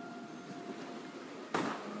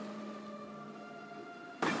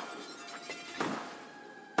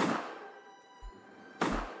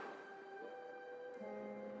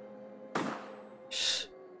 Shh.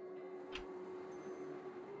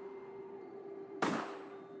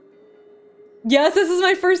 Yes, this is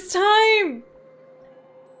my first time.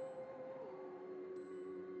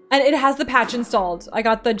 And it has the patch installed. I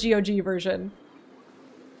got the GOG version.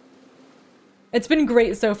 It's been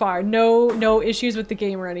great so far. No issues with the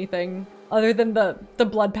game or anything. Other than the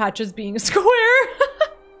blood patches being square.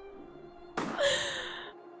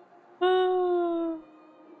 Do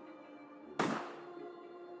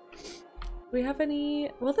we have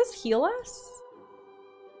any... Will this heal us?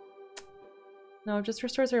 No, it just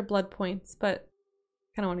restores our blood points, but I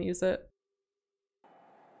kind of want to use it.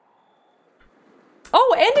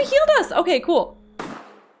 Oh, and it healed us! Okay, cool.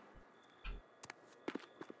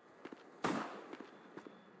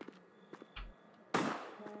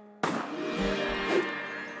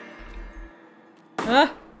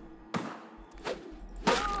 Ah.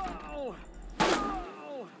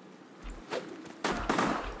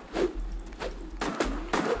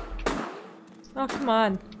 Oh, come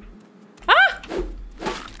on. Ah!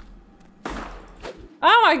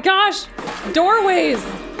 Oh my gosh! Doorways!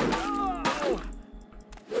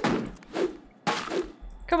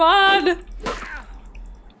 Come on!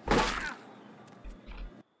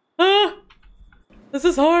 Ah! This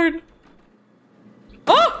is hard.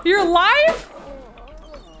 Oh! You're alive?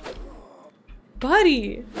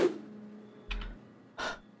 Buddy!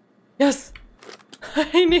 Yes!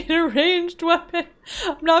 I need a ranged weapon.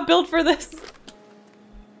 I'm not built for this.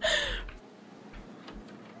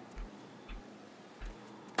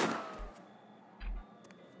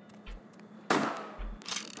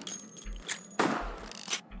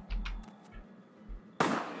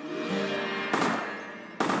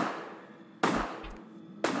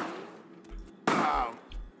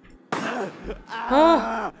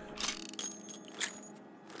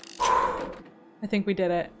 I think we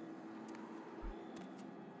did it.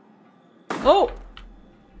 Oh!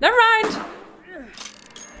 Never mind!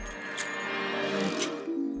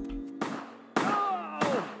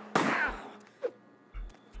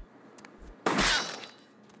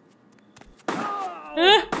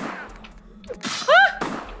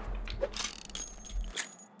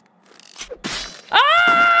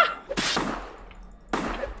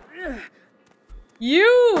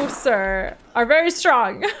 You, sir, are very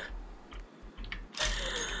strong.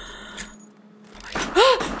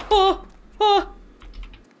 Oh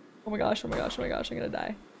my gosh, oh my gosh, oh my gosh, I'm gonna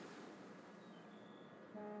die.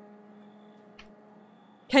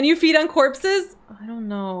 Can you feed on corpses? I don't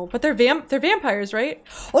know, but they're vampires, right?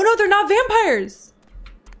 Oh no, they're not vampires!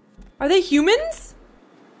 Are they humans?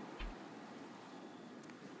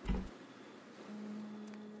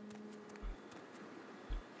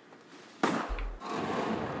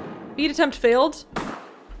 Feed attempt failed.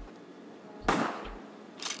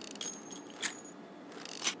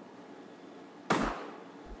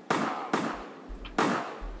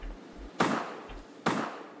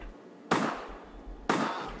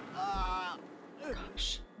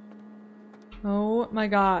 Gosh. Oh my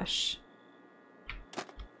gosh.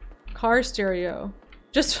 Car stereo.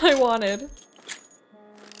 Just what I wanted.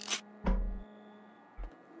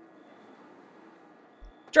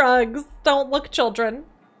 Drugs. Don't look, children.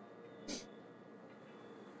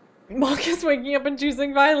 Malk is waking up and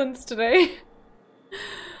choosing violence today.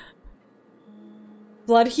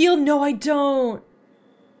 Blood heal? No, I don't.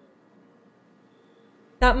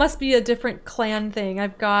 That must be a different clan thing.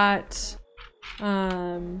 I've got,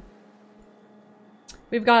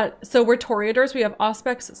 we've got, so we're Toreadors. We have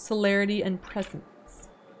Auspex, Celerity, and Presence.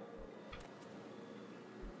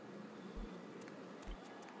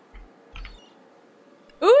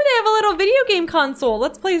 Ooh, they have a little video game console.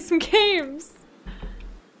 Let's play some games.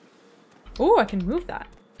 Oh, I can move that.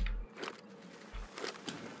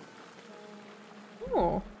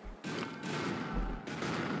 Oh.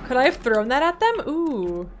 Could I have thrown that at them?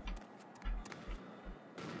 Ooh.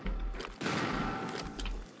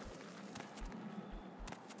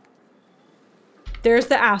 There's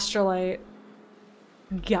the astrolite.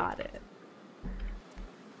 Got it.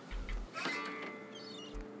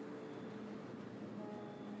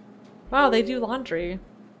 Wow, they do laundry.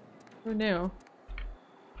 Who knew?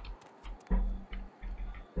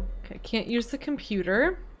 Okay, can't use the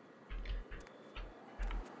computer.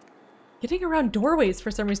 Getting around doorways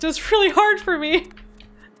for some reason is really hard for me.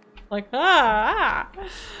 Like, ah.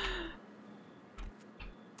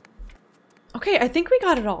 Okay, I think we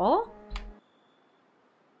got it all.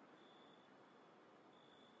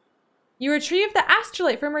 You retrieved the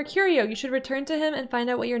astrolite from Mercurio. You should return to him and find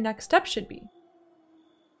out what your next step should be.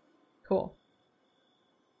 Cool.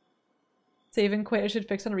 Save and quit. I should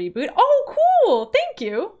fix on a reboot. Oh, cool. Thank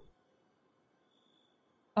you.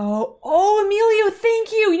 Oh, Emilio,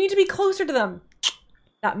 thank you. You need to be closer to them.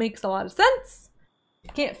 That makes a lot of sense.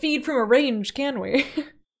 Can't feed from a range, can we?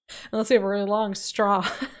 Unless we have a really long straw.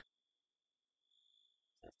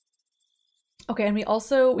 Okay, and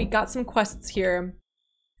we got some quests here.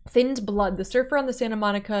 Thinned blood. The surfer on the Santa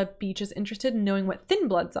Monica beach is interested in knowing what thin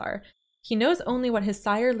bloods are. He knows only what his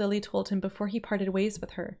sire Lily told him before he parted ways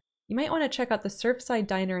with her. You might want to check out the Surfside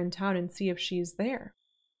Diner in town and see if she's there.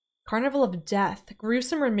 Carnival of Death.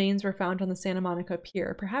 Gruesome remains were found on the Santa Monica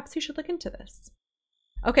Pier. Perhaps you should look into this.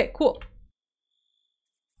 Okay, cool.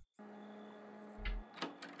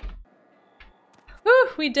 Whew,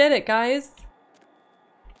 we did it, guys.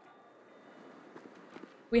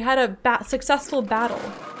 We had a successful battle.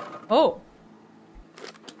 Oh.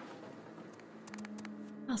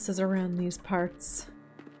 What else is around these parts?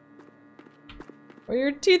 Where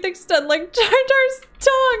your teeth extend like Jar Jar's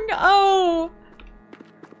tongue. Oh.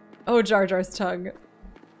 Oh, Jar Jar's tongue.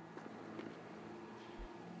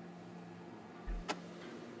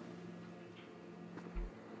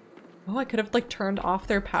 Oh, I could have like turned off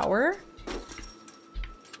their power.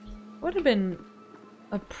 Would have been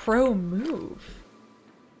a pro move.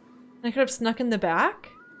 I could have snuck in the back.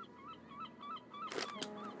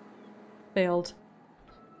 Failed.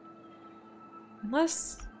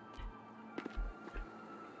 Unless...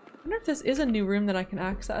 I wonder if this is a new room that I can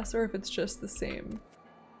access or if it's just the same.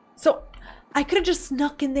 So, I could have just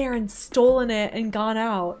snuck in there and stolen it and gone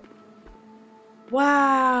out.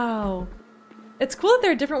 Wow. It's cool that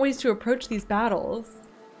there are different ways to approach these battles.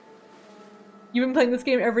 You've been playing this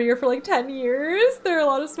game every year for like 10 years? There are a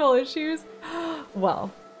lot of small issues.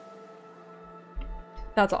 Well.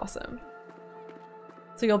 That's awesome.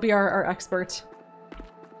 So you'll be our expert.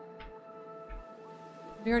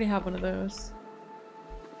 We already have one of those.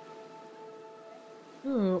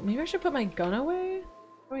 Ooh, maybe I should put my gun away?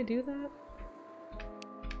 How do I do that?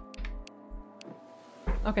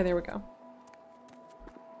 Okay, there we go.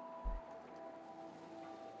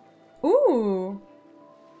 Ooh!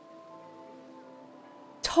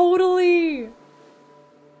 Totally!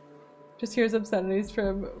 Just hears obscenities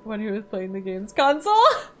from when he was playing the game's console.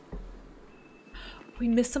 We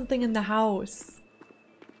missed something in the house.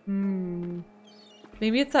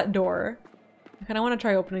 Maybe it's that door. I kind of want to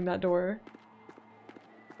try opening that door.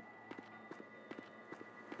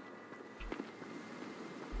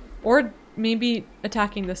 Or maybe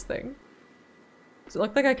attacking this thing. Does it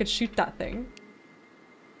look like I could shoot that thing?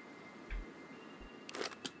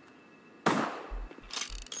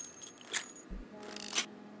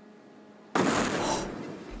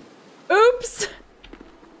 Oops!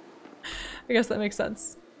 I guess that makes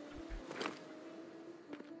sense.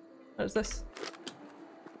 What is this?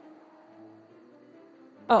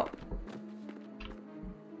 Oh.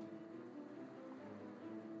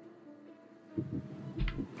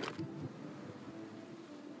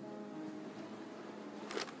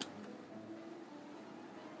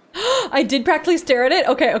 I did practically stare at it?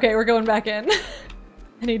 Okay, okay, we're going back in.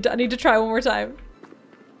 I need to try one more time.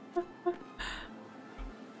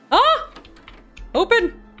 Ah!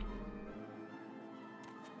 Open!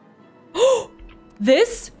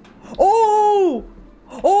 This? Oh!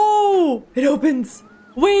 Oh! It opens!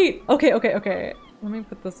 Wait! Okay, okay, okay. Let me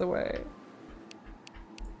put this away.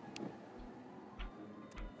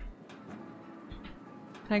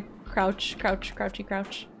 Can I crouch, crouch, crouchy,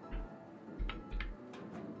 crouch?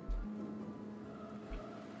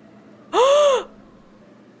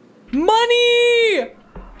 Money!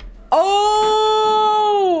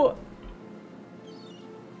 Oh!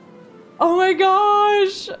 Oh my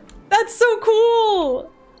gosh! That's so cool!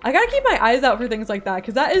 I gotta keep my eyes out for things like that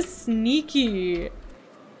because that is sneaky.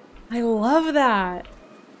 I love that.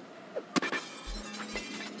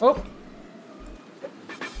 Oh.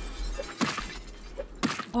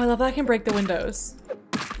 Oh, I love that I can break the windows.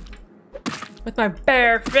 With my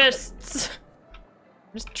bare fists.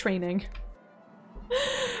 I'm just training.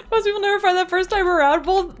 Most people never find that first time around.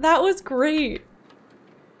 Well, that was great.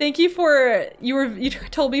 Thank you for, you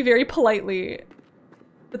told me very politely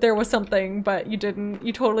that there was something, but you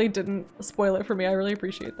totally didn't spoil it for me. I really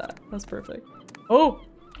appreciate that. That's perfect. Oh!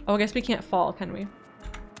 Oh, I guess we can't fall, can we?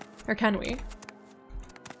 Or can we?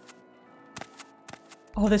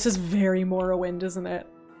 Oh, this is very Morrowind, isn't it?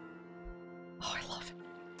 Oh, I love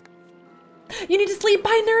it. You need to sleep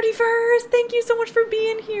by Nerdy first! Thank you so much for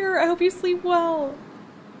being here! I hope you sleep well.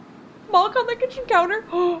 Malk on the kitchen counter.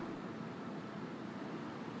 Oh!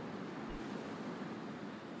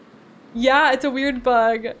 Yeah, it's a weird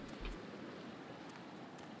bug.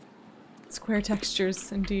 Square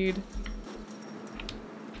textures, indeed.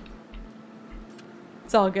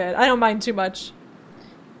 It's all good. I don't mind too much.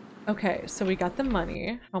 Okay, so we got the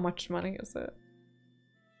money. How much money is it?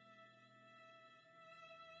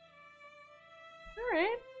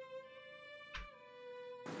 Alright.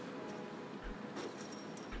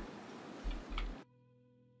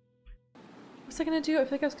 What was I gonna do? I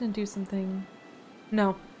feel like I was gonna do something.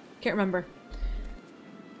 No, can't remember.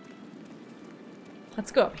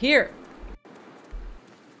 Let's go up here.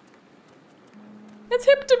 It's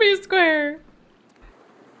hip to be square.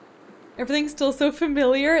 Everything's still so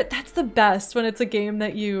familiar. That's the best when it's a game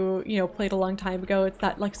that you know, played a long time ago. It's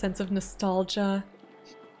that like sense of nostalgia.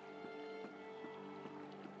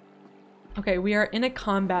 Okay, we are in a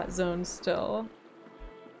combat zone still.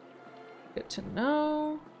 Good to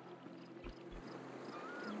know.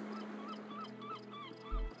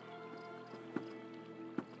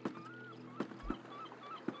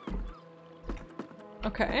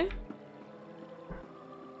 Okay.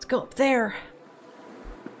 Let's go up there.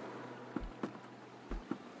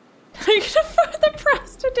 Are you gonna find the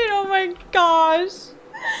prostitute? Oh my gosh.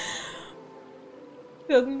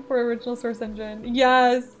 2004 original source engine.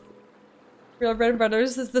 Yes. Real Bread and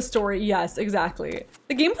Brothers is the story. Yes, exactly.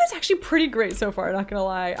 The gameplay's actually pretty great so far, not gonna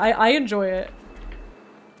lie. I enjoy it.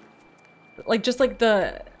 Like, just like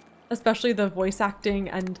the, especially the voice acting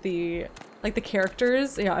and the, like the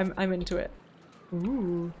characters. Yeah, I'm into it.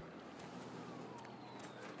 Ooh.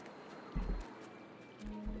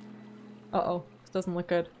 Uh-oh, this doesn't look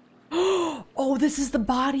good. Oh, this is the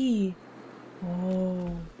body.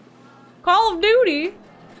 Oh. Call of Duty.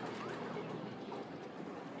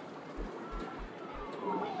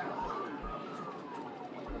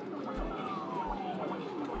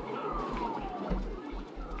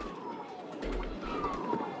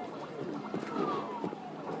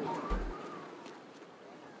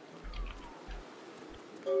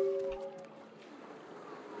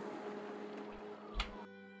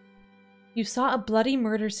 You saw a bloody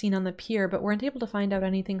murder scene on the pier, but weren't able to find out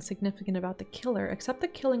anything significant about the killer, except the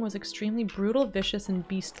killing was extremely brutal, vicious, and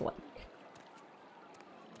beast-like.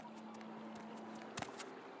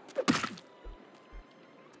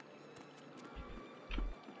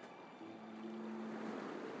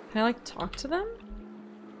 Can I, like, talk to them?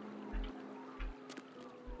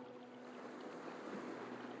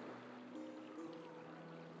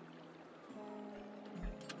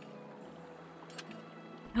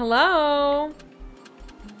 Hello?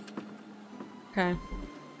 Okay.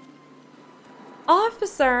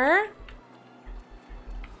 Officer?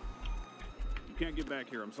 You can't get back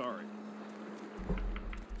here, I'm sorry.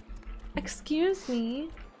 Excuse me?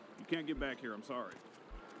 You can't get back here, I'm sorry.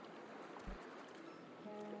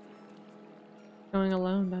 Going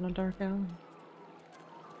alone down a dark alley.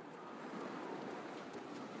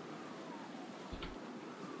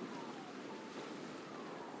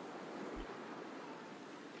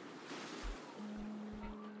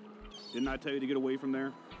 Didn't I tell you to get away from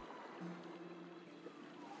there?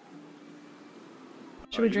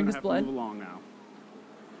 Should we drink his blood? Move along now.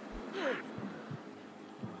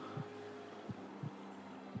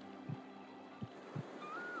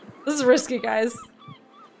 This is risky, guys.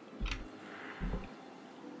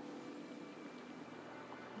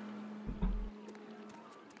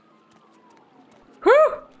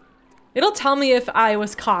 Whew! It'll tell me if I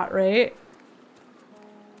was caught, right?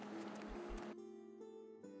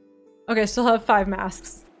 Okay, still have 5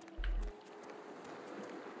 masks.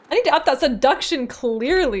 I need to up that seduction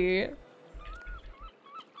clearly.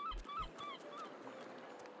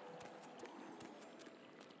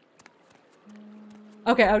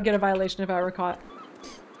 Okay, I would get a violation if I were caught.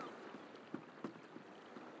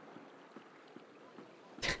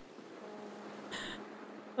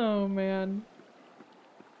 Oh man.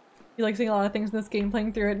 You like seeing a lot of things in this game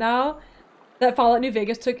playing through it now? That Fallout New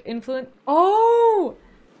Vegas took influence. Oh!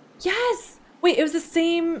 Yes! Wait, it was the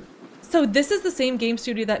same... So this is the same game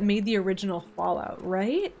studio that made the original Fallout,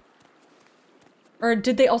 right? Or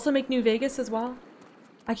did they also make New Vegas as well?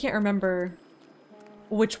 I can't remember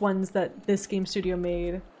which ones that this game studio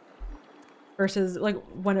made versus like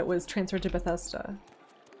when it was transferred to Bethesda.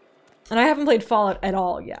 And I haven't played Fallout at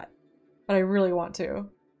all yet, but I really want to.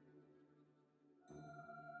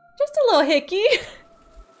 Just a little hickey.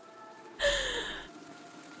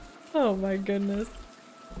 Oh my goodness.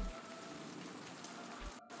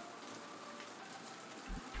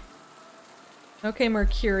 Okay,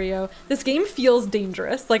 Mercurio. This game feels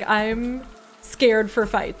dangerous. Like, I'm scared for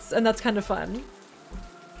fights, and that's kind of fun.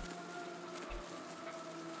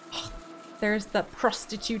 There's the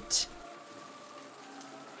prostitute.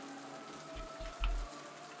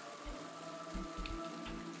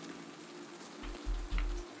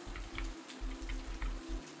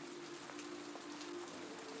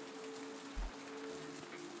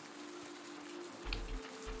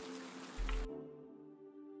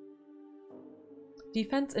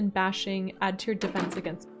 Defense and bashing add to your defense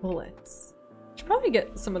against bullets. Should probably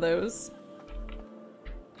get some of those.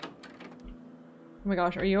 Oh my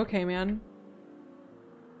gosh, are you okay, man?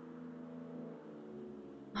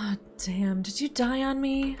 Oh, damn. Did you die on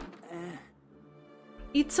me?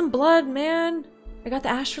 Eat some blood, man. I got the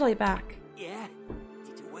astrolite back. Yeah?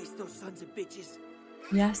 Did you waste those sons of bitches?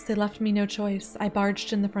 Yes, they left me no choice. I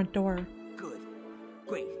barged in the front door. Good.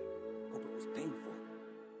 Great. Hope it was painful.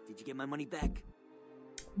 Did you get my money back?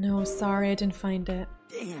 No, sorry, I didn't find it.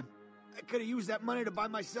 Damn. I could have used that money to buy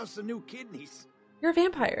myself some new kidneys. You're a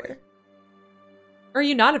vampire. Or are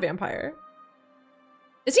you not a vampire?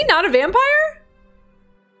 Is he not a vampire?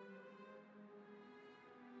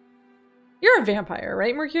 You're a vampire,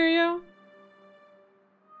 right, Mercurio?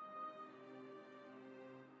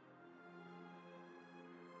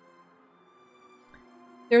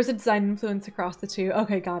 There's a design influence across the two.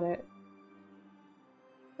 Okay, got it.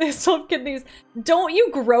 They still have kidneys. Don't you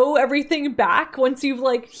grow everything back once you've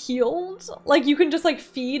like healed? Like you can just like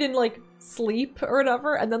feed and like sleep or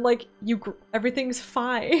whatever, and then like everything's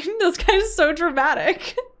fine. This guy's so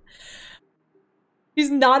dramatic. He's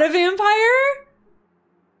not a vampire?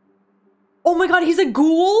 Oh my god, he's a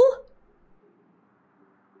ghoul?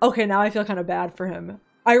 Okay, now I feel kind of bad for him.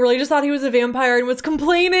 I really just thought he was a vampire and was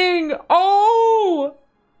complaining. Oh!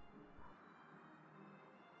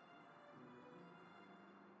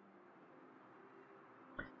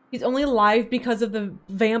 He's only alive because of the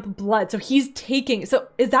vamp blood. So he's taking... So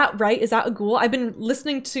is that right? Is that a ghoul? I've been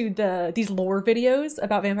listening to these lore videos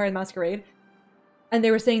about Vampire the Masquerade. And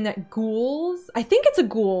they were saying that ghouls... I think it's a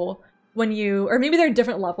ghoul when you... Or maybe there are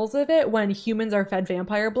different levels of it. When humans are fed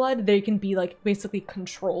vampire blood, they can be like basically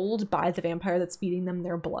controlled by the vampire that's feeding them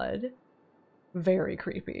their blood. Very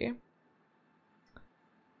creepy.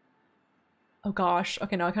 Oh gosh.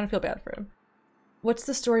 Okay, now I kind of feel bad for him. What's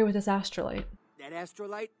the story with this astrolite? That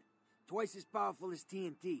astrolite? Twice as powerful as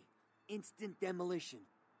TNT. Instant demolition.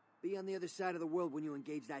 Be on the other side of the world when you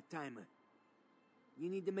engage that timer. You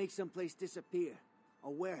need to make someplace disappear.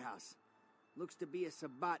 A warehouse. Looks to be a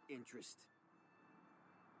Sabbat interest.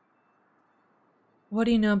 What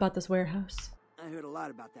do you know about this warehouse? I heard a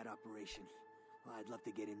lot about that operation. Well, I'd love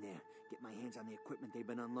to get in there, get my hands on the equipment they've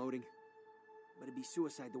been unloading. But it'd be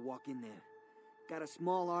suicide to walk in there. Got a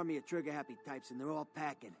small army of trigger-happy types, and they're all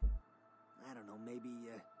packing. I don't know, maybe,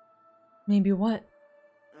 Maybe what?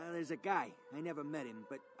 There's a guy. I never met him,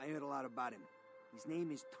 but I heard a lot about him. His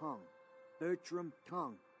name is Tongue. Bertram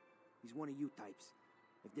Tongue. He's one of you types.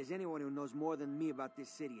 If there's anyone who knows more than me about this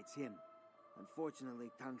city, it's him. Unfortunately,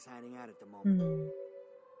 Tongue's hiding out at the moment.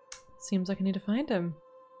 Seems like I need to find him.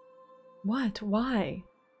 What? Why?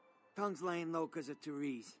 Tongue's laying low because of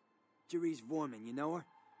Therese. Therese Vorman, you know her?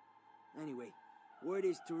 Anyway, word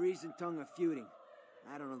is Therese and Tongue are feuding.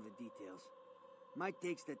 I don't know the details. My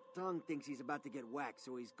take's that Tongue thinks he's about to get whacked,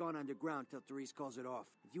 so he's gone underground till Therese calls it off.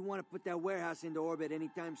 If you want to put that warehouse into orbit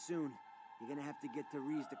anytime soon, you're gonna have to get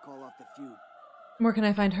Therese to call off the feud. Where can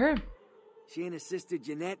I find her? She and her sister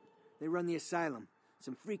Jeanette, they run the asylum.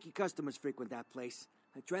 Some freaky customers frequent that place.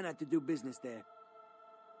 I try not to do business there.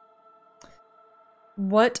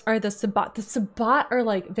 What are the Sabbat? The Sabbat are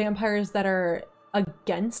like vampires that are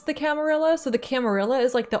against the Camarilla. So the Camarilla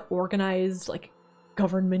is like the organized like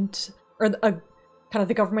government, or a kind of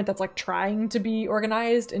the government that's like trying to be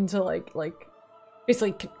organized into like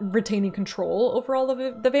basically retaining control over all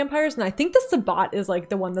of the vampires. And I think the Sabbat is like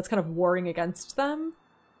the one that's kind of warring against them.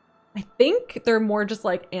 I think they're more just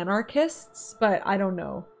like anarchists, but I don't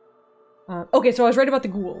know. Okay, so I was right about the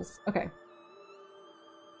ghouls. Okay.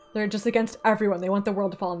 They're just against everyone. They want the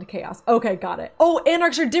world to fall into chaos. Okay, got it. Oh,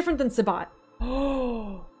 anarchs are different than Sabbat.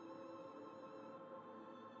 Oh.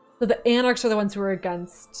 So the anarchs are the ones who are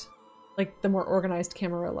against like the more organized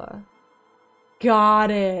Camarilla.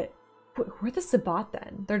 Got it. Who are the Sabbat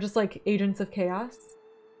then? They're just like agents of chaos?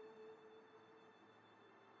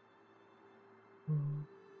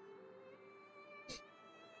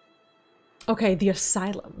 Okay, the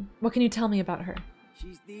asylum. What can you tell me about her?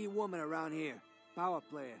 She's the woman around here. Power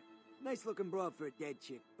player. Nice looking broad for a dead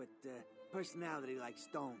chick, but personality like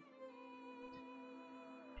stone.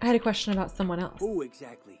 I had a question about someone else. Who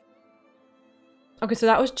exactly? Okay, so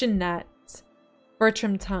that was Jeanette.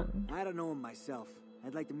 Bertram Tongue. I don't know him myself.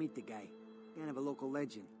 I'd like to meet the guy. Kind of a local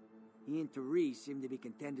legend. He and Therese seem to be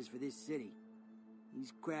contenders for this city.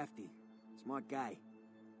 He's crafty. Smart guy.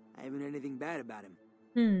 I haven't heard anything bad about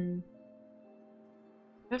him.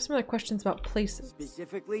 I have some other questions about places.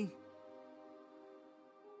 Specifically?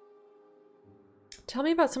 Tell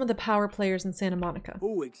me about some of the power players in Santa Monica.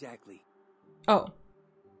 Who exactly? Oh.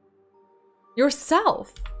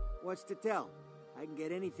 Yourself! What's to tell? I can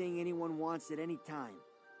get anything anyone wants at any time.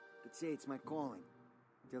 Could say it's my calling.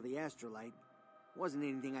 Till the astrolite. Wasn't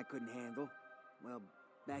anything I couldn't handle. Well,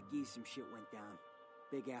 back east some shit went down.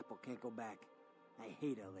 Big Apple can't go back. I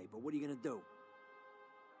hate LA, but what are you gonna do?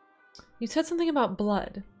 You said something about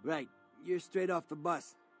blood. Right. You're straight off the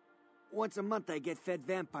bus. Once a month I get fed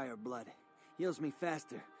vampire blood. Heals me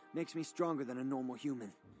faster. Makes me stronger than a normal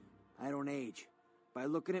human. I don't age. By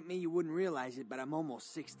looking at me, you wouldn't realize it, but I'm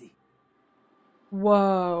almost 60.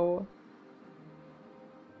 Whoa.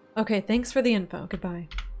 Okay, thanks for the info. Goodbye.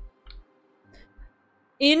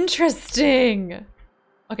 Interesting!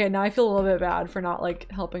 Okay, now I feel a little bit bad for not, like,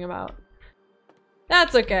 helping him out.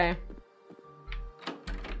 That's okay.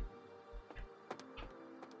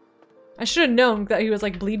 I should have known that he was,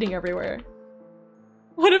 like, bleeding everywhere.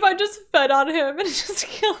 What if I just fed on him and just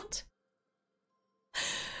killed?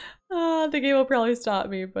 The game will probably stop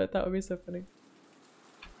me, but that would be so funny.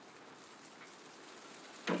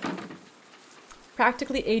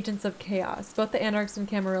 Practically agents of chaos. Both the Anarchs and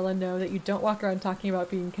Camarilla know that you don't walk around talking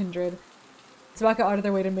about being kindred. So walk out of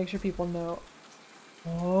their way to make sure people know.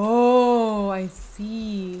 Oh, I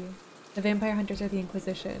see. The vampire hunters are the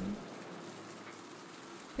Inquisition.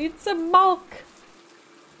 Need some Malk!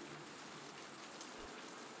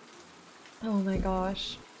 Oh my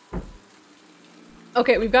gosh.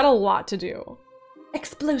 Okay, we've got a lot to do.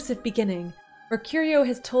 Explosive beginning. Mercurio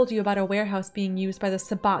has told you about a warehouse being used by the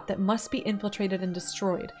Sabbat that must be infiltrated and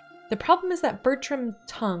destroyed. The problem is that Bertram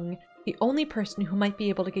Tongue, the only person who might be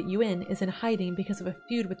able to get you in, is in hiding because of a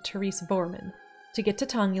feud with Therese Vorman. To get to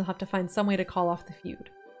Tongue, you'll have to find some way to call off the feud.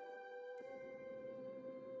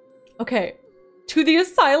 Okay, to the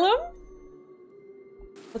asylum?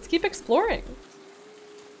 Let's keep exploring.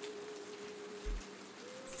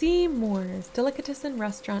 Seymour's Delicatessen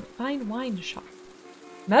Restaurant, Fine Wine Shop.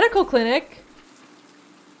 Medical clinic?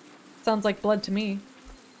 Sounds like blood to me.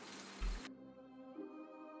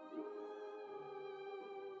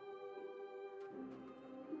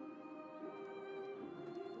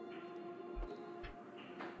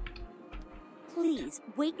 Please,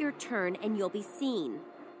 wait your turn and you'll be seen.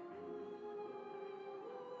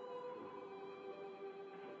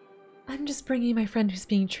 I'm just bringing my friend who's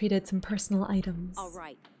being treated some personal items. All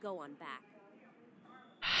right, go on back.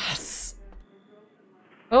 Yes.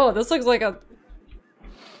 Oh, this looks like a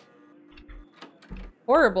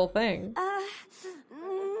horrible thing.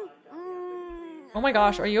 Oh my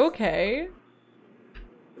gosh, are you okay?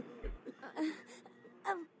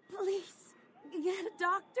 Please, get a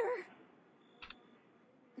doctor.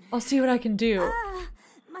 I'll see what I can do.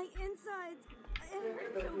 My insides, it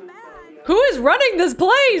hurts so bad. Who is running this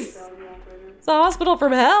place? It's a hospital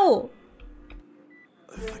from hell.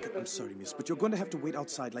 I'm sorry, miss, but you're going to have to wait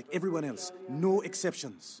outside like everyone else. No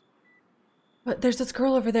exceptions. But there's this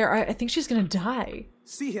girl over there. I think she's gonna die.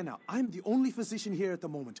 See here now, I'm the only physician here at the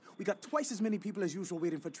moment. We got twice as many people as usual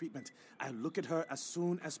waiting for treatment. I'll look at her as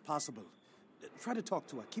soon as possible. Try to talk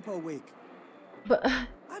to her, keep her awake. But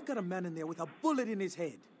I've got a man in there with a bullet in his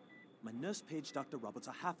head. My nurse paged Dr. Roberts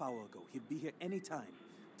a half hour ago. He'll be here any time.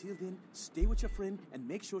 Till then, stay with your friend and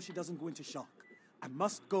make sure she doesn't go into shock. I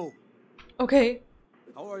must go. Okay.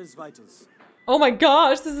 How are his vitals? Oh my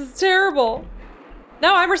gosh, this is terrible.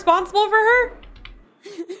 Now I'm responsible for her?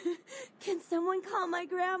 Can someone call my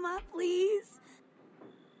grandma, please?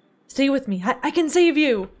 Stay with me. I can save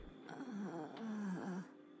you.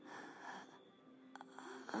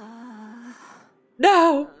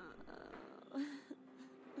 No.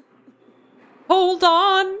 Hold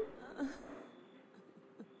on.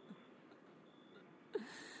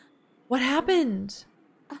 What happened?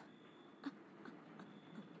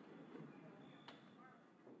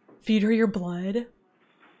 Feed her your blood.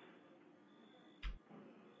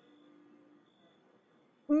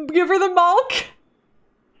 Give her the Malk.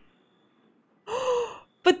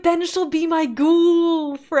 But then she'll be my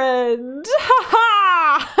ghoul friend. Ha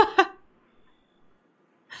ha!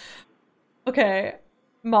 Okay.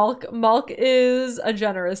 Malk is a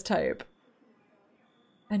generous type.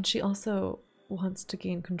 And she also wants to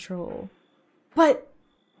gain control. But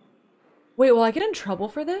wait, will I get in trouble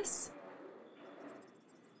for this?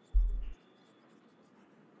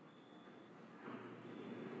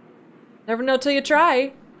 Never know till you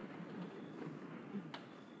try.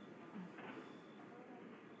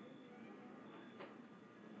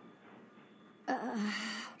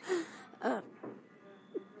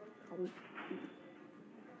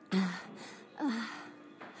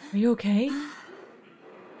 Are you okay?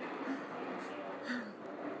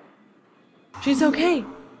 She's okay.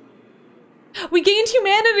 We gained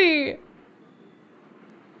humanity.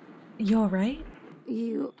 You all right?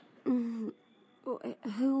 You...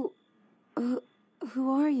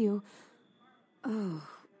 Who are you? Oh,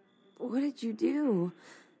 what did you do?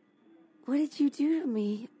 What did you do to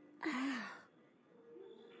me?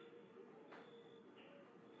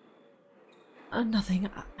 Nothing.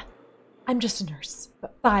 I'm just a nurse.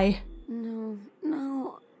 Bye.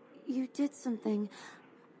 No, you did something.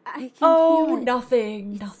 I can feel it.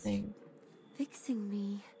 Nothing. Fixing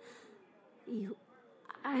me.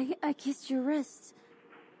 I kissed your wrist.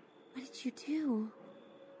 What did you do?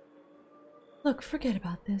 Look, forget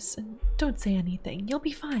about this and don't say anything. You'll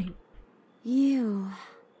be fine.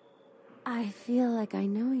 I feel like I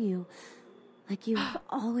know you. Like you've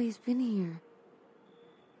always been here.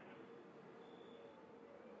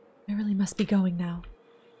 I really must be going now.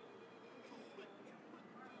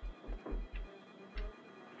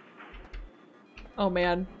 Oh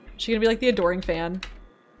man, she gonna be like the adoring fan.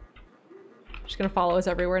 She's gonna follow us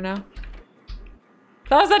everywhere now.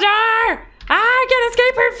 Close the door! I can't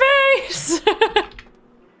escape her face!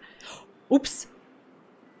 Oops.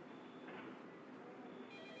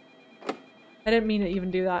 I didn't mean to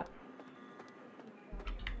even do that.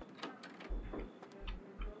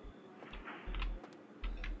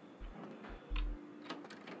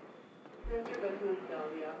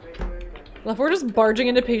 Well, if we're just barging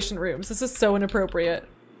into patient rooms, this is so inappropriate.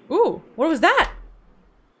 Ooh, what was that?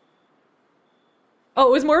 Oh,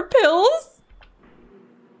 it was more pills?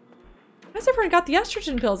 Why has everyone got the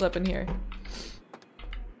estrogen pills up in here?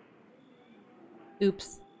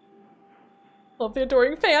 Oops. Love the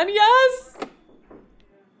adoring fan, yes!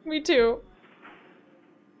 Me too.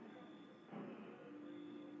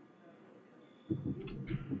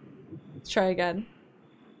 Let's try again.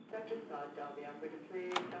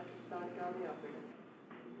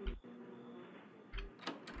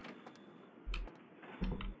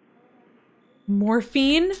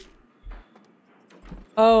 Morphine?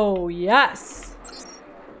 Oh, yes.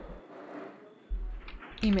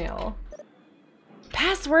 Email.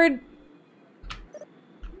 Password.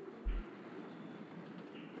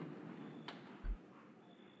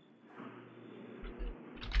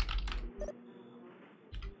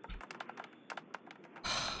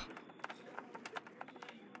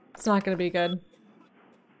 It's not gonna be good.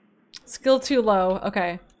 Skill too low.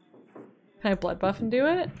 Okay. Can I blood buff and do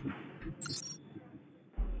it?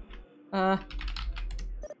 Or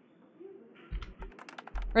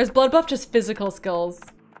is blood buff just physical skills?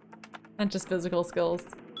 Not just physical skills.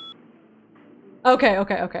 Okay,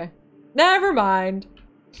 okay, okay. Never mind.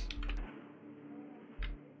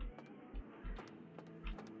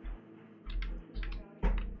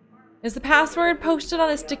 Is the password posted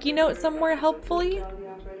on a sticky note somewhere helpfully?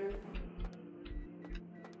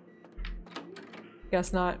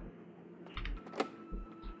 Guess not.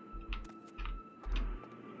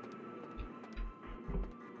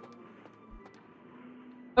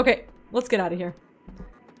 Okay, let's get out of here.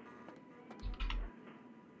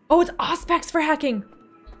 Oh, it's Auspex for hacking.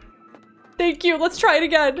 Thank you. Let's try it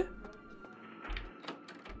again.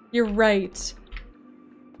 You're right.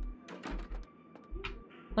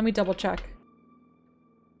 Let me double check.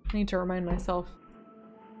 I need to remind myself.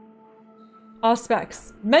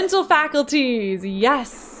 Auspex. Mental faculties.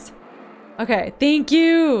 Yes. Okay, thank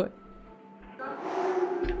you.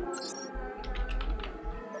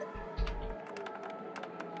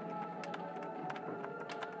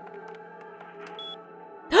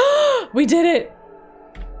 We did it!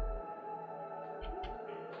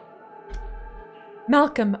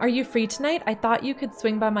 Malcolm, are you free tonight? I thought you could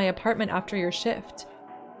swing by my apartment after your shift.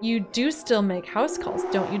 You do still make house calls,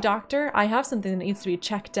 don't you, Doctor? I have something that needs to be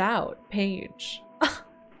checked out. Paige.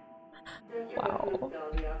 Wow.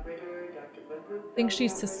 Think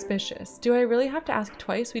she's suspicious. Do I really have to ask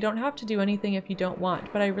twice? We don't have to do anything if you don't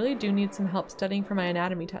want, but I really do need some help studying for my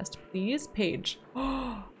anatomy test. Please, Paige.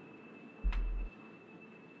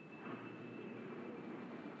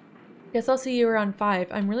 Guess I'll see you around 5.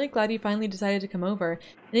 I'm really glad you finally decided to come over.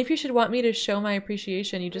 And if you should want me to show my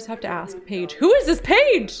appreciation, you just have to ask Paige. Who is this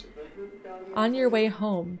Paige? On your way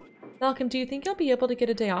home. Malcolm, do you think you'll be able to get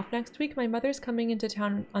a day off next week? My mother's coming into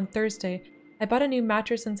town on Thursday. I bought a new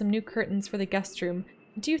mattress and some new curtains for the guest room.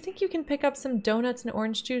 Do you think you can pick up some donuts and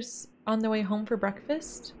orange juice on the way home for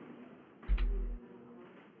breakfast?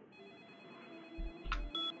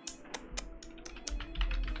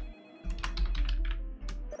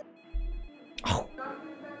 Oh.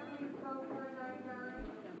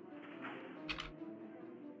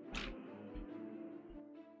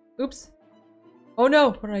 Oops. Oh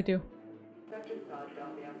no, what did I do?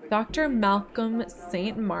 Dr. Malcolm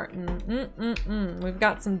St. Martin. We've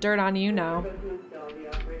got some dirt on you now.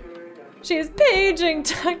 She's paging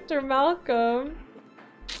Dr. Malcolm.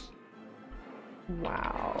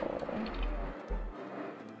 Wow.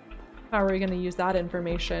 How are we gonna use that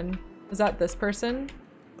information? Is that this person?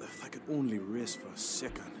 If I could only rest for a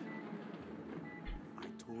second. I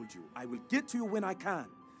told you, I will get to you when I can.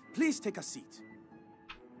 Please take a seat.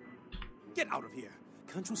 Get out of here.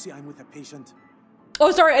 Can't you see I'm with a patient?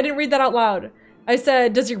 Oh, sorry, I didn't read that out loud. I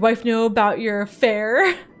said, does your wife know about your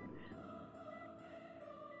affair?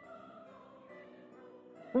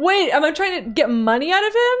 Wait, am I trying to get money out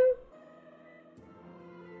of him?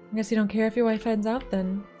 I guess you don't care if your wife finds out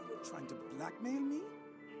then. You're trying to blackmail me?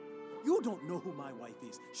 You don't know who my wife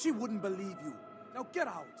is. She wouldn't believe you. Now get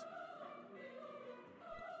out.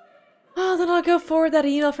 Oh, then I'll go forward that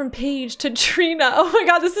email from Paige to Trina. Oh my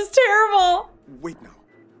god, this is terrible. Wait now.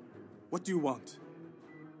 What do you want?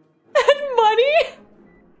 And money?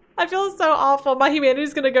 I feel so awful. My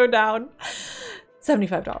humanity's gonna go down.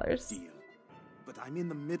 $75. Deal. But I'm in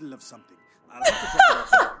the middle of something. I'll have to drop it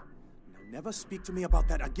off. Now never speak to me about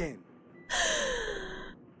that again.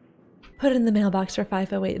 Put it in the mailbox for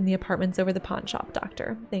 508 in the apartments over the pawn shop,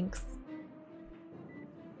 Doctor. Thanks.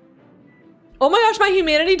 Oh my gosh, my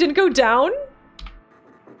humanity didn't go down?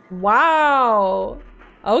 Wow.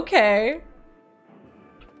 Okay.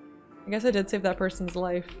 I guess I did save that person's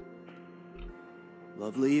life.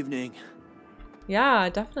 Lovely evening. Yeah,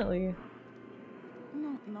 definitely.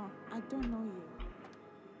 No, I don't know you.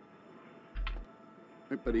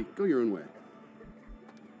 Hey, buddy, go your own way.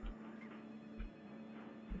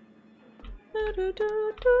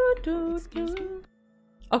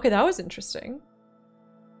 Okay, that was interesting.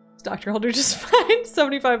 Is Dr. Holder just fine?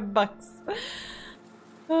 75 bucks.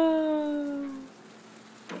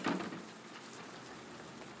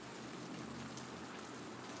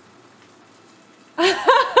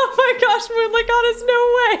 Oh my gosh, Moonlight Goddess, no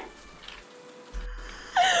way!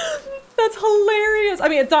 That's hilarious. I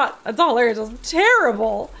mean, it's not hilarious, it's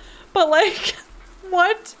terrible. But like,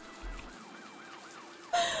 what?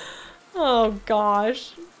 Oh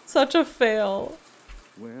gosh, such a fail.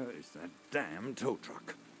 Where is that damn tow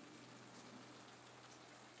truck?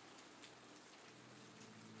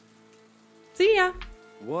 See ya.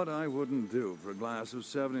 What I wouldn't do for a glass of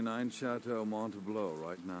 79 Chateau Montebleau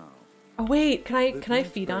right now. Oh wait, can I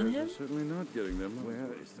feed on him? Certainly not getting them.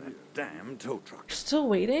 Where is that damn tow truck? You're still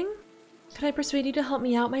waiting? Could I persuade you to help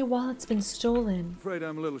me out? My wallet's been stolen. Afraid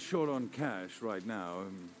I'm a little short on cash right now.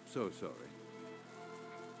 I'm so sorry.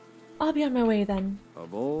 I'll be on my way then.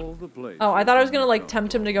 Of all the places. Oh, I thought I was gonna like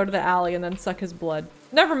tempt him to go to the alley and then suck his blood.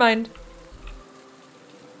 Never mind.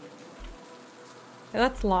 Okay,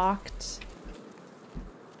 that's locked.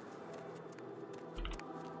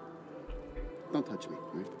 Don't touch me,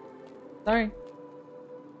 right? Sorry.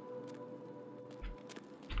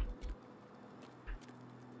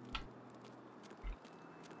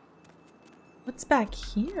 What's back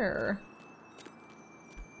here?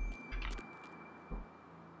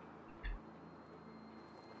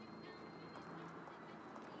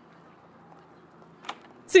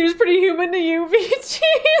 Seems pretty human to you, VG.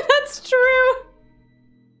 That's true.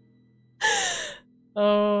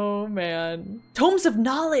 Oh man. Tomes of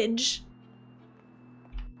knowledge.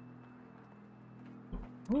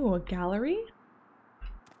 Ooh, a gallery?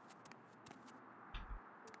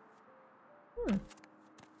 Hmm.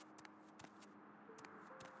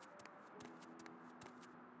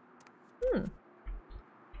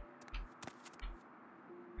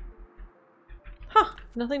 Huh.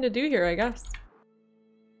 Nothing to do here, I guess.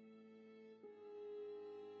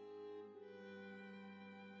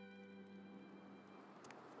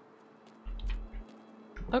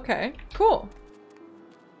 Okay, cool.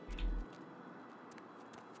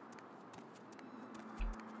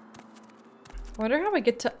 I wonder how I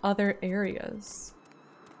get to other areas.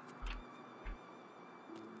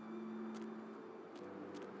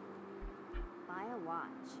 Buy a watch.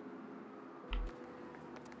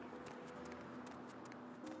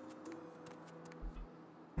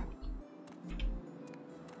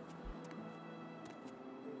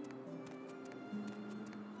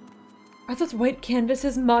 Are those white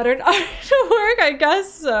canvases modern artwork? I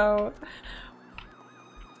guess so.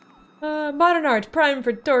 Modern art, prime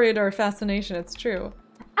for Toreador fascination, it's true.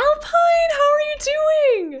 Alpine, how are you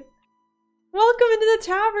doing? Welcome into the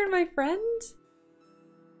tavern, my friend.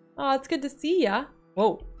 Oh, it's good to see ya.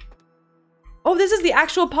 Whoa. Oh, this is the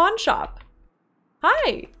actual pawn shop.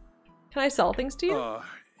 Hi. Can I sell things to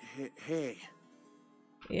you? Hey.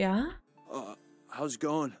 Yeah? How's it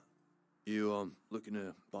going? You, looking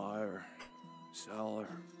to buy or sell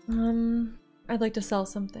or? I'd like to sell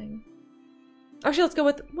something. Actually, let's go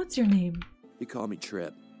with, what's your name? They call me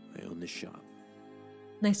Trip. I own this shop.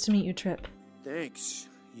 Nice to meet you, Trip. Thanks.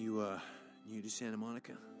 You, new to Santa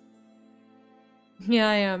Monica? Yeah,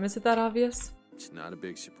 I am. Is it that obvious? It's not a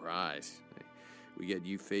big surprise. We get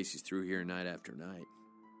you faces through here night after night.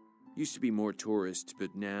 Used to be more tourists,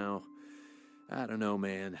 but now, I don't know,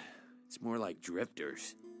 man. It's more like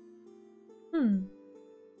drifters.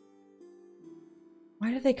 Why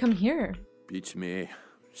do they come here? Beats me.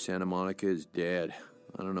 Santa Monica is dead.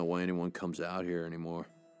 I don't know why anyone comes out here anymore.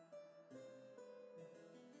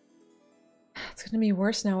 It's gonna be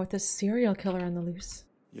worse now with this serial killer on the loose.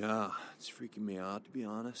 Yeah, it's freaking me out, to be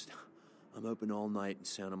honest. I'm open all night and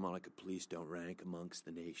Santa Monica police don't rank amongst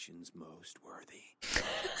the nation's most worthy.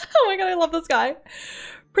 Oh my god, I love this guy.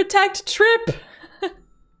 Protect Trip!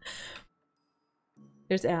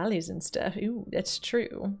 There's alleys and stuff. Ooh, that's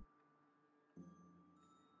true.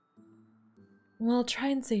 Well, try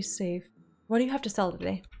and stay safe. What do you have to sell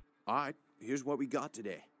today? Alright, here's what we got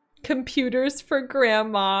today. Computers for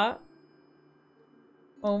grandma.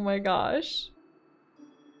 Oh my gosh.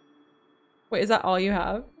 Wait, is that all you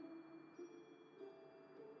have?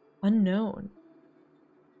 Unknown.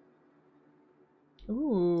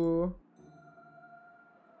 Ooh.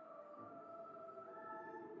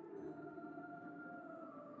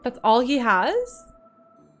 That's all he has?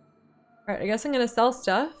 Alright, I guess I'm gonna sell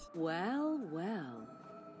stuff. Well, well.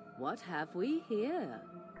 What have we here?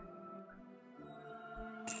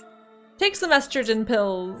 Take some estrogen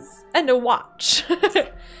pills and a watch.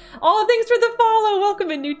 All thanks for the follow.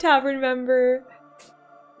 Welcome a new tavern member.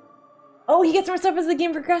 Oh, he gets more stuff as the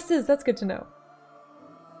game progresses. That's good to know.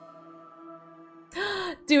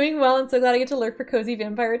 Doing well and so glad I get to lurk for cozy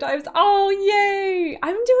vampire times. Oh, yay!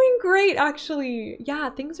 I'm doing great, actually. Yeah,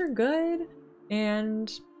 things are good.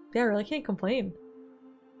 And yeah, I really can't complain.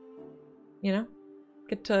 You know?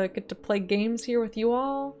 Get to play games here with you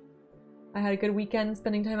all. I had a good weekend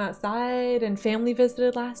spending time outside and family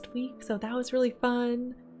visited last week, so that was really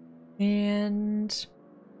fun. And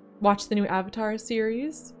watched the new Avatar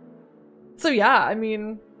series. So yeah, I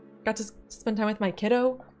mean, got to spend time with my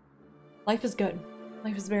kiddo. Life is good.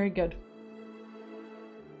 Life is very good.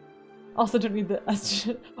 Also don't read the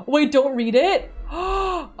estrogen. Wait, don't read it?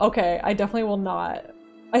 Okay, I definitely will not.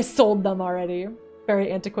 I sold them already.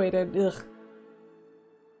 Very antiquated. Ugh.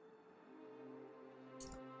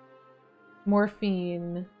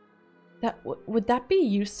 Morphine. That would that be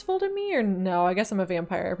useful to me or no? I guess I'm a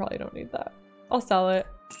vampire. I probably don't need that. I'll sell it.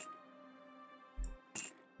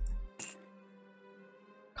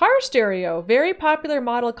 Car stereo. Very popular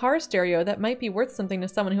model car stereo that might be worth something to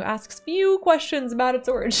someone who asks few questions about its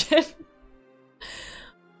origin.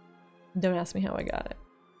 Don't ask me how I got it.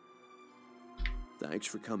 Thanks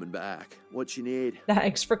for coming back. What you need?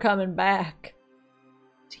 Thanks for coming back.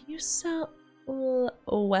 Do you sell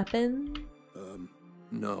a weapon?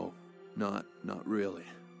 No. Not really.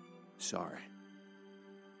 Sorry.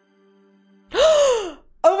 Oh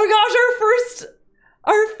my gosh,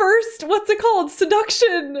 our first, what's it called?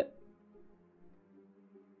 Seduction.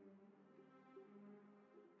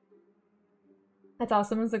 That's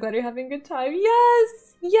awesome. I'm so glad you're having a good time.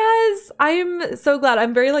 Yes, yes. I am so glad.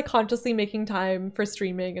 I'm very like consciously making time for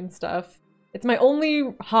streaming and stuff. It's my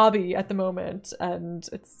only hobby at the moment, and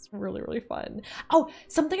it's really, really fun. Oh,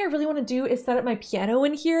 something I really want to do is set up my piano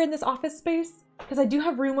in here in this office space, because I do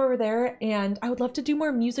have room over there, and I would love to do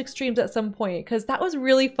more music streams at some point, because that was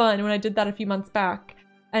really fun when I did that a few months back.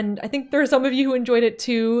 And I think there are some of you who enjoyed it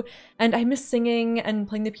too, and I miss singing and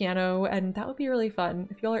playing the piano, and that would be really fun.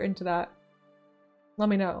 If y'all are into that, let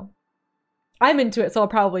me know. I'm into it, so I'll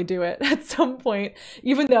probably do it at some point,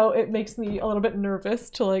 even though it makes me a little bit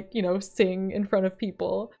nervous to like, you know, sing in front of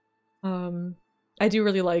people. I do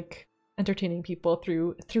really like entertaining people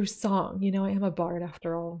through song. You know, I am a bard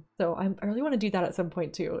after all. So I really want to do that at some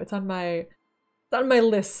point too. It's on my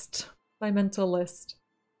list, my mental list.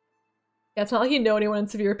 Yeah, it's not like you know anyone in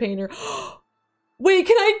severe pain or wait,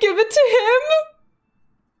 can I give it to him?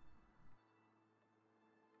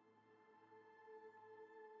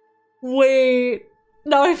 Wait,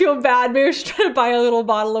 now I feel bad. Maybe I should try to buy a little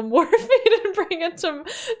bottle of morphine and bring it to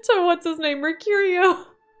what's his name, Mercurio.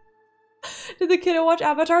 Did the kiddo watch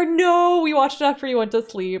Avatar? No, we watched it after he went to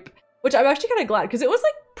sleep, which I'm actually kind of glad because it was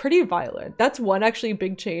like pretty violent. That's one actually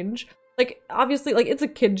big change. Like obviously, like it's a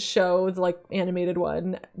kid's show, the like animated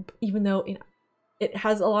one, even though it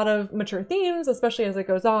has a lot of mature themes, especially as it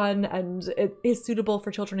goes on, and it is suitable for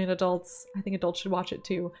children and adults. I think adults should watch it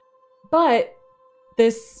too, but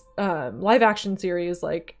this live action series,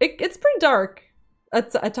 like it's pretty dark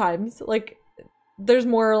at times. Like there's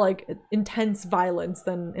more like intense violence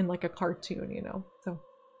than in like a cartoon, you know. So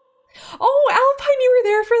oh, Alpine, you were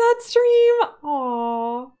there for that stream.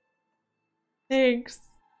 Aww, thanks.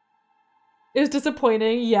 It was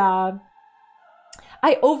disappointing, yeah.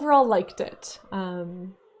 I overall liked it,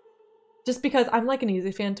 just because I'm like an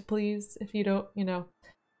easy fan to please. If you don't, you know,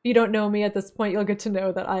 if you don't know me at this point, you'll get to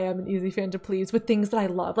know that I am an easy fan to please with things that I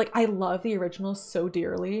love. Like, I love the original so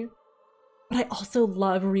dearly, but I also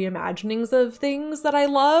love reimaginings of things that I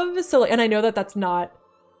love. So, and I know that that's not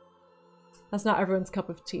everyone's cup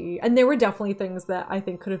of tea. And there were definitely things that I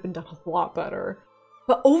think could have been done a lot better.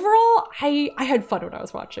 But overall, I had fun when I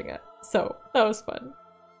was watching it. So that was fun.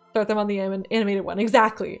 Start them on the animated one.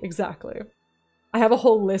 Exactly. I have a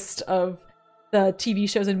whole list of the TV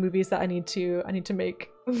shows and movies that I need to make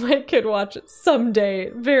my kid watch someday,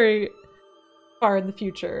 very far in the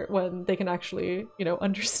future, when they can actually, you know,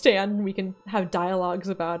 understand and we can have dialogues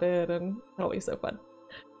about it, and that'll be so fun.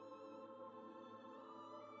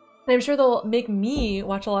 And I'm sure they'll make me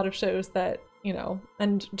watch a lot of shows that, you know,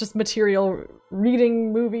 and just material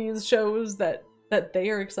reading movies, shows that they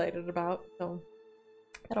are excited about. So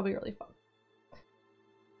that'll be really fun.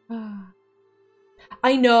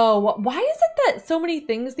 I know. Why is it that so many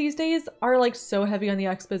things these days are like so heavy on the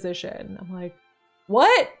exposition? I'm like,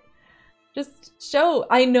 what? Just show.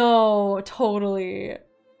 I know, totally.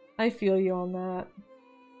 I feel you on that.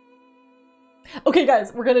 Okay,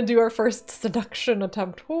 guys, we're gonna do our first seduction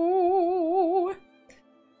attempt. Ooh.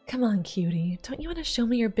 Come on, cutie. Don't you want to show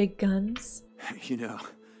me your big guns? You know,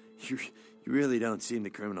 you really don't seem the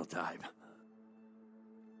criminal type.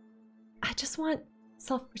 I just want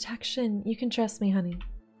self-protection. You can trust me, honey.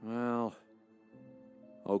 Well,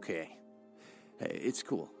 okay. Hey, it's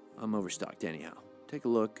cool. I'm overstocked anyhow. Take a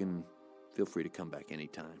look and feel free to come back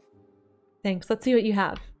anytime. Thanks. Let's see what you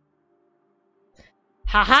have.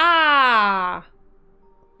 Ha-ha!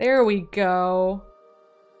 There we go.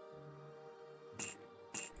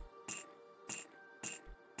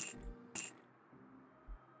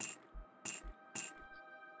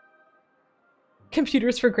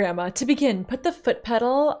 Computers for Grandma. To begin, put the foot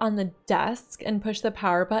pedal on the desk and push the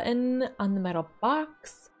power button on the metal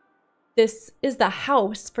box. This is the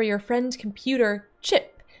house for your friend's computer,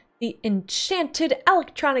 Chip, the enchanted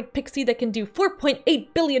electronic pixie that can do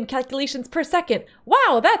 4.8 billion calculations per second.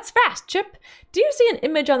 Wow, that's fast, Chip. Do you see an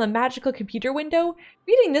image on the magical computer window?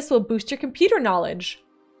 Reading this will boost your computer knowledge.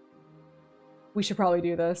 We should probably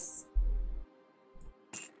do this.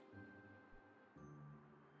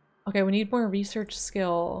 Okay, we need more research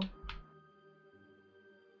skill.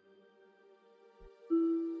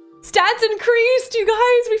 Stats increased, you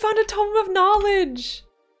guys! We found a tome of knowledge!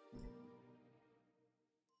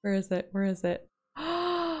 Where is it? Where is it?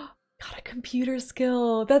 Got a computer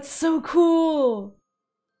skill! That's so cool!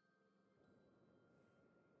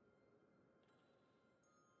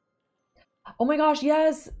 Oh my gosh,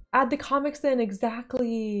 yes! Add the comics in,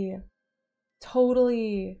 exactly!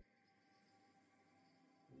 Totally!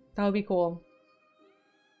 That would be cool.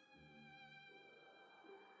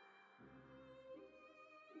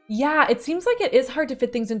 Yeah, it seems like it is hard to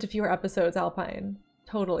fit things into fewer episodes, Alpine.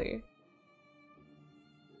 Totally.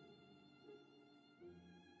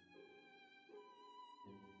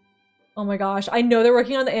 Oh my gosh, I know they're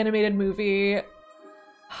working on the animated movie. I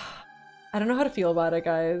don't know how to feel about it,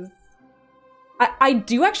 guys. I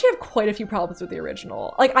do actually have quite a few problems with the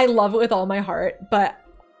original. Like, I love it with all my heart, but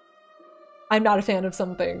I'm not a fan of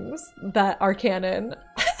some things that are canon.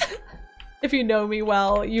 If you know me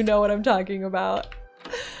well, you know what I'm talking about.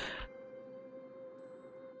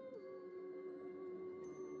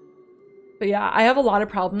 But yeah, I have a lot of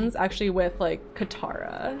problems actually with like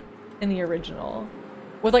Katara in the original.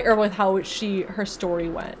 With like, or with how her story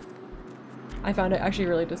went. I found it actually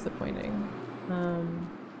really disappointing.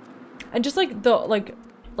 And just like the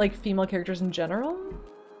like female characters in general.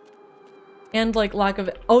 And like lack of,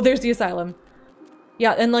 oh, there's the asylum.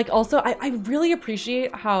 Yeah, and like also I really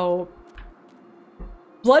appreciate how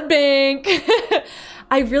Blood Bank.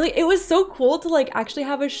 It was so cool to like actually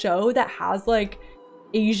have a show that has like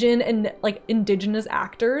Asian and like indigenous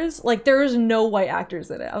actors. Like there was no white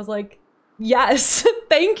actors in it. I was like, yes,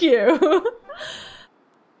 thank you.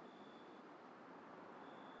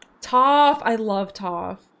 Toph, I love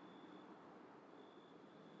Toph.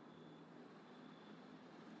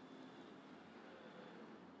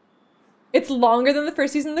 It's longer than the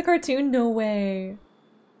first season of the cartoon? No way.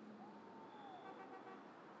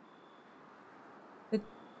 The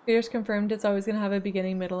creators confirmed it's always gonna have a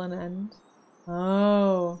beginning, middle, and end.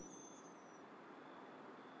 Oh.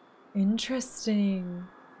 Interesting.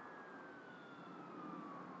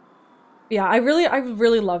 Yeah, I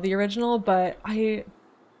really love the original, but I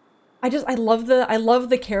love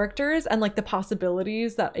the characters and like the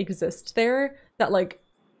possibilities that exist there that like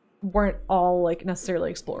weren't all like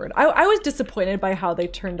necessarily explored. I was disappointed by how they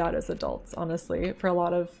turned out as adults, honestly, for a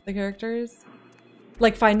lot of the characters.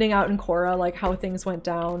 Like finding out in Korra like how things went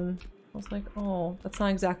down. I was like, oh, that's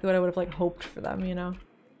not exactly what I would have like hoped for them, you know?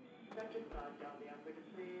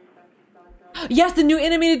 Yes, the new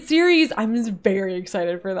animated series! I'm just very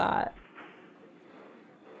excited for that.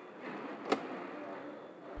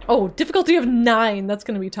 Oh, difficulty of 9. That's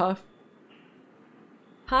gonna be tough.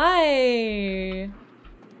 Hi!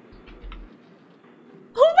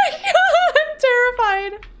 Oh my god, I'm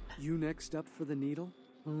terrified! You next up for the needle?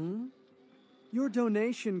 Hmm? Your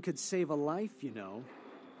donation could save a life, you know.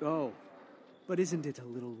 Oh, but isn't it a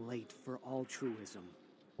little late for altruism?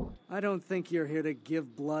 I don't think you're here to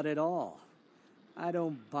give blood at all. I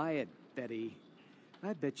don't buy it, Betty.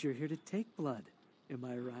 I bet you're here to take blood. Am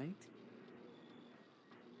I right?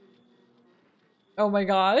 Oh my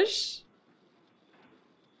gosh.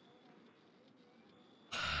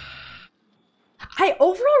 I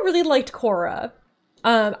overall really liked Korra.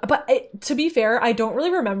 But to be fair, I don't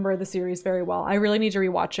really remember the series very well. I really need to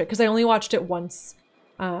rewatch it because I only watched it once.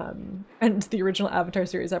 And the original Avatar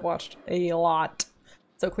series I've watched a lot.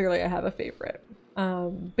 So clearly I have a favorite.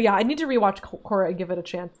 But yeah, I need to rewatch Korra and give it a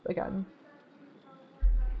chance again.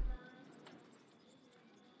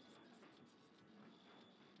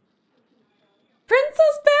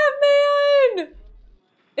 Princess Batman!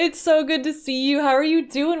 It's so good to see you. How are you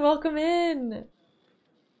doing? Welcome in.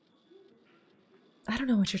 I don't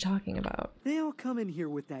know what you're talking about. They all come in here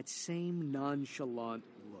with that same nonchalant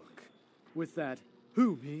look. With that,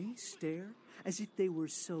 who, me, stare, as if they were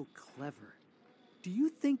so clever. Do you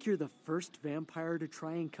think you're the first vampire to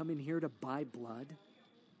try and come in here to buy blood?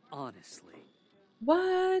 Honestly.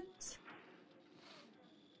 What?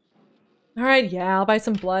 Alright, yeah, I'll buy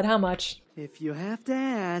some blood. How much? If you have to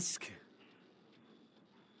ask.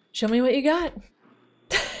 Show me what you got.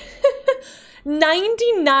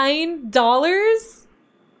 $99?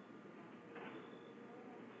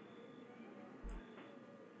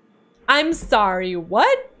 I'm sorry,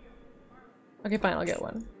 what? Okay, fine, I'll get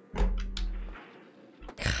one.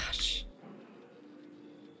 Gosh.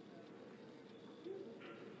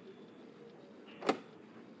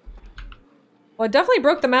 Well, it definitely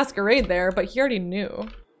broke the masquerade there, but he already knew.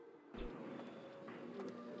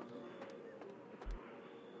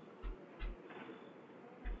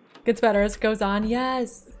 Gets better as it goes on,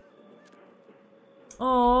 yes.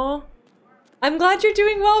 Aww. I'm glad you're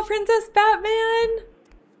doing well, Princess Batman!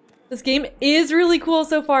 This game is really cool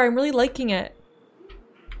so far. I'm really liking it.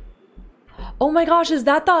 Oh my gosh, is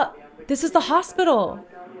that the... This is the hospital.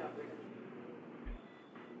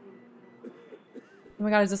 Oh my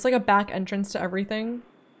god, is this like a back entrance to everything?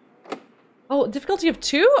 Oh, difficulty of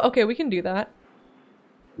 2? Okay, we can do that.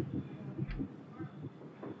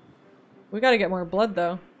 We gotta get more blood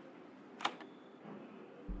though.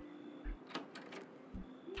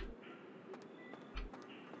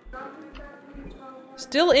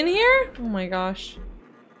 Still in here? Oh my gosh.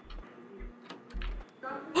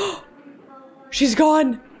 She's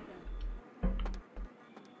gone!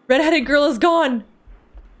 Redheaded girl is gone!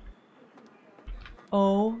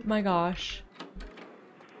 Oh my gosh.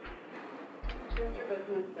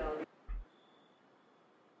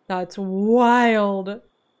 That's wild.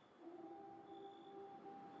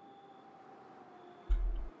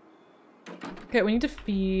 Okay, we need to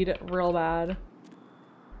feed real bad.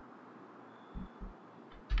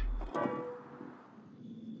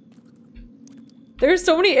 There's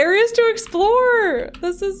so many areas to explore!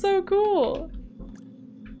 This is so cool.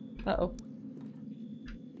 Uh-oh.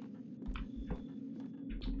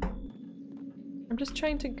 I'm just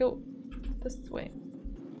trying to go this way.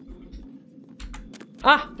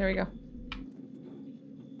 Ah, there we go.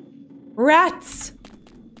 Rats!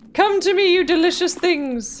 Come to me, you delicious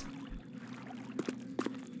things!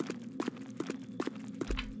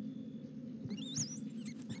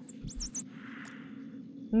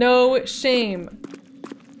 No shame.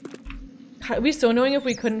 God, it'd be so annoying if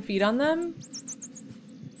we couldn't feed on them.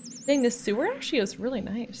 Dang, this sewer actually is really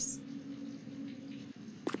nice.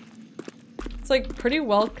 It's like pretty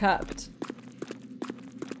well kept.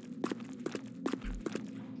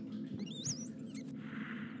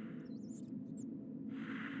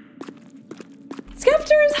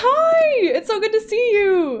 Scepters, hi! It's so good to see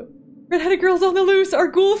you! Redheaded girl's on the loose. Our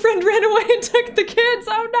ghoul friend ran away and took the kids.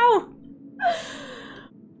 Oh no!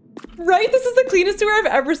 Right? This is the cleanest sewer I've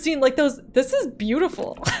ever seen. Like those, this is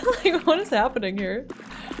beautiful. Like, what is happening here?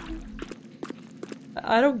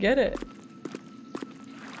 I don't get it.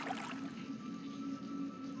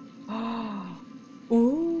 Oh,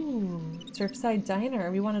 ooh, Surfside Diner.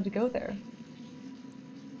 We wanted to go there.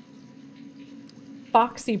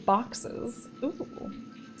 Boxy boxes. Ooh.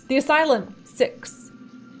 The Asylum, 6.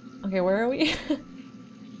 Okay, where are we?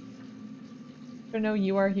 There no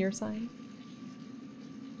 "you are here" sign.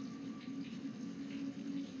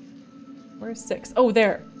 Where's 6? Oh,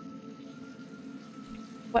 there.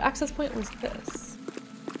 What access point was this?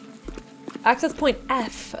 Access point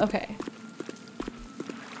F. Okay.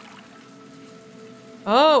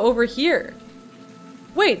 Oh, over here.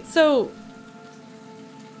 Wait, so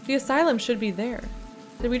the asylum should be there.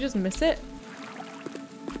 Did we just miss it?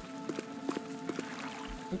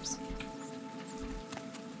 Oops.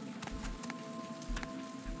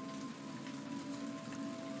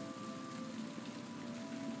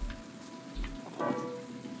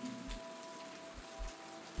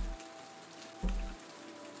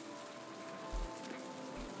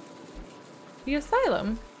 The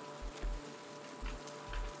asylum?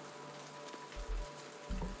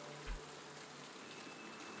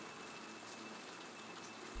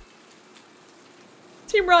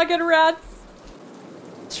 Team Rocket Rats!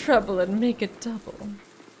 Trouble and make it double.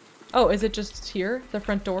 Oh, is it just here? The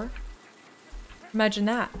front door? Imagine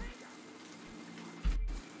that.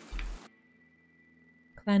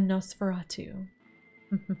 Clan Nosferatu.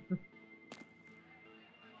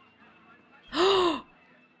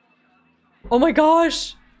 Oh my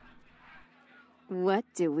gosh! What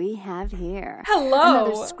do we have here? Hello!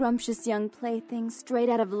 Another scrumptious young plaything straight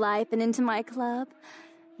out of life and into my club?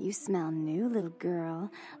 You smell new, little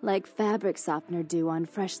girl. Like fabric softener dew on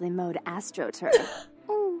freshly mowed astroturf.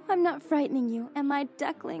 Oh, I'm not frightening you, am I,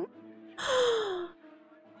 duckling?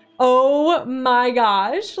 Oh my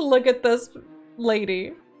gosh, look at this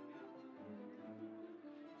lady.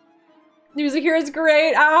 Music here is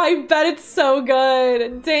great. Ah, I bet it's so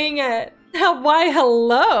good. Dang it. Why,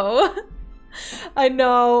 hello. I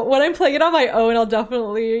know. When I'm playing it on my own, I'll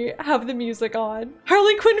definitely have the music on.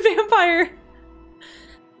 Harley Quinn vampire.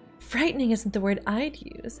 Frightening isn't the word I'd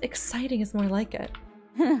use. Exciting is more like it.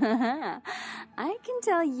 I can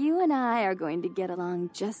tell you and I are going to get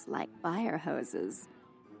along just like fire hoses.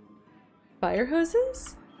 Fire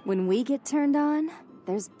hoses? When we get turned on,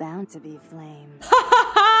 there's bound to be flames.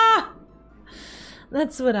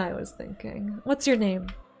 That's what I was thinking. What's your name?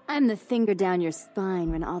 I'm the finger down your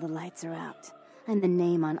spine when all the lights are out. I'm the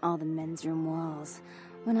name on all the men's room walls.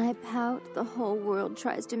 When I pout, the whole world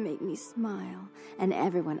tries to make me smile. And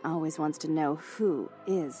everyone always wants to know who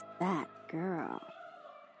is that girl.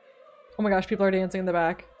 Oh my gosh, people are dancing in the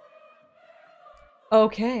back.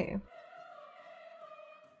 Okay.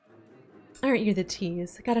 Aren't you the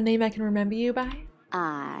tease? Got a name I can remember you by?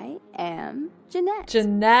 I am Jeanette.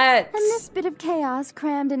 Jeanette! And this bit of chaos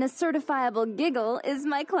crammed in a certifiable giggle is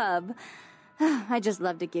my club. I just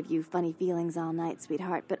love to give you funny feelings all night,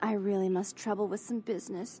 sweetheart, but I really must trouble with some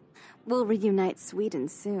business. We'll reunite sweet and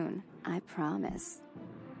soon, I promise.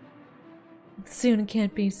 Soon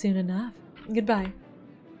can't be soon enough. Goodbye.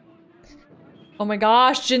 Oh my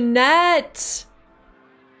gosh, Jeanette!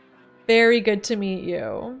 Very good to meet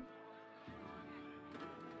you.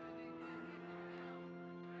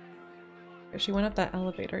 She went up that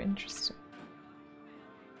elevator. Interesting.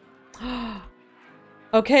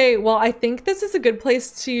 Okay, well, I think this is a good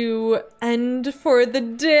place to end for the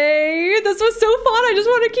day. This was so fun. I just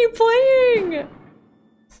want to keep playing.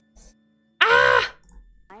 Ah!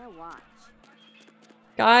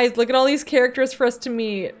 Guys, look at all these characters for us to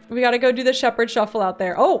meet. We gotta go do the shepherd shuffle out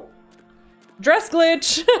there. Oh! Dress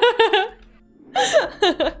glitch!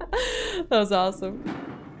 That was awesome.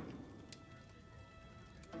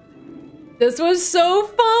 This was so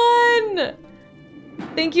fun!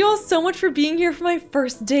 Thank you all so much for being here for my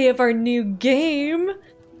first day of our new game.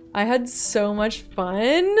 I had so much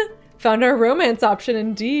fun. Found our romance option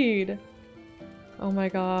indeed. Oh my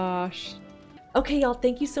gosh. Okay, y'all,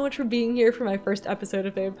 thank you so much for being here for my first episode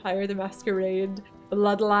of Vampire the Masquerade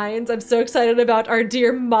Bloodlines. I'm so excited about our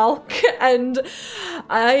dear Malk, and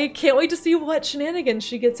I can't wait to see what shenanigans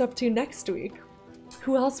she gets up to next week.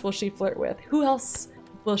 Who else will she flirt with? Who else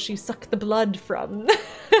will she suck the blood from?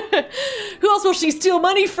 Who else will she steal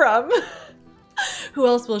money from? Who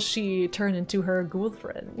else will she turn into her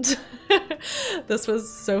girlfriend? This was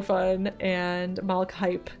so fun, and Malk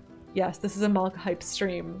hype. Yes, this is a Malk hype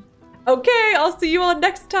stream. Okay, I'll see you all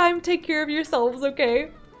next time. Take care of yourselves, okay?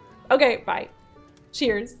 Okay, bye.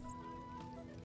 Cheers.